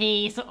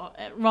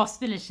Ross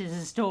finishes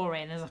his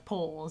story and there's a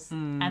pause.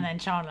 And then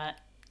Chandler,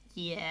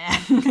 yeah,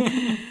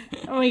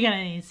 we're going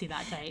to need to see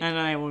that tape. And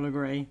they all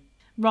agree.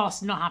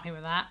 Ross, not happy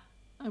with that.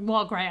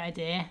 What a great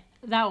idea.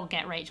 That will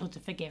get Rachel to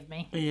forgive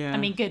me. Yeah. I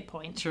mean, good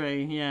point.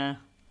 True, yeah.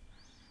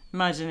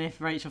 Imagine if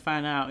Rachel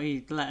found out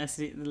he'd let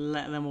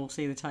them all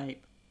see the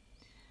tape.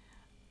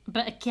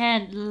 But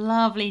again,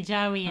 lovely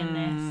Joey in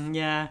this.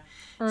 Yeah.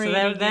 Really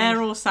so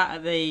they're all sat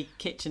at the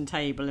kitchen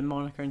table in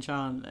Monica and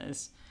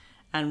Chandler's.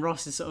 And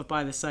Ross is sort of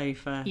by the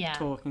sofa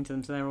talking to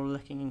them. So they're all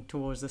looking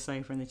towards the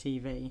sofa and the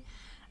TV.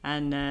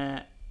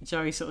 And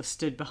Joey sort of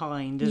stood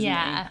behind, doesn't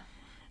he?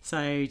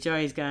 So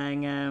Joey's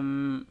going,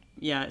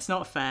 yeah, it's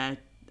not fair.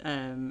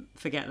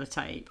 Forget the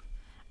tape.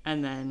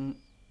 And then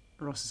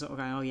Ross is sort of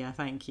going, oh yeah,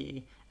 thank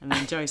you. And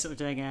then Joey's sort of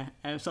doing a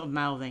sort of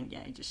mouthing,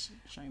 yeah, just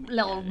show me.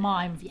 Little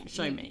mime,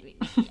 show me.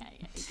 Yeah,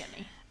 you get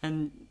me.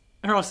 And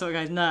Ross sort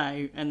of goes,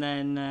 no. And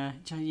then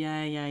Joey,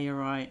 yeah, you're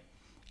right.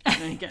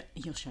 And then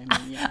he'll show me,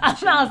 yeah.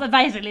 That was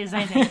basically the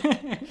same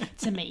thing.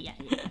 To me,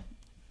 yeah.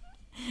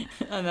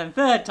 And then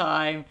third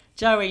time,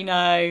 Joey,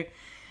 no.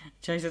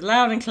 Joey says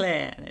loud and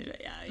clear. And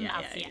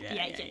Yeah.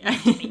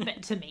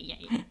 To me,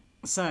 yeah.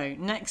 So,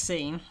 next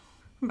scene,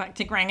 back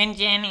to Greg and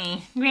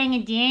Jenny. Greg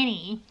and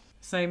Jenny.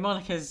 So,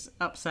 Monica's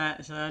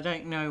upset, so I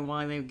don't know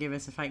why they would give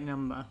us a fake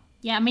number.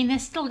 Yeah, I mean,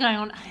 there's still going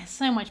on, there's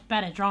so much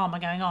better drama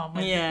going on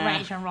with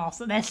Rachel and Ross,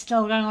 that they're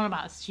still going on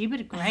about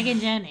stupid Greg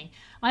and Jenny.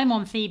 I'm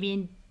on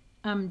Phoebe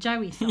and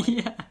Joey's side.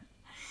 Yeah.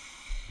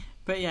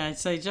 But yeah,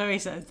 so Joey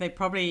says they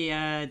probably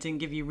didn't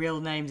give you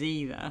real names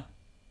either.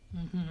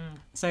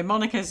 So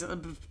Monica's,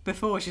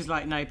 before she's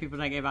like, no, people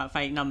don't give out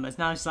fake numbers.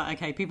 Now she's like,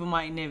 okay, people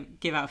might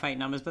give out fake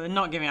numbers, but they're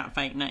not giving out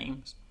fake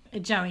names.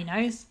 Joey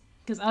knows.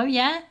 Because, oh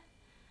yeah?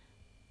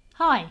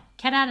 Hi,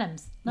 Ken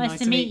Adams. Nice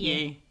to meet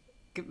you.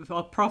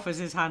 Proffers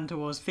his hand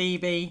towards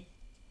Phoebe.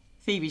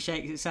 Phoebe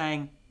shakes it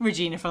saying,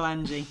 Regina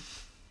Phalange.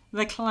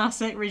 The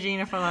classic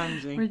Regina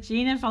Phalange.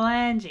 Regina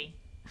Phalange.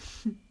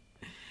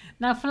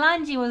 Now,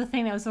 Phalange was the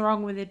thing that was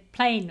wrong with the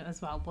plane as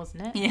well,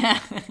 wasn't it? Yeah.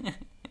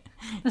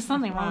 There's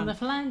something wrong with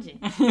the Phalange.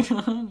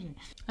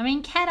 I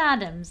mean, Ken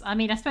Adams,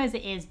 I suppose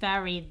it is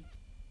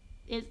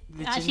it's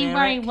actually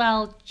very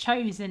well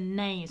chosen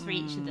names for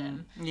each of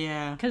them.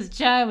 Yeah. Because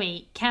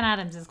Ken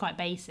Adams is quite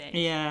basic.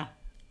 Yeah.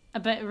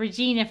 But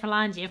Regina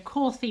Phalange, of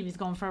course Phoebe's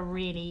gone for a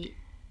really,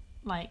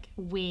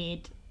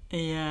 weird,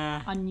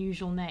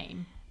 unusual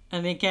name.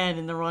 And again,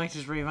 in the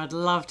writer's room, I'd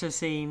love to have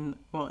seen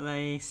what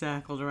they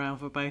circled around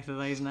for both of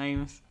those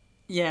names.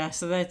 Yeah,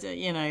 so they're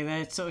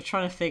sort of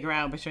trying to figure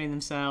out between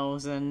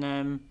themselves,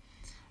 and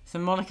so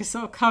Monica's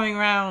sort of coming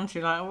round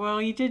to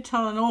well, you did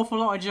tell an awful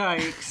lot of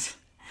jokes.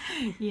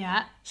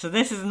 Yeah. So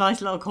this is a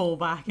nice little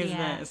callback, isn't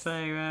it?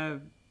 So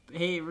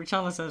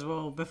Chandler says,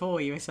 well, before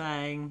you were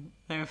saying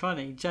they were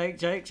funny,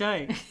 joke.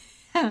 And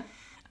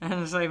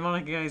so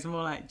Monica goes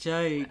more like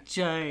joke,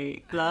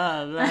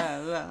 blah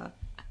blah blah.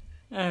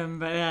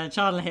 But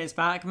Chandler hits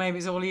back. Maybe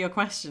it's all of your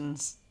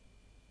questions.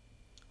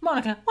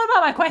 Monica, what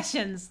about my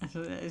questions?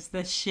 It's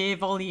the sheer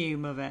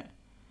volume of it.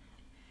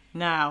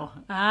 Now.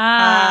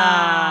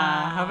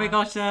 Have we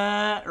got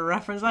a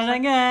reference I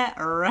don't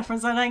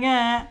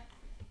get?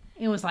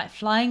 It was like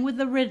flying with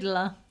the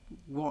Riddler.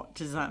 What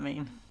does that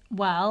mean?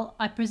 Well,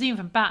 I presume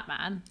from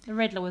Batman. The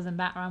Riddler was in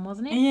Batman,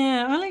 wasn't it?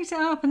 Yeah, I looked it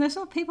up and there's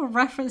sort of people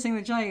referencing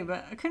the joke,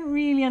 but I couldn't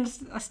really I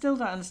still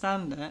don't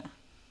understand it.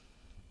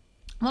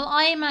 Well,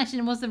 I imagine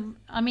it was the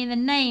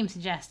name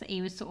suggests that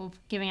he was sort of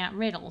giving out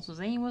riddles, was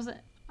he? Was it?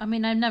 I've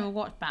never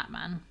watched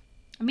Batman.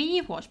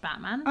 You've watched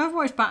Batman. I've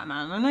watched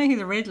Batman. I know who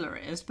the Riddler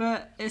is,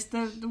 but it's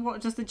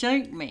what does the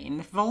joke mean?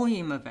 The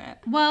volume of it.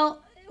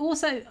 Well,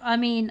 also,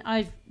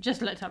 I've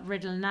just looked up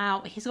Riddler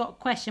now. He's got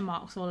question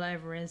marks all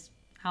over his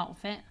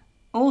outfit.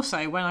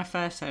 Also, when I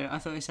first heard it, I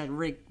thought it said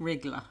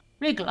Wriggler.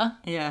 Wriggler?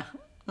 Yeah,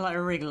 like a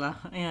Wriggler,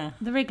 yeah.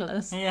 The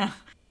Wrigglers? Yeah.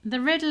 The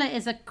Riddler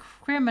is a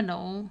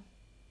criminal.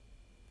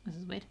 This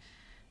is weird.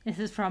 This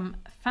is from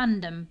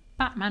Fandom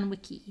Batman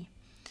Wiki.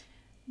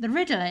 The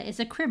Riddler is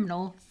a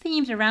criminal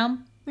themed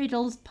around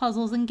riddles,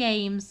 puzzles, and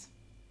games.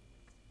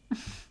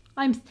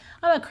 I'm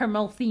a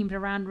criminal themed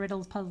around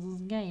riddles, puzzles,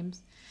 and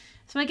games.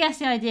 So I guess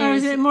the idea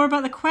is it more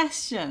about the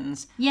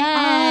questions?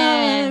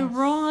 Yeah. Oh,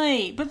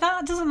 right. But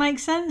that doesn't make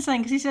sense then,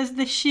 because he says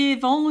the sheer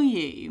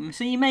volume.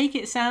 So you make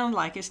it sound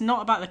like it's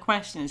not about the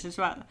questions, it's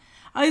about...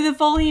 Oh, the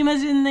volume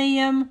as in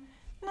the...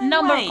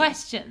 Number of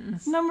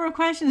questions. Number of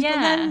questions, yeah.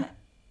 But then...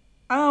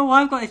 Oh,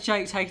 I've got his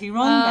joke totally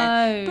wrong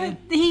then.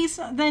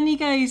 But then he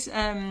goes...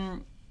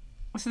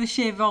 So the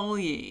sheer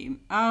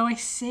volume. Oh, I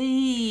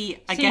see.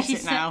 I get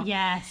it now.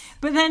 Yes.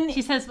 But then...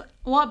 She says,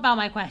 what about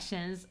my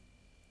questions?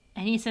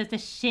 And he says the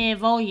sheer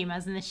volume,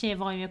 as in the sheer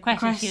volume of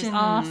questions she was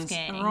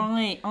asking.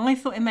 Right. I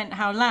thought it meant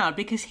how loud,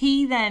 because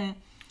he then...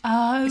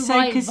 Oh, so,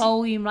 right,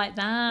 volume like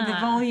that. The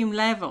volume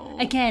level.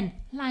 Again,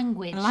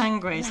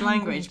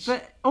 language.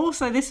 But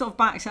also this sort of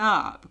backs it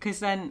up, because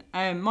then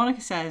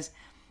Monica says,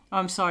 oh,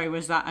 I'm sorry,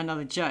 was that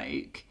another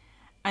joke?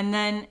 And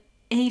then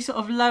he sort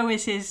of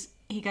lowers his...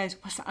 He goes,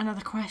 was that another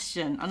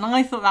question? And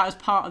I thought that was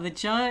part of the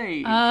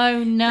joke.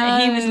 Oh, no.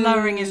 That he was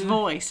lowering his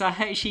voice, so I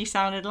hope she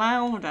sounded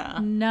louder.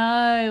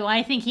 No,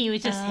 I think he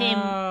was just him,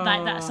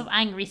 like that sort of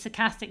angry,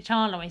 sarcastic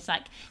child. Always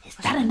like, is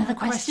that another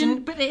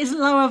question? But it is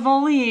lower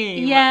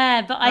volume.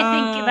 Yeah, but I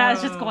think that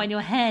was just got in your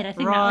head. I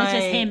think that was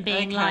just him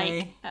being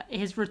okay. like,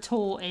 his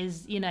retort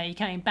is, you're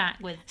coming back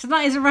with... So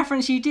that is a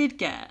reference you did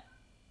get?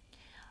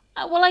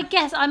 Well, I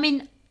guess, I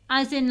mean,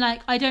 as in,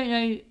 like, I don't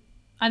know,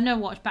 I've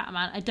never watched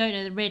Batman, I don't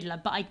know the Riddler,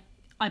 but I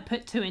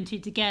put two and two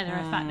together.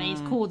 The fact that he's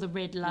called the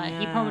Riddler,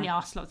 he probably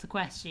asked lots of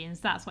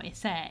questions. That's what he's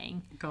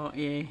saying. Got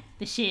you.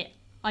 The shit.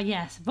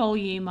 Yes,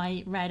 volume.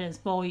 I read as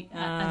as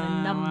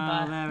a number,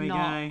 well, there we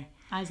not go.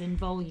 as in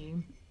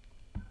volume.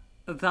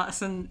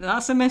 That's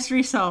a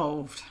mystery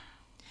solved.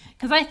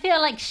 Because I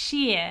feel like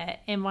sheer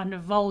in one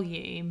of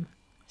volume.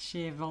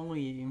 Sheer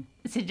volume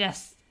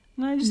Suggests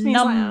no, it just means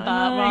number like,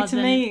 rather to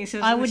than. me,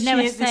 I would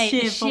never say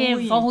the sheer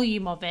volume.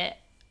 volume of it.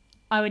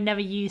 I would never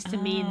use to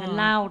mean the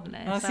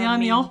loudness. Well, see, I'm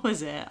the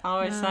opposite.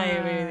 I would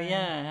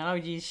say, I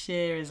would use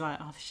sheer as like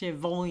the sheer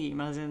volume,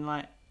 as in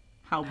like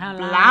how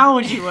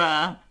loud you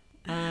were.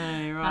 Oh,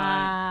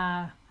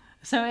 right.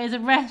 So it is a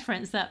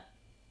reference that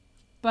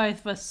both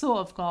of us sort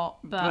of got,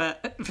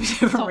 but for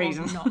different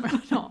reasons.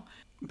 Not.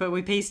 But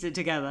we pieced it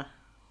together.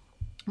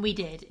 We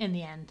did in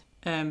the end.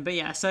 But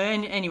yeah. So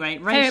anyway,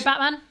 Favourite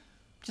Batman?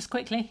 Just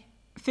quickly.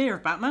 Fear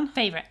of Batman.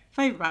 Favourite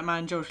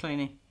Batman, George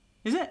Clooney.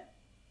 Is it?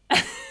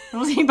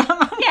 Was he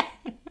Batman? Yeah.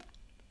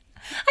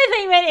 I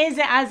think you meant is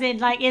it as in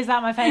like is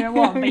that my favourite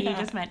one? But you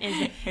just meant is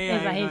he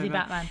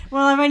Batman?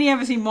 Well, I've only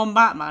ever seen one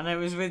Batman. It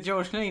was with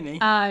George Clooney.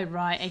 Oh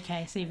right,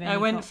 okay. So I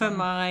went for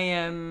my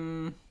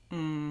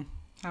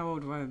how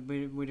old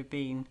would have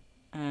been?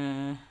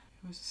 I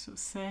was sort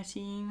of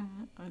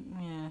 13.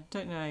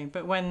 Don't know.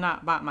 But when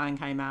that Batman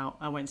came out,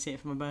 I went to see it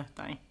for my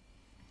birthday.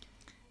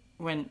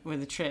 Went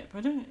with a trip.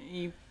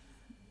 You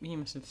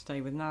must have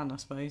stayed with Nan, I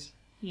suppose.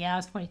 Yeah, I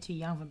was probably too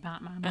young for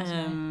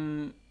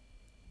Batman.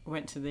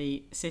 Went to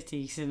the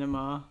City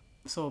Cinema,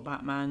 saw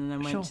Batman, and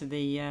then went to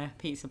the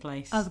pizza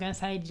place. I was going to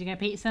say, did you go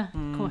pizza?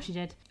 Of course you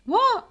did.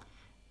 What?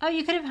 Oh,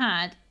 you could have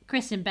had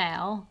Christian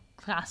Bale,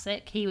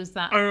 classic. He was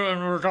that. I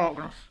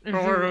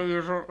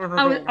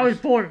was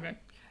born in it.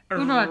 I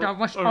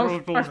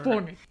was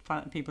born in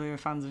it. People who are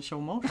fans of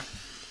Sean Moore.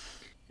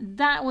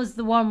 That was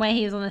the one where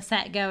he was on the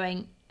set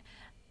going,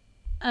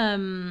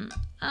 effing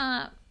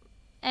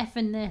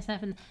this,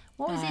 effing.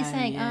 What was he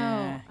saying?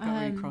 Yeah.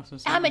 Really cross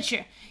with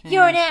amateur. Yeah.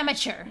 You're an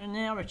amateur. An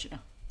amateur.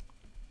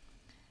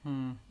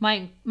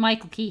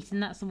 Michael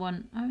Keaton, that's the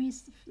one. Oh,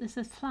 this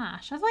is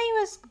Flash. I thought he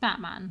was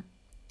Batman.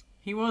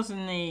 He was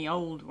in the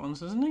old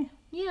ones, wasn't he?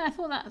 Yeah, I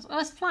thought that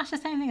was Flash the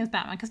same thing as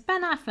Batman? Because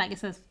Ben Affleck, it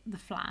says the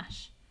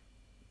Flash.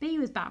 But he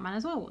was Batman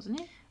as well,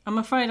 wasn't he? I'm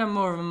afraid I'm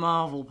more of a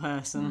Marvel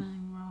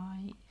person. Oh,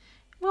 right.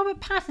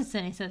 Robert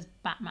Pattinson, he says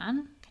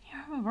Batman. Can you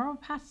remember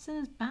Robert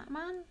Pattinson as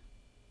Batman?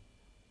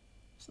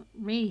 Doesn't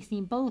really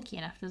seem bulky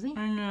enough, does he?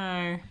 Oh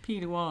no,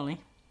 Peter Wally.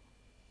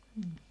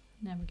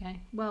 There we go.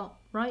 Well,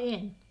 write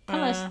in.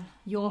 Tell us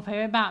your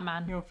favourite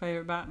Batman. Your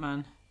favourite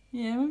Batman.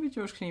 Yeah, maybe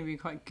George Clooney would be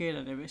quite good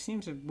at it, but it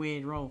seems a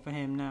weird role for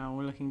him now,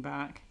 we're looking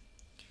back.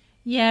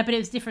 Yeah, but it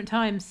was different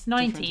times.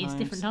 90s,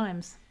 different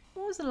times.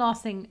 What was the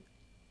last thing?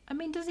 I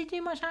mean, does he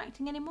do much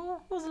acting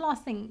anymore? What was the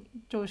last thing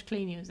George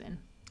Clooney was in?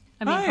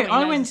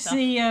 I went to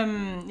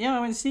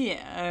see it.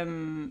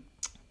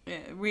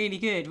 Really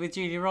good with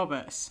Julia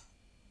Roberts.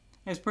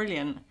 It was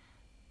brilliant.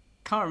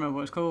 Can't remember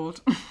what it's called.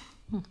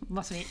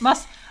 Must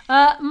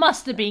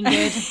have been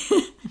good.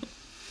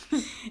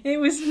 It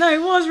was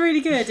really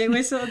good. It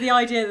was sort of the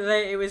idea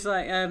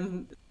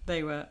that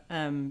they were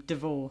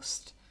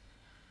divorced,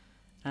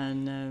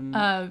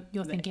 and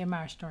you're thinking of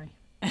Marriage Story.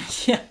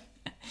 Yeah.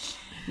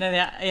 No, they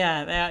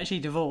actually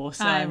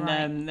divorced, right.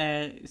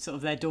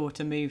 their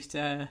daughter moved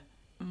to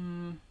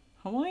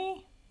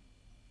Hawaii?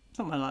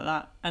 Somewhere like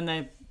that. And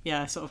they,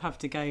 sort of have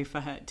to go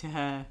to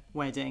her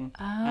wedding.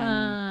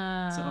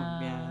 And sort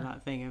of,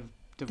 that thing of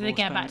divorce. Do they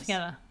get back parents.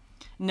 together?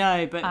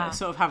 No, but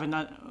sort of having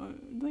that...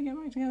 Do they get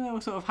back together?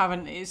 Or sort of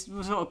having... It's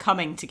sort of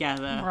coming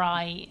together.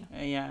 Right.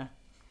 Yeah.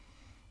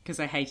 Because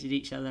they hated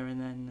each other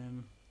and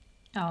then...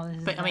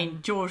 But I mean,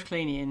 George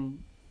Clooney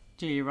and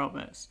Julia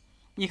Roberts.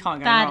 You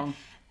can't go wrong.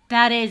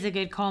 That is a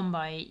good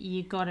combo.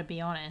 You got to be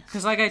honest.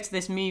 Because I go to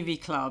this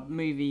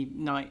movie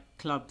night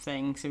club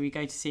thing, so we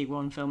go to see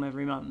one film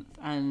every month,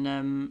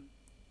 and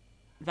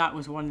that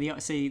was one of the.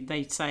 So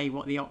they say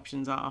what the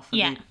options are for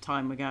the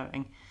time we're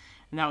going,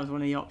 and that was one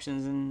of the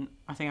options, and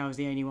I think I was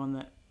the only one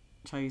that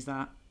chose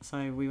that.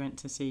 So we went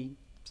to see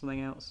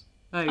something else.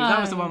 That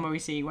was the one where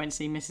we went to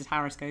see Mrs.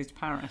 Harris Goes to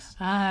Paris.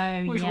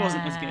 Which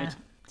wasn't as good.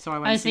 So I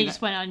went. So you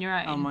just went on your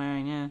own. On my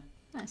own, yeah.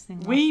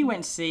 We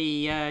went to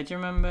see, do you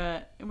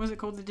remember, was it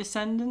called The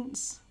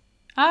Descendants?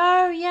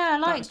 Oh, yeah, I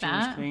like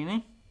that. George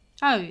Clooney.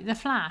 Oh, The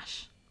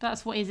Flash.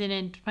 That's what he's in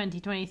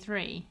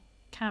 2023.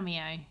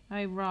 Cameo.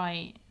 Oh,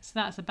 right. So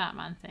that's a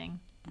Batman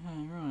thing.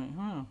 Oh, right.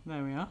 Well,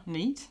 there we are.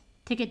 Neat.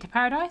 Ticket to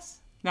Paradise.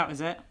 That was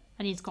it.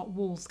 And he's got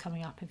Wolves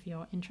coming up if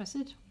you're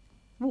interested.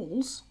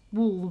 Wolves?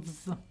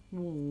 Wolves.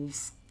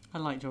 I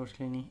like George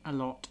Clooney a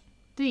lot.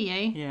 Do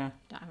you? Yeah.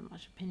 Don't have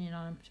much opinion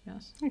on him, to be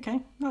honest. Okay,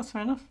 that's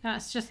fair enough.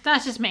 That's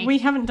just me. We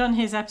haven't done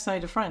his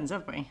episode of Friends,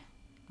 have we?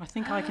 I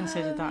think I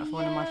considered that for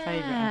one of my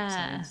favourite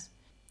episodes.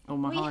 Or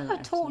my highlight We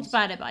have talked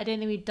about it, but I don't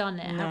think we've done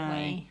it, have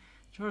we?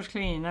 George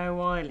Clooney and Noah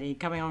Wiley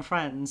coming on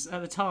Friends.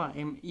 At the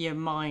time, your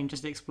mind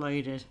just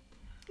exploded.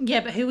 Yeah,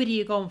 but who would you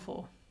have gone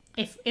for?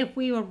 If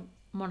we were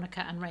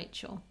Monica and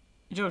Rachel?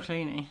 George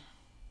Clooney.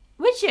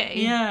 Would you?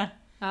 Yeah.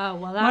 Oh,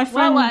 well, that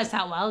works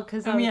out well.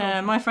 Cause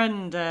my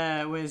friend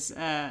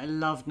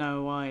loved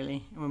Noah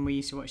Wiley when we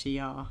used to watch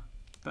ER.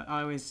 But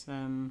I was...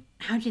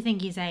 How do you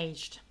think he's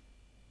aged?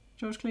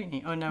 George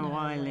Clooney? Oh, Noah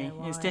Wiley.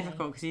 It's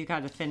difficult because he's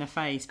got a thinner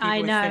face. People I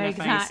with know, thinner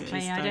exactly.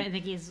 Faces, I don't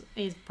think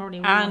he's probably...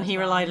 And he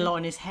relied a lot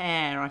on his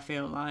hair, I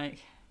feel like.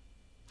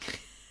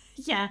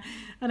 Yeah,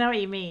 I know what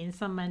you mean.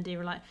 Some men do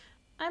rely...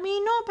 I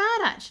mean, not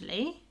bad,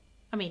 actually.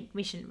 I mean,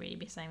 we shouldn't really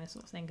be saying this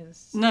sort of thing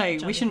because... No,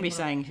 we shouldn't be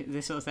saying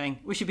this sort of thing.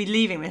 We should be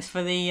leaving this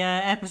for the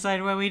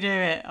episode where we do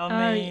it on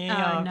the...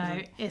 Oh,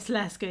 no, it's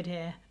less good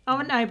here. Oh,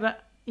 no,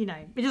 but, you know,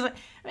 it's just like...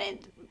 I mean,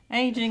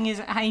 aging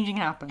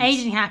happens.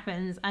 Aging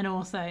happens, and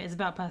also it's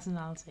about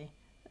personality.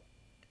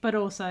 But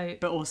also,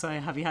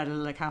 have you had a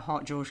look how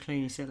hot George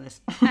Clooney still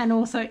is? And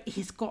also,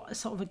 he's got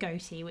sort of a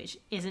goatee, which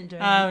isn't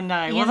doing... Oh,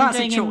 no. Well, that's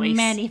a choice.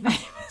 Many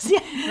famous...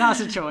 That's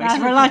a choice.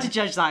 We're allowed to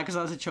judge that because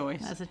that's a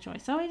choice. That's a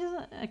choice. So he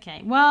doesn't...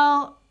 Okay,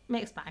 well,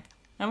 mixed bag.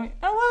 I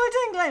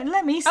didn't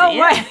let me see it.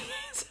 Right.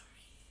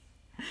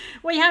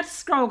 Well, you have to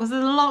scroll because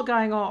there's a lot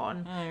going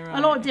on. Oh, right.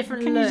 A lot of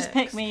different Can looks. you just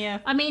pick me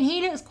up? I mean,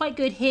 he looks quite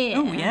good here.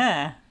 Oh,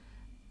 yeah.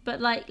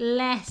 But, like,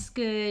 less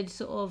good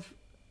sort of...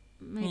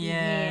 Maybe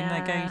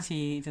the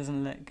goatee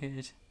doesn't look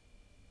good.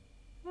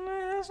 No,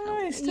 that's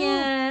nice. Still.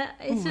 Yeah,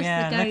 it's just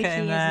the goatee, look at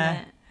him there.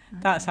 Isn't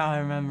it? That's how I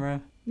remember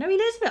him. No, he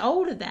looks a bit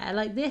older there.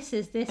 Like, this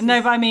is...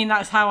 No, but I mean,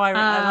 that's how I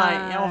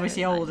like...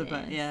 Obviously older,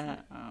 but yeah.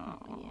 Oh.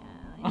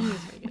 Yeah, he was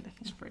very good looking.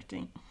 He's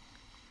pretty.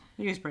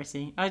 He was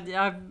pretty.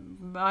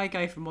 I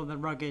go for more the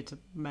rugged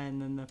men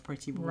than the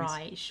pretty boys.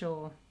 Right,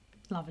 sure.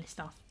 Lovely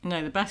stuff.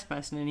 No, the best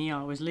person in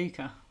ER was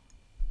Luca.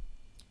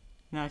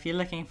 Now, if you're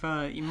looking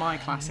for my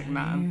classic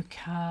man,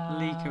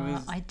 Luca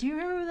was... I do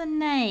remember the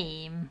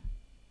name.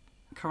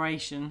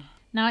 Croatian.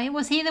 Now,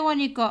 was he the one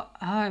who got...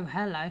 Oh,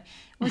 hello.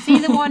 Was he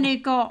the one who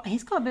got...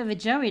 He's got a bit of a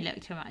Joey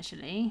look to him,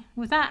 actually.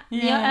 Was that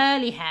the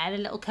early hair, the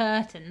little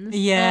curtains?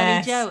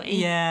 Yes. Early Joey?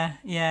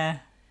 Yeah.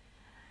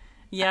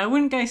 Yeah, I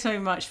wouldn't go so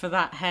much for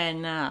that hair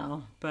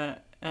now,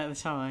 but at the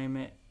time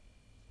it...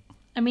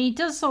 I mean, he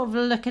does sort of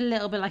look a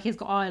little bit like he's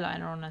got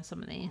eyeliner on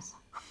some of these,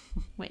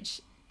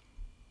 which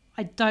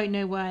I don't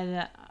know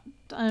whether...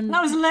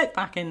 that was a look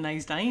back in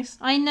those days.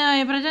 I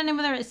know, but I don't know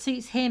whether it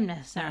suits him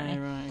necessarily. Oh,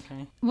 right,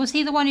 okay. Was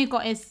he the one who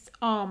got his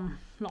arm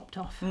lopped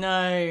off?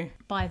 No.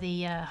 By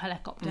the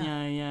helicopter?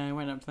 Yeah, I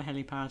went up to the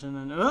helipad and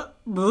then...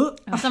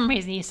 For some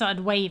reason he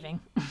started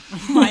waving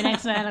right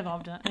next to the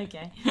helicopter.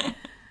 Okay.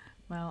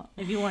 Well,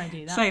 if you want to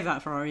do that. Save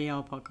that for our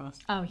ER podcast.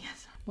 Oh,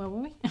 yes. Where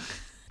were we?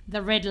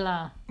 The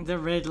Riddler. The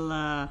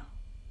Riddler.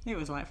 It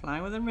was like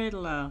flying with a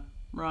Riddler.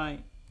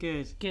 Right.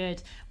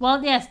 Good.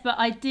 Well, yes, but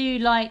I do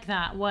like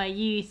that where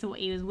you thought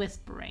he was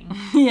whispering.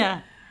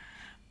 Yeah.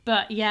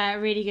 But yeah,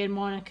 really good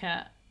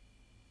Monica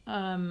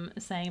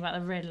saying about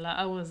the Riddler.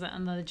 Oh, was that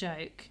another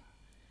joke?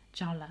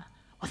 Jala.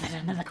 Was that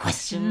another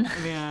question?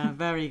 Yeah,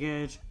 very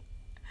good.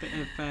 Bit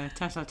of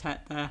tete-a-tete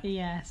there.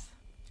 Yes.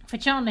 For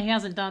Chandler, he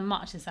hasn't done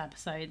much this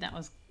episode. That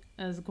was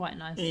quite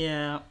nice.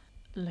 Yeah.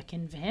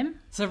 Looking for him.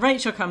 So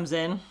Rachel comes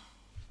in.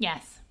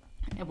 Yes.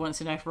 It wants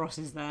to know if Ross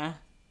is there.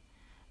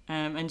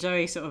 And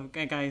Joey sort of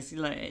goes,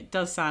 look, it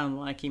does sound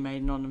like he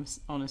made an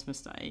honest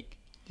mistake.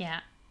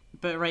 Yeah.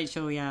 But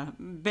Rachel,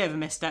 bit of a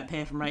misstep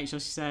here from Rachel.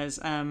 She says,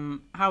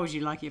 how would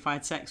you like it if I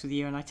had sex with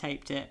you and I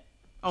taped it?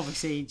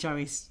 Obviously,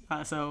 Joey's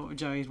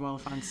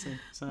wild fantasy,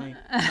 so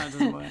that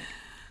doesn't work.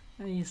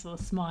 He's sort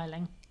of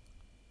smiling.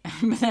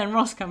 But then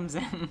Ross comes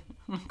in.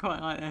 I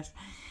quite like this.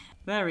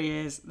 There he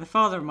is, the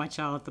father of my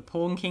child, the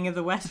pawn king of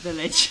the West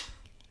Village.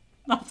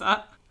 Love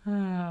that.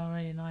 Oh,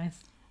 really nice.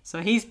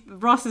 So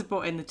Ross has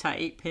brought in the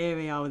tape. Here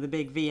we are with a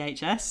big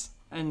VHS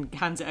and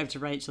hands it over to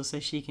Rachel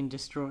so she can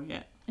destroy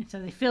it.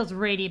 So he feels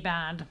really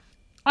bad.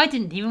 I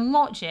didn't even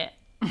watch it.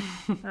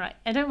 Right,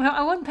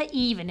 I won't put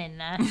even in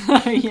there.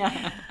 Oh,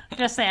 yeah.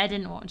 Just say I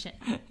didn't watch it.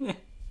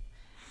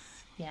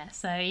 Yeah,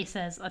 so he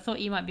says, I thought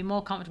you might be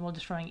more comfortable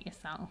destroying it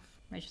yourself.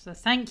 Rachel says,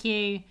 thank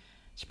you.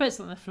 She puts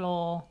it on the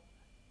floor,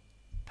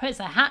 puts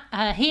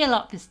her heel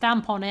up to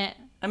stamp on it.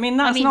 I mean,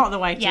 that's not the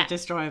way to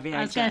destroy a VHS.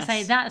 I was going to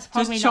say, that's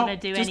probably not going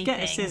to do anything. Just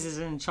get scissors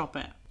and chop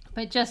it.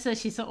 But just as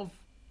she's sort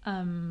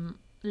of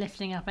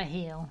lifting up her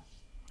heel.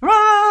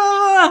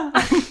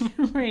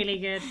 Really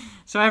good.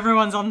 So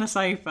everyone's on the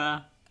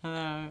sofa. They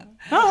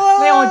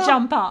all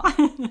jump up.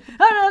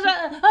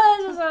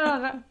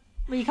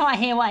 But you can't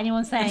hear what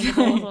anyone's saying. It's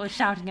all sort of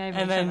shouting over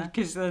each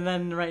other. And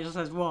then Rachel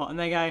says, what? And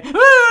they go,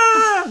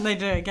 ah! And they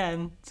do it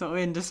again. Sort of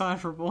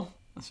indecipherable.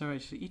 So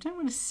Rachel, you don't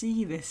want to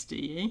see this, do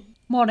you?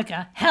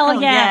 Monica, hell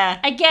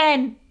yeah.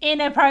 Again,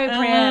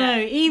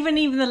 inappropriate. Even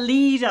the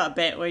lead-up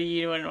bit where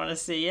you wouldn't want to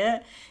see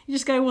it. You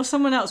just go, well,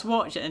 someone else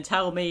watch it and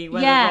tell me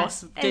whether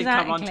Ross did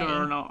come onto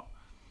her or not.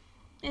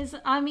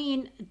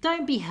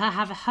 Don't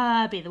have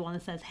her be the one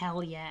that says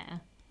hell yeah.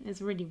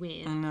 It's really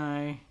weird. I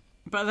know.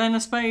 But then I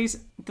suppose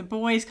the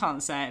boys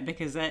can't say it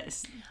because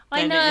it's...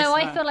 I know,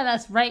 I feel like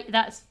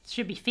that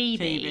should be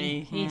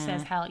Phoebe who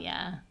says hell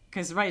yeah.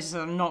 Because Rachel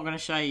says, I'm not going to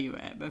show you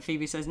it. But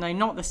Phoebe says, no,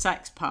 not the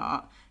sex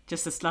part,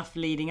 just the stuff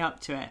leading up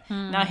to it.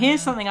 Now,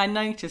 here's something I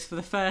noticed for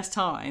the first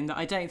time that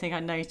I don't think I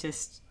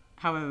noticed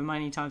however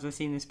many times I've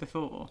seen this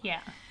before.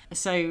 Yeah.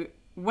 So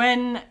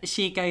when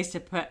she goes to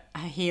put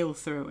her heel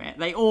through it,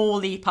 they all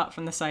leap up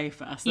from the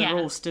sofa. So they're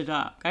all stood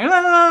up. Going, la,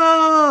 la, la,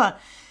 la, la.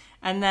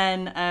 And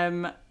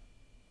then...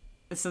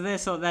 So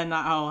then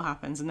that all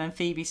happens. And then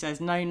Phoebe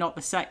says, no, not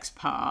the sex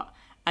part.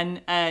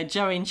 And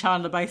Joey and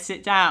Chandler both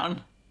sit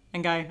down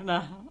and go,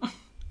 no.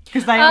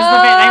 Because that was the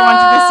bit they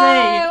wanted to see.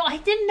 Oh, I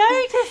didn't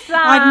notice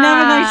that. I'd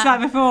never noticed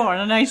that before,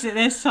 and I noticed it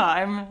this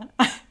time.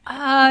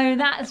 Oh,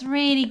 that's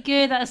really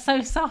good. That's so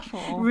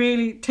subtle.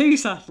 Really, too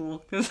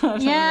subtle.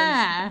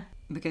 Yeah.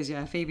 Because,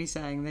 Phoebe's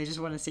saying they just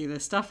want to see the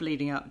stuff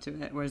leading up to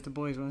it, whereas the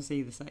boys want to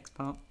see the sex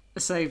part.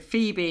 So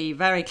Phoebe,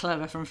 very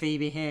clever from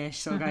Phoebe here,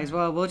 she sort of goes,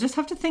 well, we'll just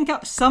have to think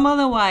up some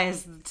other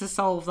ways to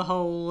solve the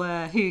whole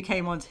who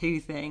came onto who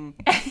thing.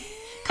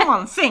 Come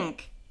on,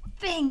 think.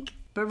 Think.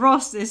 But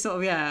Ross is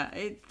sort of,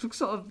 it's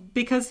sort of,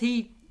 because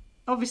he,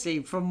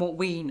 obviously from what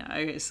we know,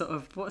 it's sort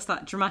of, what's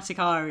that, dramatic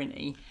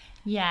irony?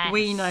 Yes.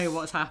 We know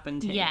what's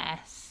happened here.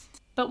 Yes.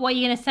 But what are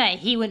you going to say?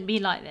 He wouldn't be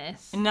like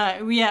this.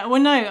 No, yeah,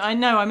 well, no, I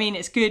know. I mean,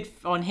 it's good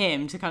on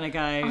him to kind of go...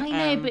 I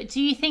know, but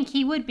do you think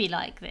he would be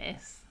like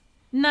this?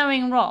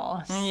 Knowing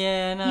Ross,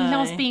 yeah, no, he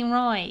loves being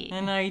right. I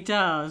know he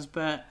does,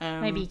 but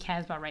maybe he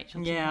cares about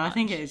Rachel. Yeah, too much. I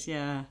think it's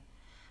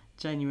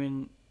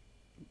genuine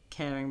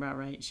caring about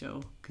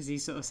Rachel, because he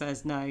sort of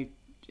says, no,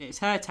 it's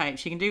her tape.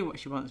 She can do what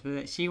she wants with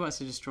it. She wants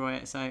to destroy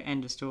it. So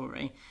end of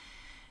story.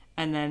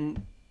 And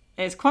then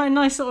it's quite a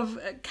nice sort of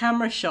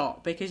camera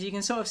shot because you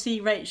can sort of see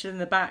Rachel in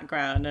the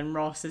background and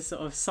Ross is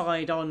sort of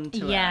side on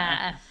to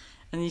her.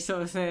 And you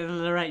sort of see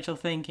Rachel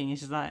thinking,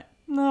 she's like,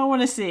 no, I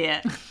want to see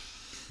it.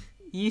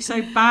 You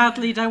so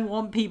badly don't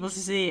want people to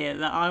see it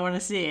that I want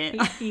to see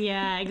it.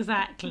 Yeah,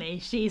 exactly.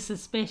 She's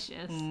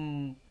suspicious.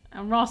 And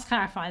Ross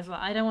clarifies,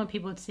 like, I don't want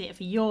people to see it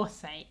for your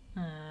sake.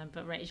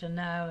 But Rachel,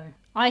 no.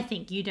 I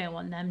think you don't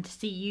want them to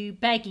see you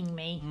begging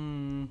me.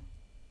 And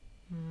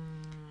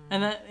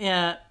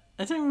I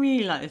don't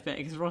really like this bit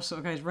because Ross sort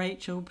of goes,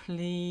 Rachel,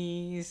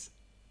 please.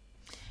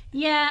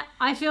 Yeah,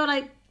 I feel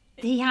like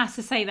he has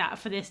to say that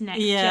for this next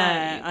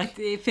joke.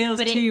 It feels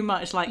too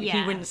much like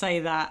he wouldn't say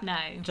that. No.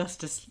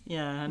 Just to,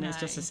 it's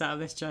just to set up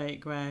this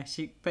joke where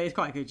but it's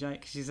quite a good joke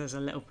because she says a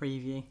little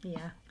preview.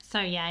 Yeah. So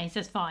he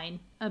says fine.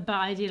 But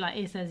I do like,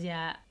 he says,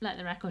 let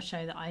the record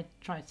show that I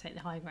tried to take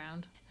the high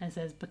ground. And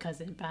says,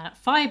 because in about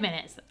 5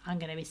 minutes, I'm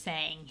going to be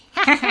saying.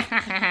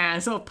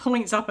 And sort of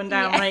points up and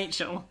down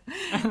Rachel.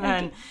 And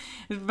then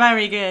it's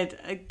very good.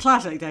 A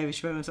classic David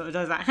Schwimmer sort of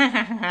does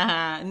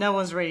that. No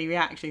one's really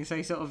reacting, so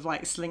he sort of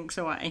like slinks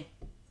away.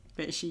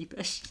 Bit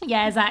sheepish.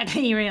 Yeah,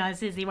 exactly. He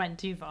realises he went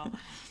too far.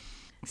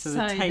 So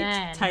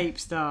the tape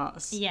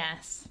starts.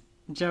 Yes.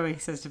 Joey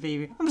says to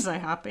Phoebe, I'm so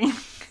happy.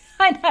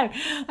 I know.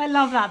 I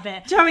love that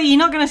bit. Joey, you're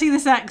not going to see the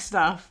sex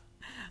stuff.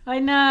 I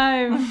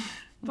know.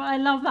 But I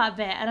love that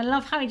bit. And I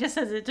love how he just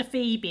says it to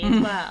Phoebe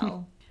as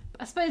well.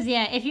 But I suppose,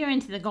 if you're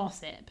into the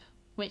gossip,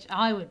 which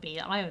I would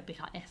be like this.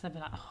 I'd be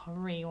like, I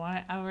really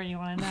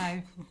want to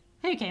know.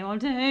 Who came on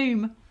to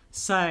whom?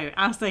 So,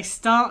 as they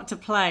start to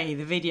play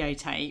the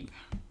videotape...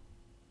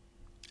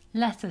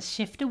 Let us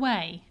shift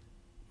away.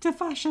 To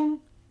fashion.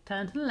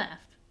 Turn to the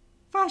left.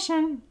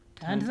 Fashion.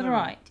 Turn to the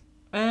right.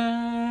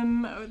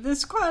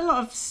 There's quite a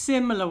lot of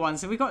similar ones.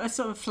 So we've got a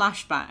sort of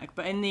flashback,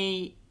 but in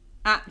the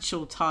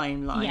actual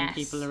timeline,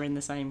 people are in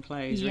the same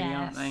clothes, really,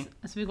 aren't they?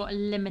 So we've got a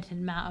limited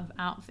amount of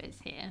outfits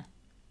here.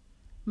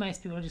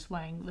 most people are just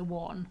wearing the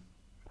one.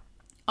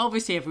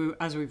 Obviously,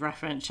 as we've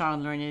referenced,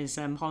 Chandler in his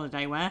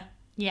holiday wear.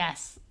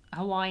 Yes,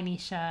 Hawaiian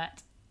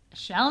shirt,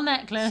 shell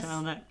necklace.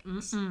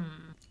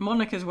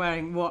 Monica's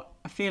wearing what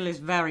I feel is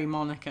very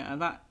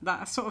Monica.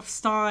 That sort of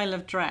style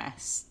of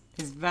dress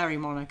is very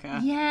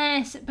Monica.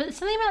 Yes, but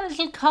something about the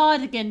little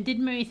cardigan did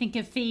make me think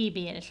of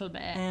Phoebe a little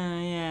bit.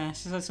 Yeah,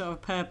 she's a sort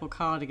of purple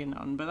cardigan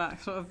on, but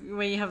that sort of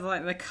where you have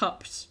like the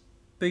cupped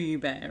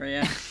boob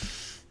area,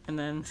 and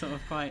then sort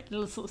of quite A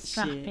little sort of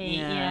strappy.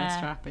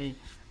 strappy.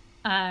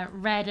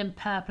 Red and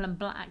purple and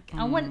black.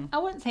 I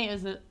wouldn't say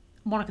it was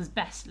Monica's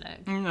best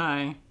look.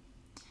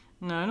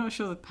 No, I'm not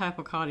sure the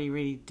purple cardi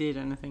really did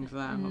anything for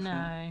that.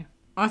 No.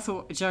 I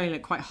thought Joey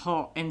looked quite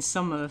hot in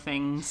some of the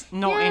things,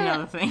 not in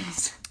other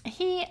things.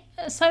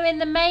 So in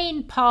the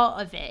main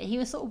part of it, he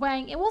was sort of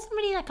wearing. It wasn't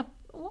really like a.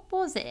 What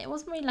was it? It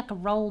wasn't really like a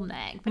roll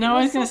neck. But no,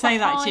 I was going to say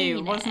that high too.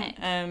 It neck.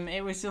 wasn't.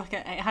 It was like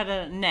it had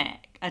a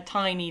neck, a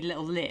tiny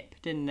little lip,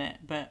 didn't it?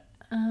 But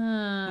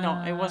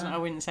not. It wasn't. I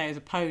wouldn't say it was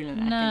a polar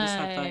neck. No. It just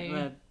had like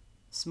the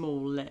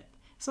small lip.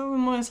 So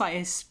almost like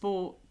his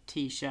sport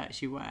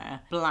t-shirts you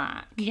wear,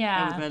 black,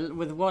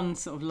 with one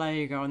sort of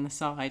logo on the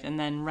side, and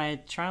then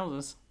red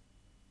trousers.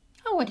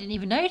 Oh, I didn't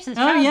even notice. The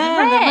Oh yeah,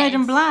 red. the red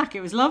and black. It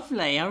was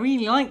lovely. I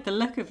really liked the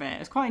look of it. It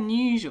was quite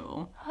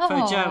unusual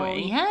for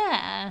Joey.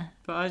 Yeah.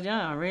 But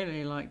I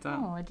really liked that.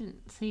 Oh, I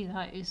didn't see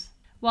those.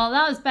 Well,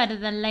 that was better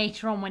than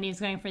later on when he was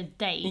going for his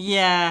date.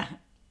 Yeah.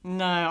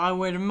 No, I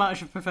would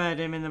much have preferred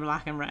him in the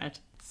black and red.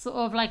 Sort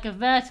of like a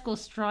vertical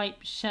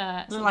striped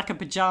shirt. Looked like a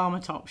pyjama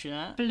top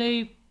shirt.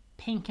 Blue,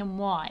 pink and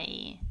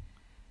white.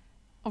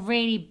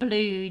 Really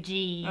blue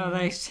jeans. Oh,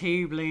 those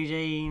two blue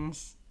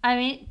jeans. I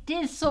mean,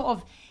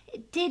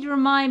 it did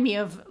remind me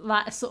of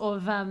like sort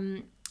of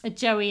a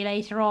Joey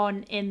later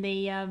on in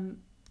the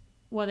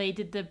where they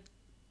did the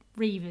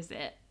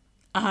revisit,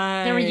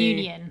 the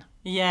reunion.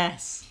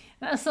 Yes.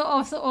 That sort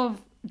of sort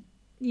of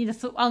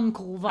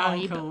uncle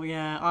vibe. Uncle,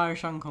 yeah,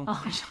 Irish uncle.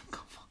 Irish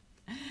uncle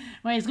vibe.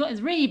 Where he's got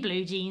his really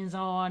blue jeans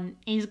on.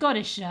 He's got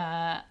his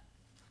shirt,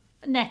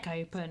 neck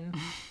open.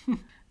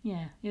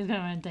 Yeah, he was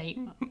going on a date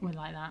with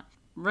like that.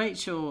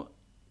 Rachel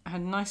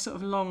had a nice sort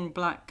of long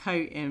black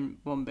coat in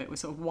one bit with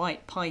sort of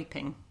white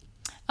piping.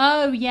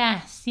 Oh,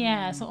 yes,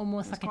 yeah, sort of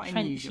almost like a trenchy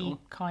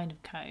unusual kind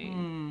of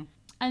coat.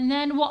 And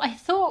then what I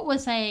thought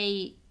was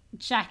a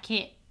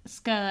jacket,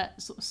 skirt,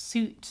 sort of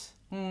suit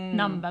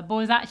number, but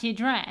was actually a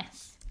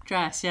dress.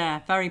 Dress,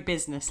 yeah, very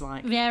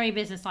business-like. Very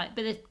business-like,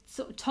 but the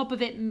sort of top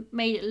of it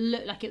made it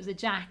look like it was a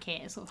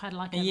jacket. It sort of had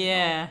like a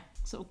little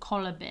sort of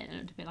collar bit. It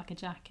looked a bit like a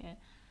jacket.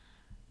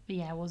 But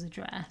yeah, it was a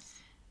dress.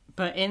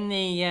 But in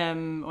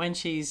the when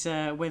she's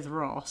with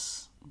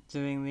Ross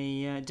doing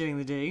the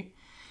do,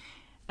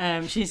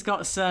 she's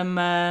got some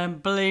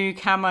blue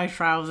camo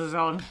trousers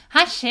on.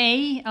 Has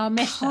she? Oh,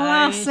 missed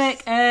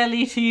Classic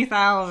early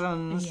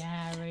 2000s.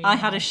 Yeah, really. I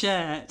had a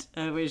shirt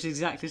which is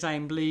exactly the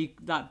same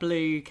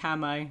blue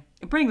camo.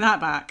 Bring that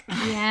back.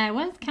 Yeah,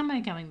 when's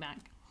camo coming back?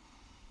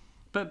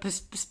 But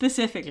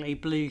specifically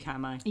blue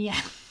camo. Yeah.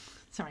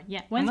 Sorry.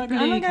 Yeah. I'm not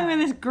going with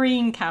this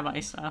green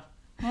camo stuff.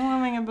 I'm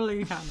having a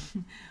blue camo.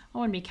 I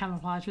want to be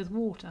camouflaged with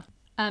water.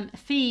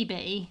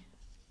 Phoebe,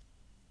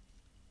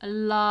 I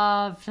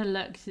love the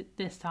look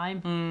this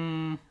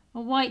time.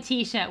 A white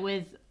t-shirt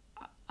with,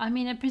 I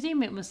mean, I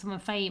presume it was someone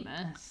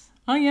famous.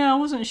 Oh yeah, I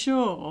wasn't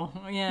sure.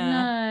 Yeah.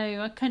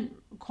 No, I couldn't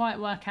quite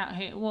work out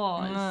who it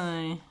was.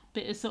 No.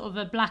 But it's sort of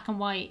a black and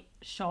white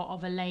shot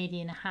of a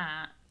lady in a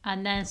hat.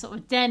 And then sort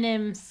of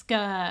denim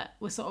skirt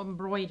with sort of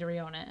embroidery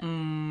on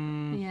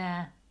it.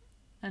 Yeah.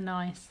 A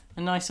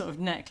nice sort of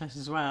necklace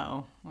as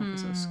well. Like a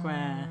sort of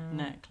square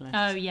necklace.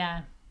 Oh,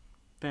 yeah.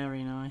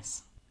 Very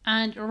nice.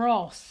 And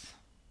Ross.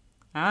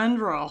 I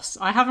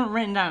haven't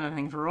written down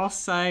anything for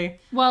Ross, so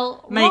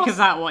make of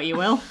that what you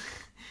will.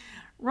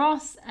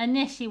 Ross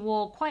initially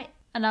wore quite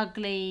an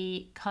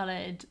ugly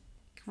coloured,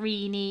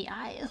 greeny,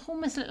 it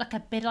almost looked like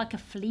a bit like a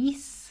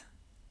fleece.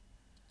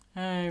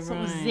 Oh, sort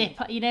of right. zip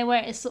up,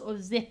 where it's sort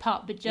of zip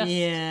up, but just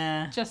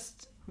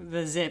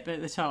the zip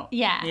at the top.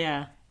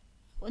 Yeah.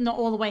 Not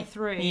all the way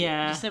through.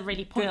 Yeah. Just a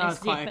really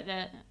pointless zip at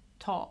the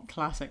top.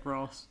 Classic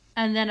Ross.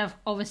 And then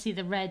obviously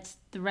the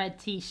red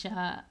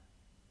t-shirt,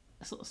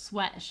 sort of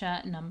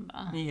sweatshirt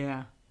number.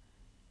 Yeah.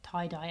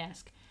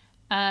 Tie-dye-esque.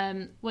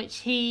 Which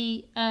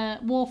he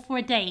wore for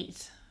a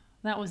date.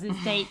 That was his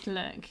date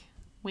look.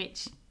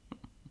 Which,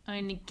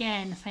 I mean,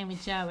 again, same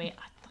with Joey.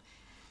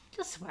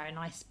 Just wear a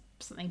nice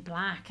something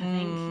black, I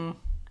think,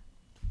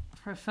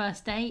 for a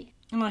first date.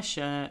 A nice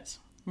shirt.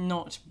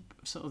 Not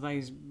sort of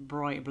those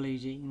bright blue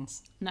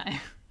jeans. No.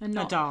 And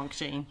not a dark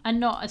jean. And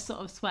not a sort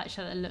of sweatshirt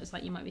that looks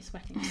like you might be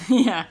sweating.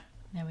 Yeah.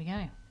 There we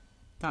go.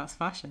 That's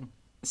fashion.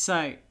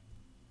 So,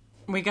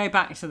 we go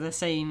back to the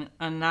scene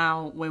and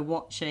now we're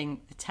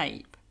watching the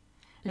tape.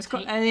 It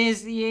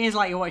is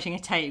like you're watching a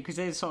tape because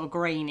it's sort of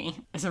grainy.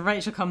 So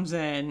Rachel comes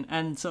in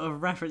and sort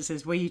of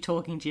references, were you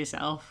talking to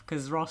yourself?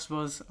 Because Ross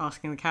was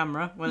asking the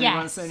camera whether he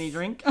wants any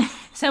drink.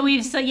 So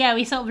we sort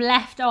of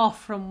left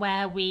off from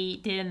where we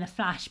did in the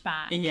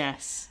flashback.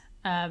 Yes.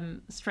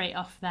 Straight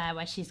off there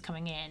where she's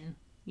coming in.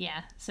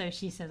 Yeah, so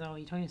she says, "Oh,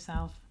 you told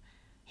yourself."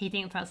 He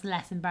thinks that's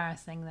less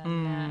embarrassing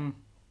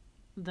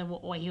than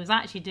what he was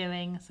actually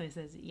doing. So he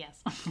says,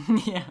 "Yes."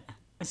 Yeah.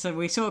 So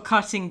we're sort of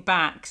cutting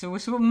back. So we're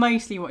sort of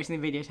mostly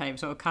watching the videotape,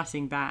 sort of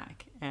cutting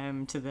back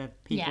to the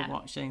people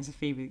watching. So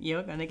Phoebe,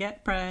 you're gonna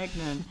get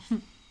pregnant.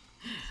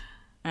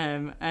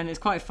 And it's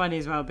quite funny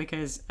as well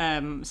because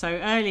so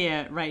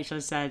earlier Rachel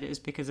said it was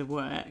because of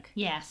work.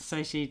 Yes.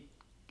 So she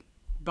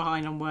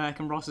behind on work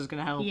and Ross was going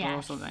to help her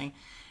or something.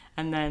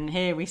 And then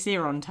here we see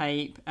her on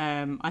tape.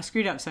 I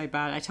screwed up so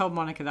bad. I told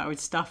Monica that I would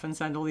stuff and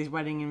send all these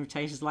wedding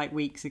invitations like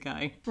weeks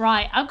ago.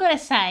 Right, I've got to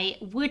say,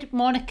 would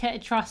Monica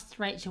trust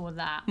Rachel with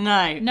that?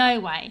 No. No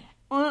way.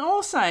 Well,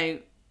 also,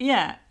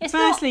 yeah.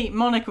 Firstly,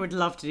 Monica would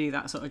love to do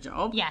that sort of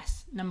job.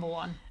 Yes, number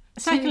one.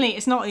 Secondly,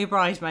 it's not your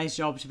bridesmaid's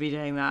job to be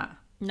doing that.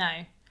 No.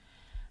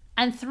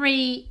 And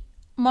 3,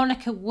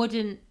 Monica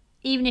wouldn't,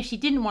 even if she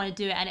didn't want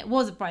to do it and it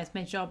was a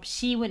bridesmaid job,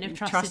 she wouldn't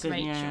have trusted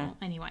Rachel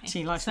anyway.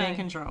 She likes to be in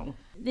control.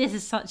 This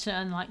is such an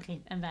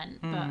unlikely event,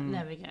 but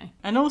there we go.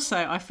 And also,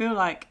 I feel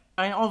like,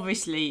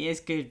 obviously it's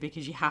good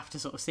because you have to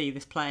sort of see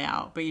this play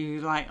out, but you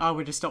like, I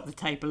would have stopped the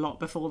tape a lot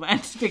before then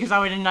because I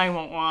would have known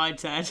what I'd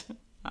said.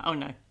 Oh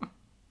no.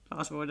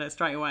 Fast forward it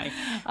straight away.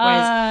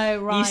 Whereas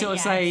you sort of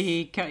say,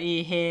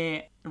 you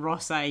hear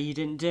Ross say you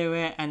didn't do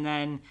it, and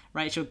then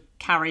Rachel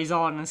carries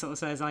on and sort of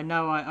says, I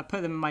know I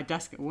put them in my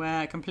desk at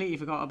work, completely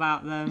forgot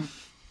about them.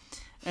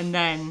 And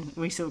then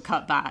we sort of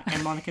cut back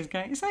and Monica's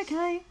going, it's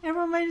okay,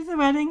 everyone made it to the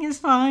wedding, it's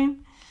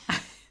fine.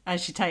 As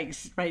she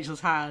takes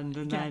Rachel's hand,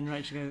 and then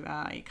Rachel goes,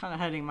 you're kind of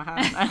hurting my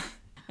hand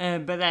there.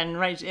 But then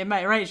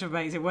Rachel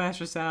makes it worse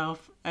for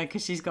herself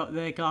because she's got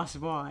the glass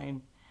of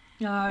wine.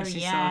 Oh, and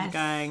she's sort of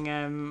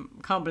going,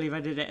 can't believe I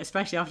did it,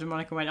 especially after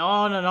Monica went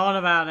on and on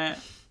about it.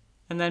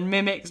 And then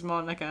mimics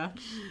Monica.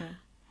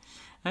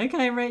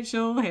 Okay,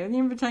 Rachel, here are the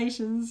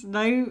invitations.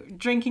 No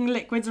drinking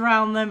liquids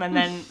around them. And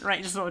then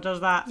Rachel sort of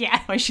does that.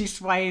 Yeah. Where she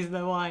sways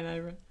the wine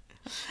over it.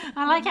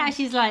 I like how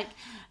she's like,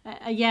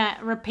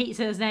 repeats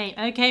his name.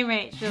 Okay,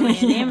 Rachel,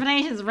 here are the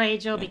invitations,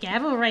 Rachel. Be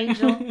careful,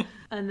 Rachel.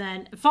 And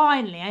then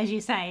finally, as you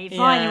say,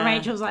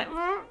 Rachel's like...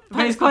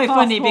 But it's quite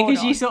funny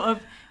because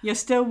you're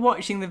still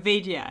watching the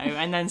video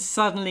and then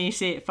suddenly you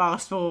see it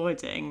fast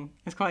forwarding.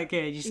 It's quite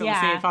good. You sort of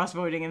see it fast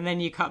forwarding and then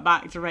you cut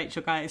back to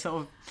Rachel going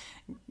sort of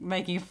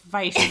making a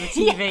face at the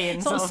TV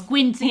and sort of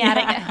squinting at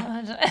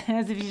it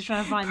as if she's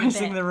trying to find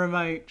pressing the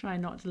remote. Try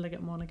not to look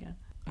at Monica.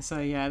 So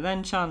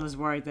then Chandler's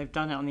worried they've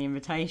done it on the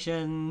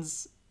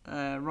invitations.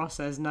 Ross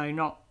says no,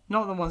 not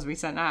the ones we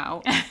sent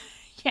out.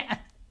 Yeah.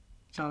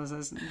 Chandler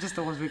says just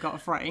the ones we got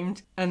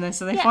framed. And then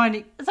so they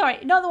finally... Sorry,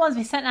 not the ones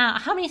we sent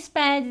out. How many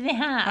spare did they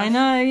have? I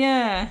know,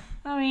 yeah.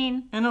 I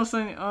mean... And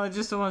also,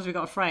 just the ones we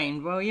got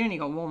framed. Well, you only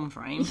got one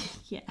framed.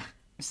 Yeah.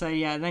 So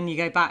then you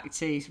go back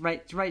to...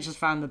 Rachel's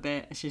found the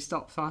bit. She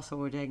stopped fast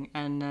forwarding.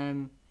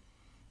 And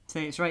so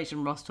it's Rachel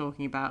and Ross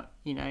talking about,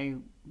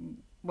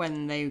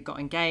 when they got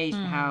engaged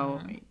and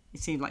how it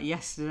seemed like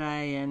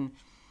yesterday. And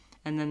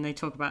then they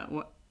talk about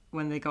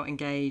when they got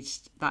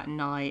engaged that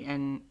night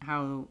and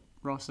how...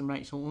 Ross and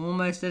Rachel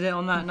almost did it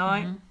on that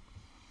night.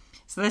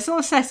 So they're sort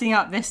of setting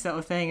up this sort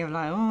of thing of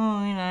like,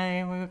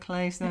 we were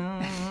close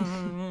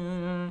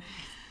then.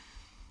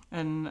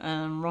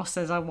 And Ross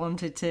says I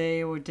wanted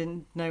to, or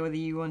didn't know whether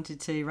you wanted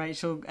to.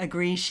 Rachel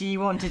agrees she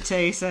wanted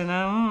to, so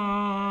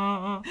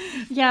no.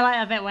 Yeah, I like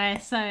that bit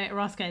where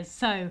Ross goes,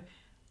 so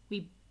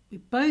we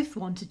both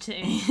wanted to.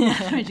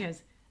 And Rachel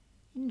goes,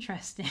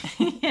 interesting.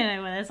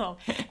 Where they're sort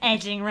of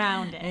edging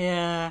around it.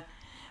 Yeah.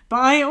 But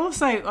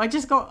I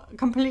just got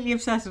completely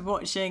obsessed with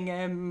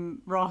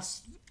watching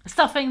Ross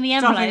stuffing the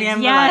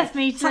envelopes. Yes,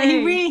 me too. So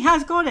he really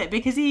has got it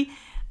because he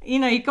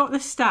got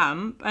the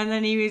stamp and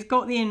then he's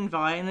got the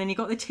invite and then he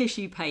got the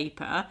tissue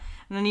paper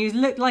and then he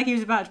looked like he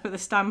was about to put the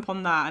stamp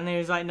on that and then he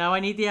was like, no, I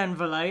need the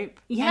envelope.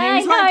 Yeah,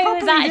 he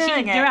was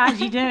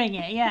actually doing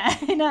it. Yeah,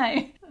 I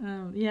know.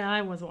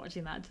 I was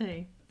watching that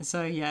too.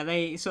 So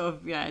they sort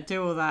of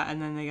do all that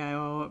and then they go,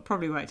 oh, it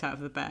probably worked out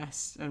for the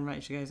best. And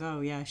Rachel goes, oh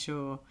yeah,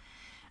 sure.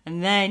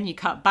 And then you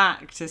cut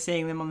back to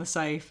seeing them on the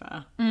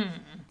sofa.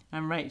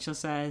 And Rachel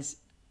says,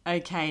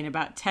 okay, in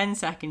about 10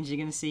 seconds you're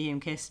going to see him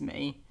kiss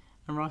me.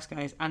 And Ross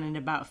goes, and in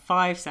about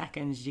 5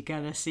 seconds you're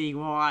going to see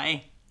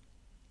why.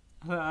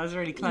 I thought that was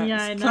really clever.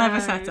 Yeah, clever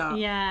setup.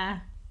 Yeah.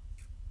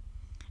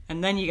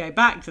 And then you go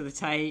back to the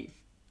tape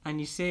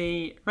and you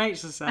see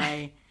Rachel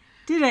say,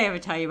 did I ever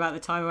tell you about the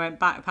time I went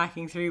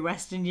backpacking through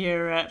Western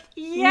Europe?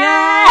 Yes!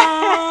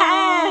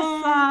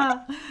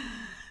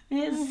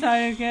 It's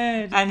so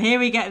good. And here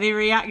we get the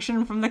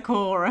reaction from the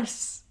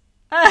chorus.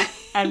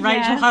 And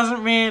Rachel hasn't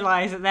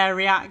realised that they're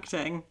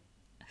reacting.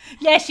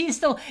 Yeah, she's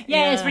still...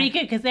 Yeah, it's really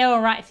good because they're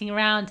all acting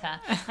around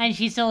her. And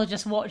she's still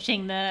just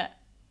watching the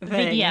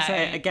video.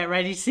 So, get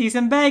ready to see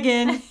some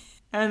begging.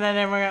 And then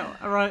everyone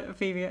goes,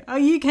 Phoebe, oh,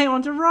 you came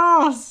on to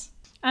Ross.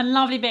 And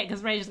lovely bit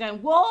because Rachel's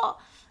going, what?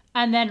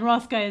 And then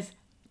Ross goes,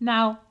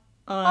 now...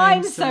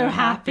 I'm so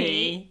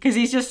happy. Because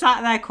he's just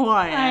sat there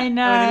quiet. I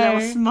know. With a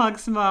little smug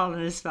smile on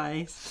his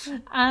face.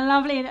 And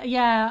lovely.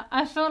 Yeah,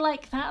 I feel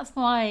like that's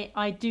why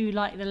I do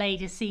like the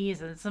later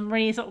seasons. Some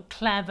really sort of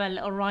clever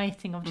little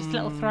writing of just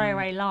little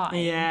throwaway lines.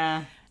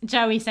 Yeah.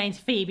 Joey saying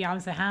to Phoebe, I'm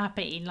so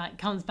happy, like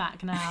comes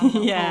back now.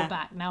 Yeah.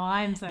 Back now,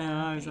 I'm so happy.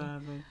 I'm so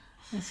happy.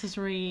 This is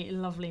really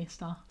lovely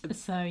stuff.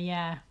 So,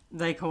 yeah.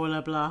 They call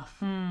her bluff.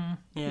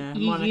 Yeah.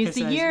 You Monica use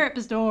the says, Europe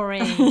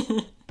story.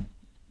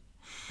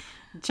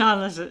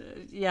 Chandler,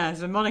 yeah,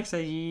 so Monica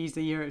says you use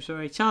the Europe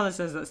story. Chandler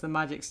says that's the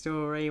magic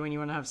story when you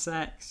want to have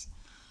sex.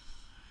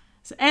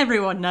 So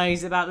everyone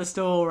knows about the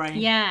story.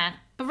 Yeah.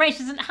 But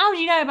Rachel says, how do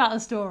you know about the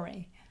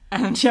story?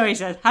 And Joey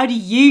says, how do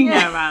you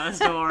know about the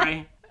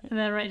story? And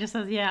then Rachel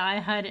says, yeah, I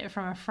heard it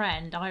from a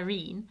friend,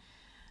 Irene,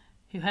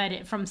 who heard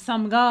it from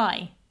some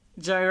guy.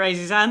 Joey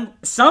raises his hand,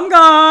 some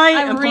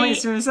guy, and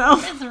points to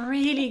himself. That's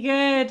really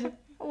good.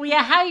 Well,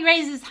 yeah, how he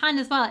raises his hand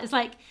as well. It's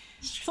like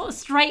sort of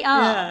straight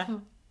up. Yeah.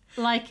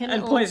 Like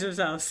and points to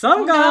himself,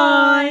 some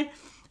guy.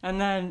 And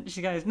then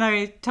she goes, no,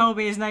 he told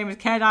me his name was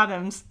Ken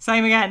Adams.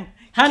 Same again.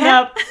 Hand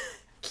up.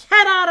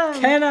 Ken Adams.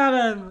 Ken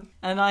Adams.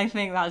 And I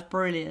think that's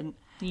brilliant.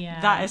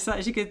 Yeah. That is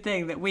such a good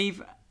thing that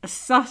we've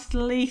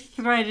subtly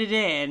threaded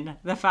in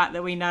the fact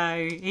that we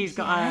know he's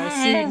got a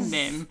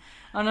pseudonym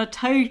on a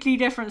totally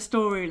different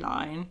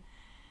storyline.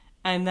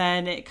 And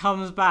then it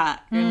comes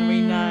back and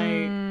we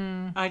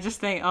know. I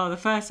just think, the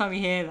first time you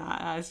hear that,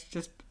 that's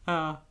just,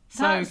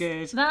 so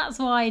good. That's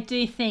why I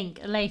do think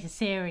a later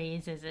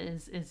series is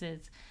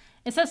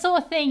it's that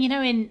sort of thing,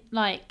 in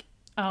like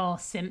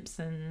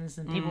Simpsons,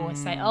 and people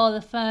always say,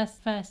 the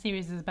first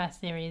series is the best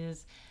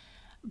series.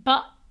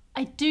 But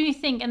I do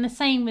think, and the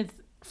same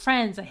with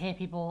Friends, I hear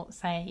people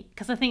say,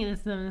 because I think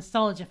there's the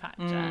nostalgia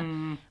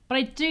factor. But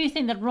I do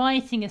think that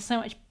writing is so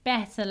much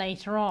better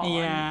later on.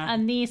 Yeah.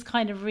 And these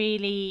kind of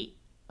really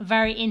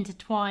very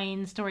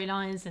intertwined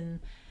storylines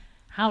and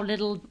how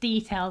little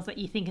details that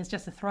you think is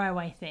just a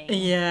throwaway thing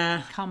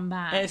come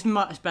back. It's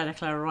much better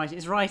clever writing.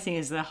 It's writing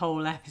as the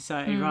whole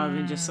episode rather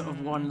than just sort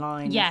of one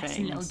line. Yes,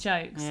 and little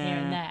jokes here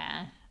and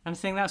there. And I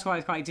think that's why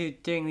it's quite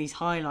good doing these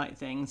highlight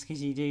things,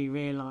 because you do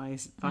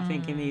realise, I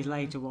think in these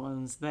later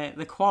ones, that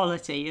the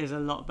quality is a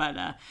lot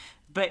better,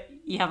 but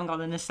you haven't got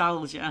the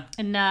nostalgia.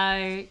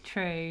 No,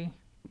 true.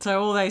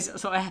 So all those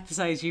sort of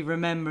episodes you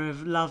remember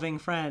of loving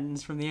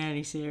Friends from the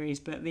early series,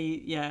 but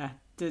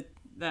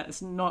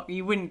that's not,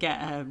 you wouldn't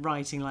get a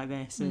writing like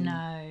this in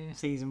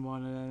season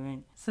 1, I don't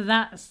think. So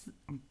that's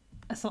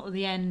sort of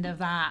the end of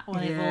that,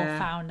 when they've all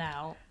found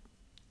out.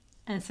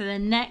 And so the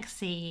next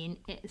scene,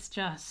 it's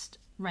just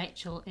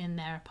Rachel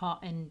in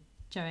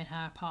Joe in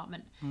her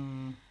apartment,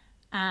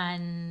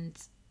 and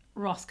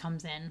Ross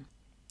comes in,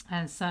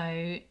 and so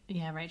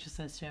Rachel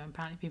says to him,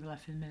 apparently people are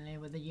familiar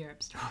with the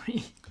Europe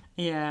story.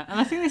 And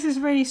I think this is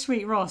really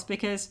sweet Ross,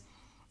 because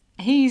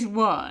he's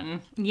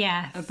won,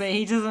 but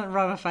he doesn't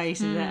rub a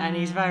face at it, and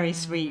he's very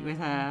sweet with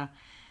her,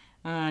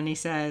 and he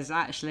says,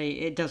 actually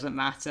it doesn't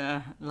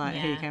matter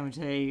who came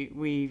to,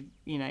 we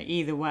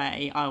either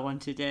way I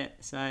wanted it,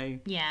 so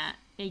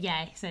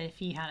so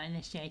if you hadn't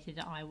initiated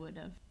it, I would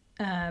have.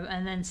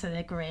 And then so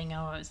they're agreeing,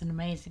 it's an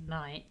amazing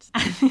night.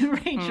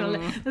 And Rachel,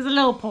 there's a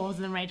little pause,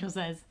 and then Rachel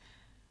says,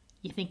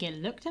 you think it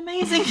looked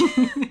amazing?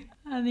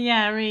 And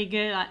really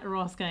good, like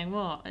Ross going,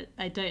 what?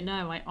 I don't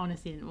know, I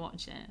honestly didn't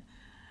watch it.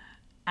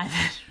 And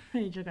then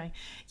Rachel going,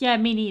 yeah,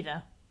 me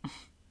neither.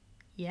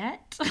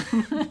 Yet.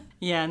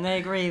 And they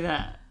agree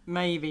that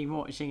maybe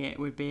watching it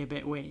would be a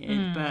bit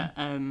weird,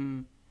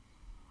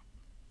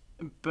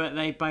 but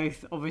they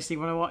both obviously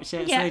want to watch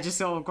it, so they just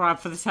sort of grab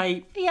for the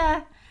tape.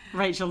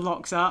 Rachel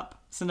locks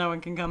up so no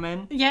one can come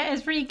in.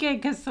 It's really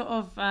good, because sort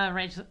of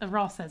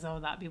Ross says,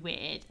 that'd be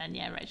weird, and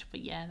Rachel,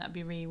 but that'd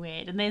be really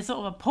weird, and there's sort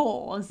of a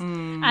pause,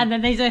 and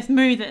then they just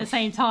move at the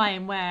same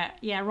time, where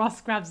Ross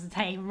grabs the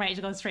tape and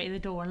Rachel goes straight to the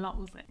door and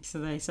locks it. So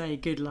they say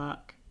good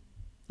luck.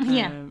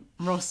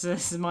 Ross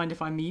says, mind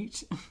if I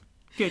mute?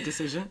 Good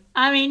decision.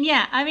 I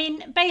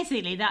mean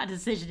basically that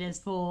decision is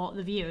for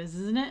the viewers,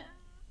 isn't it?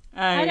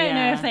 I don't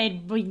know if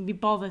they'd be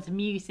bothered to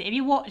mute it if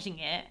you're watching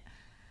it.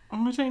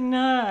 I don't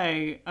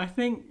know. I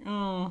think,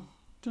 don't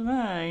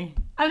know.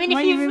 I mean,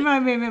 it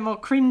might be a bit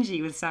more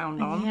cringy with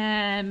sound on.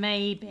 Yeah,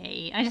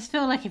 maybe. I just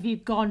feel like if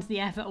you've gone to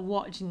the effort of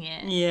watching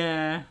it,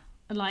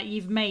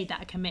 you've made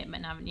that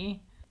commitment, haven't you?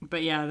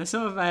 But they're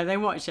sort of they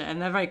watch it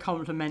and they're very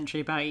complimentary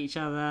about each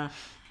other.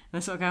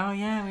 And they sort of go,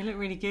 we look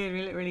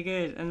really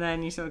good, and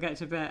then you sort of get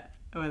to a bit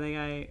where they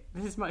go,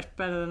 this is much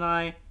better than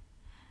I,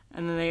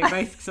 and then they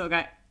both sort of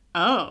go,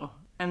 oh,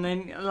 and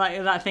then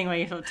like that thing where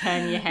you sort of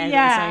turn your head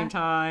at the same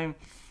time.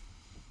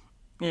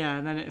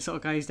 And then it sort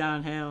of goes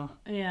downhill.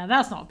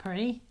 That's not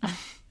pretty.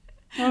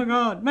 Oh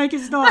God, make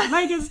it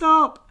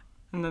stop!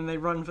 And then they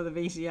run for the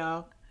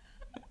VCR.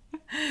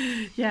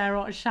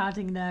 Ross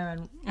shouting there,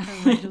 and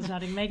Rachel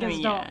shouting, make it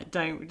stop.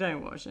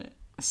 Don't watch it.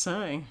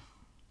 So,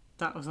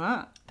 that was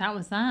that. That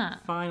was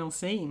that. Final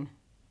scene.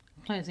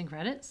 Closing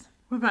credits.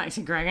 We're back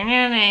to Greg and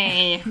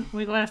Jenny.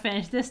 We've got to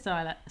finish this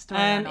story. Is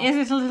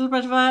it a little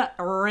bit of a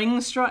ring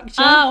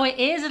structure? Oh, it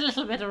is a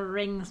little bit of a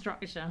ring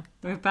structure.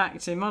 We're back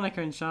to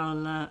Monica and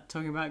Charlotte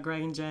talking about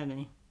Greg and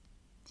Jenny.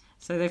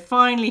 So they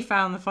finally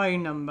found the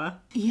phone number.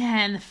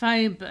 Yeah, in the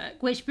phone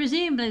book, which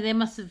presumably they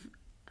must have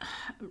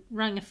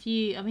rung a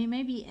few. I mean,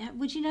 maybe,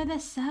 would you know their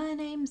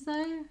surnames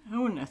though? I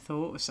wouldn't have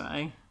thought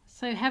so.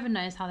 So heaven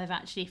knows how they've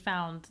actually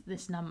found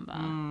this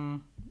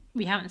number.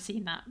 We haven't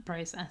seen that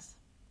process.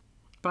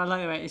 But I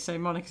like the way so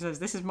Monica says,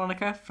 "This is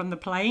Monica from the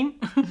plane."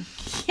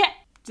 Yeah.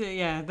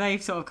 Yeah,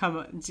 they've sort of come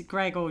up,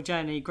 Greg or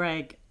Jenny.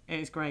 Greg,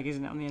 it's Greg,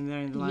 isn't it, on the end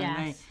of the line?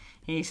 Yes.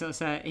 He sort of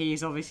said,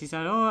 he's obviously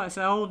said, "Oh, it's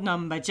an old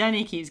number.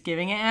 Jenny keeps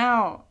giving it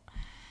out."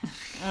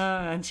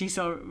 And she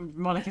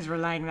Monica's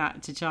relaying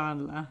that to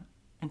Chandler.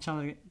 And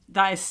Chandler,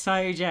 that is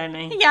so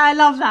Jenny. Yeah, I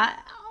love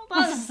that.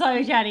 That's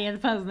so Jenny and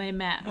the person they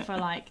met for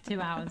like 2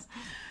 hours.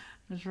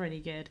 It was really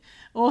good.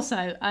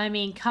 Also, I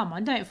mean, come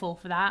on, don't fall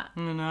for that.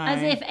 No.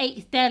 As if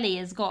 8th Deli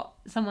has got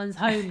someone's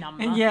home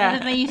number. Yeah. As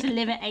if they used to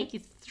live at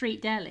 8th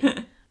Street Deli.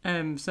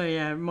 So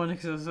yeah,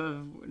 Monica sort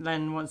of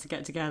then wants to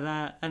get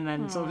together and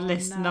then sort of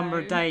lists a number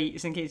of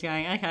dates and keeps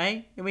going,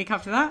 okay, a week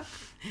after that,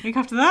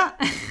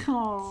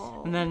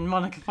 Oh. And then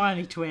Monica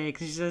finally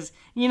twigs and she says,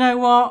 "You know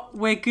what?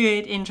 We're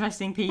good,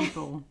 interesting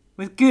people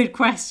with good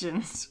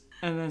questions."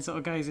 And then sort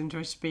of goes into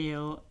a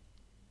spiel,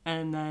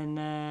 and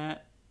then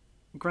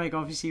Greg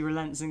obviously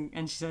relents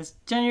and she says,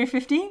 "January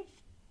 15th,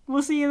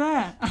 we'll see you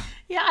there."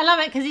 Yeah, I love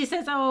it because he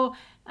says,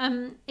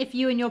 if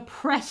you and your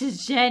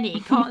precious Jenny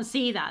can't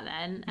see that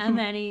then, and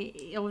then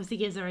he obviously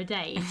gives her a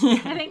date.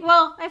 Yeah. I think,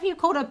 well, if you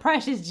called her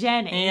precious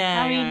Jenny,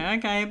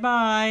 okay,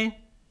 bye.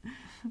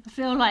 I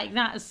feel like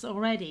that's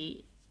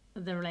already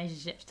the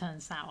relationship's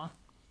turned sour.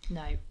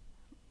 No.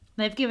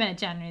 They've given it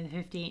January the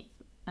 15th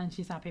and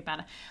she's happy about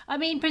it. I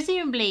mean,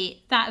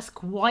 presumably that's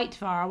quite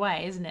far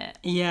away, isn't it?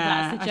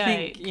 Yeah, that's the joke.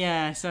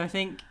 I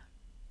think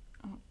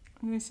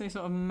I'm going to say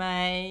sort of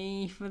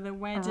May for the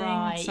wedding.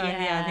 Right, so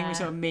yeah, I think we're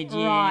sort of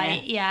mid-year.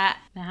 Right, yeah.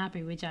 They're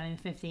happy with January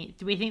the 15th.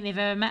 Do we think they've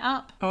ever met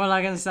up? Well,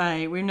 I'm going to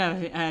say, we've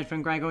never heard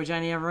from Greg or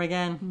Jenny ever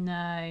again.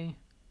 No.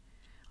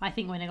 I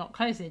think when it got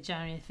closer to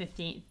January the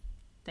 15th,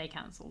 they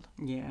cancelled.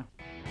 Yeah.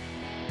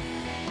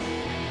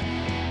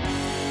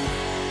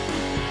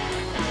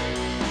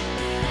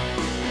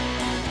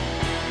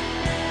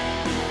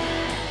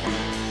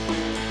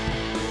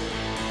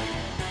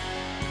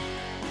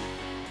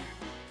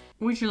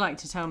 Would you like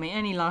to tell me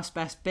any last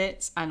best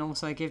bits and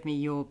also give me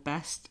your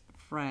best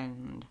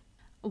friend?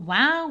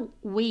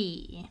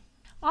 Wowee.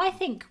 I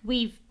think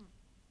we've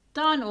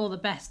done all the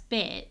best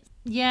bits.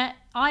 Yeah,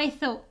 I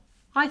thought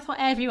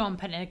everyone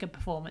put in a good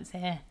performance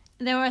here.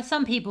 There were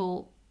some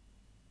people,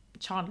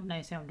 Chandler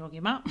knows who I'm talking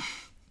about,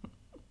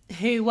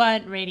 who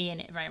weren't really in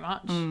it very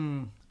much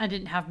and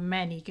didn't have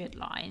many good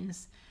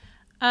lines.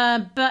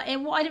 But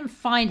I didn't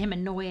find him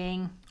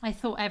annoying. I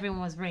thought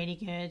everyone was really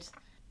good.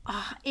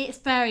 It's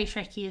very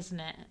tricky, isn't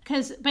it?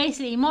 Because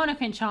basically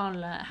Monica and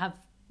Chandler have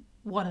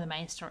one of the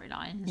main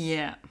storylines.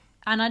 Yeah.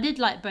 And I did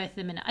like both of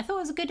them in it. I thought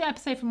it was a good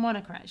episode from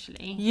Monica,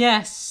 actually.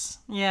 Yes.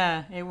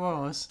 Yeah, it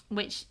was.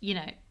 Which, we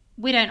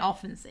don't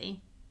often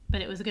see,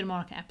 but it was a good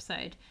Monica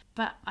episode.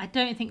 But I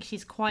don't think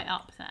she's quite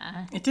up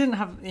there. It didn't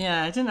have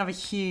a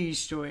huge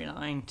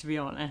storyline, to be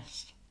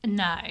honest.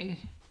 No.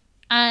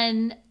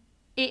 And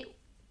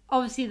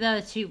obviously the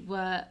other two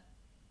were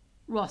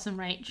Ross and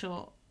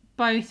Rachel,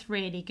 both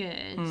really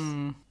good.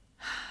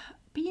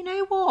 But you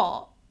know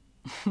what?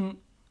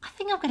 I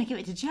think I'm going to give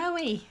it to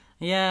Joey.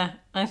 Yeah,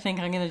 I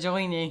think I'm going to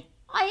join you.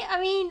 I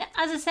mean,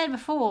 as I said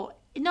before,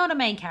 not a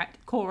main character.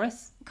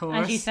 Chorus.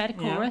 As you said,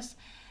 chorus.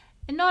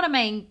 Yeah. Not a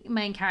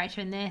main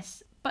character in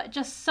this, but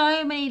just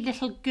so many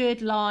little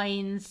good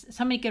lines,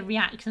 so many good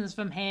reactions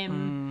from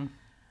him.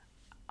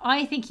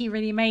 I think he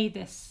really made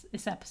this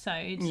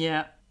episode.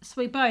 Yeah. So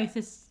we both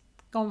has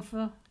gone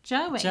for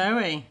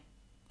Joey.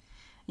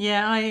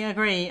 Yeah, I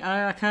agree.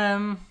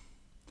 I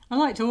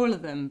liked all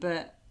of them,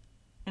 but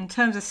in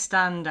terms of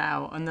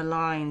standout and the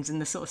lines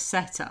and the sort of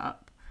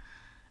setup,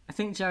 I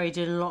think Joey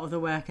did a lot of the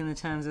work in the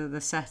terms of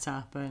the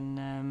setup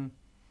and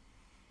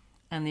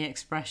the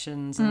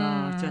expressions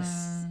and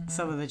just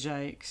some of the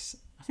jokes.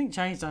 I think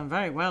Joey's done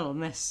very well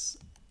on this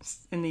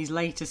in these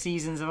later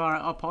seasons of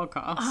our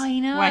podcast. I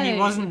know. Where he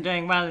wasn't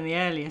doing well in the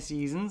earlier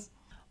seasons.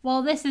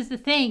 Well, this is the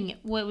thing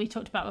where we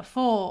talked about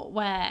before,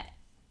 where...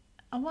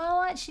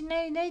 Well,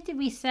 actually, no, did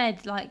we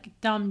said,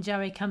 dumb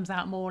Joey comes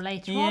out more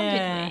later on,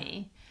 did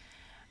we?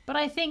 But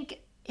I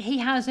think he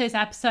has those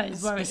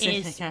episodes where it is...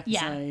 Specific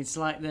episodes,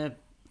 like the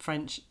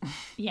French...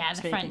 Yeah,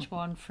 the French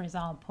one, for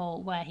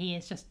example, where he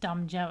is just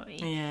dumb Joey.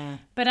 Yeah.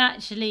 But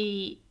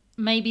actually,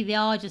 maybe they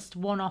are just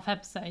one-off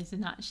episodes,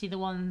 and actually the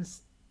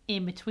ones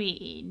in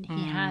between,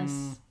 he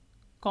has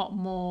got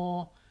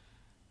more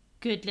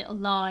good little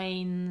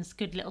lines,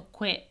 good little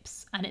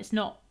quips, and it's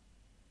not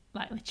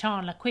like the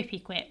Chandler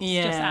quippy quips,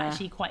 just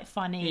actually quite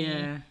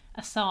funny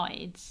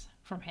asides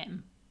from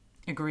him.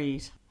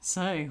 Agreed.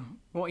 So,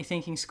 what are you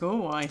thinking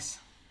score-wise?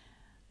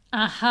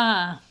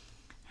 Aha.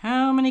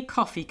 How many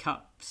coffee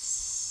cups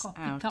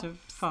out of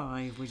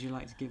 5 would you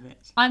like to give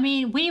it? I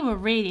mean, we were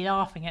really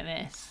laughing at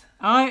this.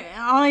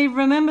 I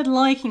remembered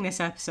liking this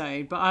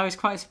episode, but I was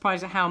quite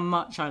surprised at how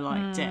much I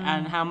liked it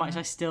and how much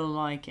I still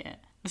like it.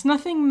 There's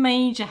nothing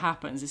major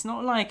happens. It's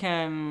not like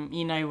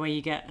where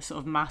you get sort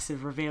of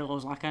massive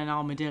reveals like an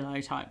armadillo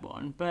type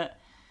one, but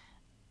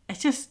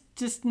it's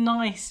just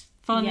nice,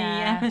 funny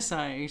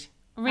episode.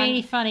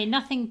 Really funny.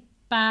 Nothing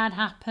bad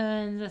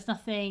happens. There's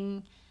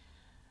nothing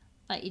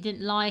like you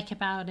didn't like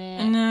about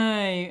it. No,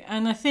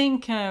 and I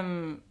think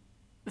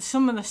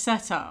some of the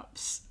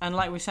setups and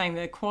like we're saying,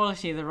 the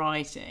quality of the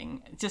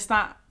writing, just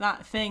that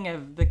thing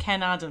of the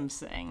Ken Adams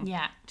thing,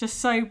 just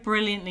so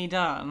brilliantly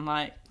done,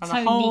 like on so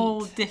a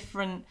whole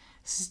different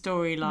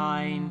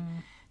storyline.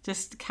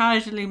 Just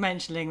casually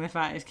mentioning the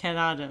fact it's Ken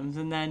Adams,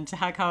 and then to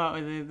come up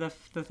with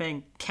the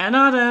thing Ken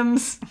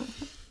Adams.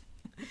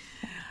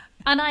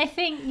 And I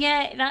think,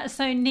 that's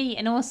so neat.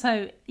 And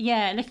also,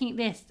 looking at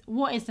this,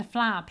 what is the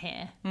flab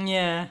here?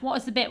 Yeah. What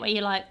is the bit where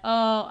you're like,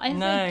 I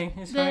think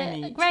it's very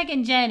neat. Greg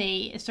and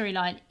Jenny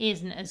storyline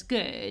isn't as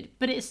good,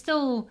 but it's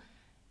still,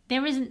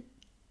 there isn't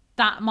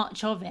that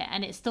much of it,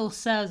 and it still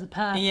serves a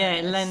purpose. Yeah,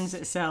 it lends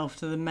itself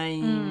to the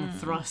main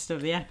thrust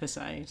of the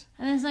episode.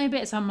 And there's no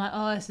bits I'm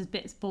like, this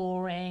bit's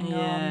boring, or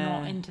I'm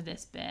not into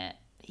this bit.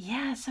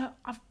 Yeah, so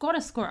I've got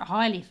to score it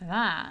highly for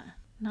that.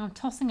 Now I'm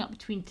tossing up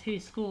between 2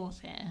 scores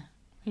here.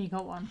 You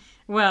got one?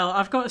 Well,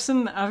 I've got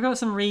some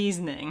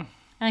reasoning.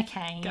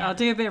 Okay. Yeah. I'll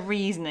do a bit of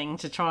reasoning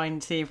to try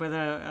and see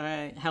whether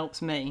it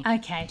helps me.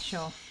 Okay,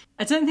 sure.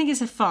 I don't think it's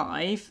a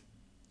 5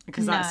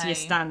 because that's your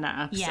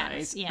standout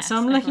episode. Yes, so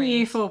I'm looking at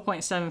you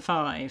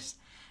 4.75s,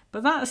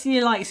 but that's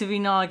your likes of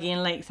Unagi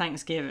and Late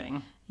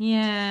Thanksgiving.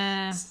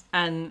 Yeah.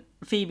 And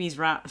Phoebe's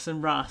Rats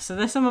and Russ. So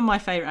they're some of my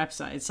favourite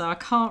episodes. So I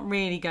can't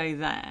really go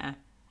there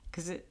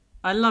because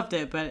I loved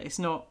it, but it's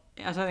not.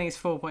 I don't think it's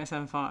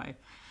 4.75.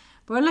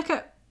 But I look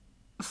at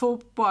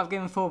what I've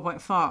given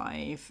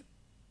 4.5,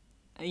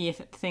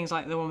 things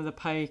like the one with the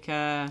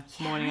poker,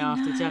 Morning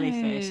After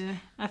Jellyfish.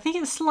 I think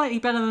it's slightly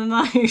better than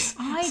those.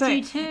 I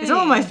do too. It's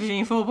almost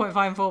between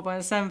 4.5 and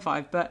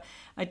 4.75, but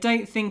I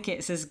don't think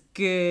it's as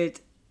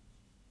good.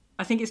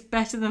 I think it's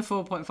better than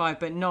 4.5,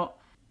 but not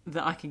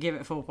that I could give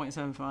it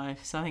 4.75.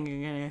 So I think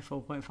I'm going to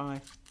go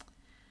 4.5.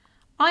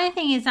 I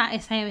think exactly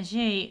the same as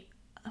you.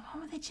 The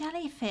one with the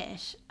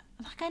jellyfish.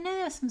 Like, I know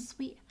there was some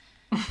sweet...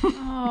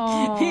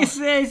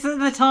 It's at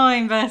the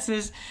time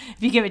versus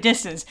if you give it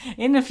distance.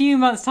 In a few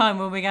months' time,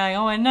 we'll be going,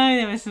 I know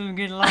there was some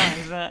good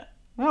lines, but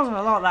there wasn't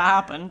a lot that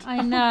happened.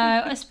 I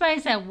know. I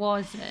suppose there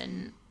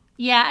wasn't.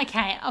 Yeah,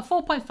 okay. A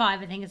 4.5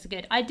 I think is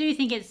good. I do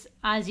think it's,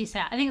 as you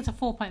said, I think it's a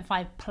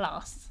 4.5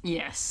 plus.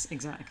 Yes,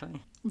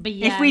 exactly. But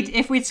yeah,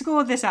 if we'd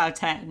scored this out of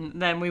 10,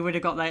 then we would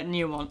have got that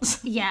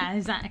nuance. Yeah,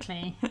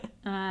 exactly.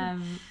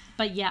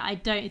 But yeah, I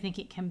don't think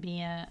it can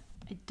be a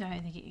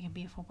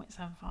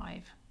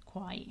 4.75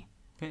 quite.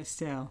 But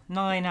still,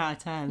 9 out of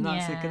 10.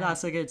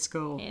 That's a good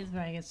score. It is a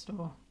very good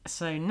score.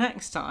 So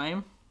next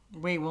time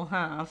we will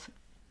have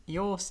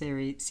your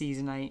series,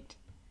 season 8.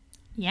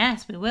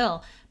 Yes, we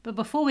will. But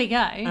before we go...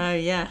 Oh,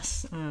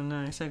 yes. Oh,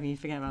 no. So you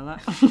forget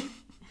about that.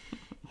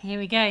 Here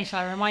we go.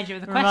 Shall I remind you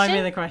of the question? Remind me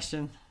of the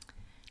question.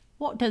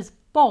 What does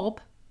Bob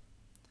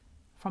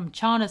from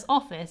Chandler's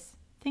office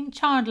think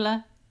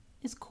Chandler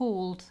is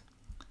called?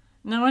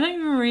 No, I don't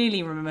even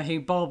really remember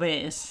who Bob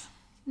is.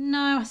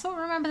 No, I sort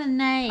of remember the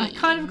name. I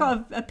kind of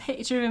got a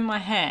picture in my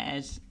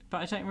head,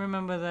 but I don't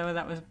remember whether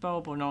that was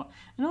Bob or not.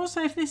 And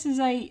also, if this is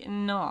 8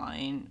 and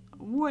 9,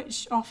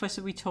 which office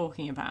are we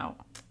talking about?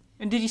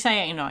 And did you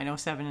say 8 and 9 or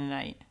 7 and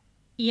 8?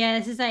 Yeah,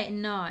 this is 8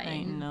 and 9.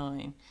 8 and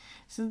 9.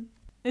 So,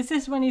 is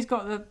this when he's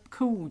got the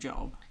cool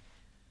job?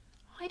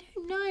 I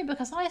don't know,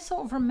 because I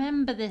sort of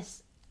remember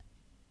this.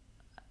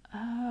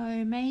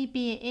 Oh,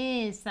 maybe it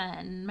is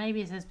then.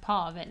 Maybe it's as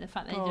part of it, the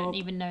fact that they don't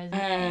even know his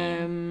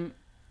name.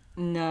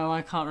 No,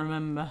 I can't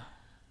remember.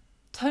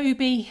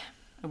 Toby.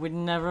 I would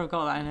never have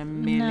got that in a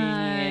million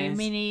years. No,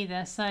 me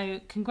neither. So,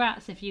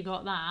 congrats if you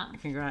got that.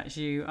 Congrats,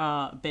 you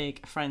are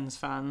big Friends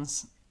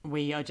fans.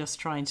 We are just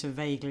trying to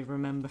vaguely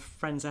remember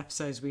Friends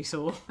episodes we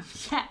saw.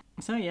 Yeah.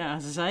 So, yeah,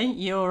 as I say,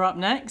 you're up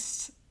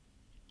next.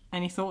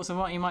 Any thoughts on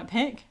what you might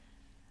pick?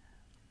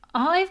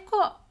 I've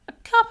got a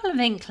couple of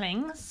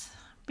inklings,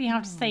 but you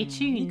have to stay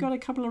tuned. You've got a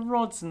couple of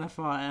rods in the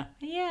fire.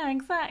 Yeah,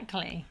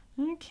 exactly.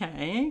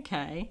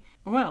 Okay.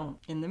 Well,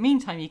 in the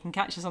meantime, you can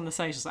catch us on the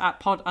socials at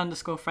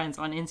pod_friends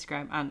on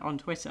Instagram and on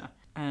Twitter.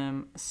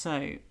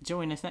 So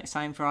join us next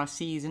time for our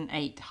season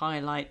 8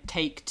 highlight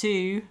take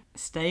 2.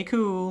 Stay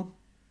cool.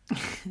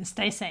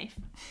 Stay safe.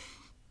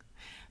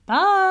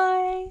 Bye.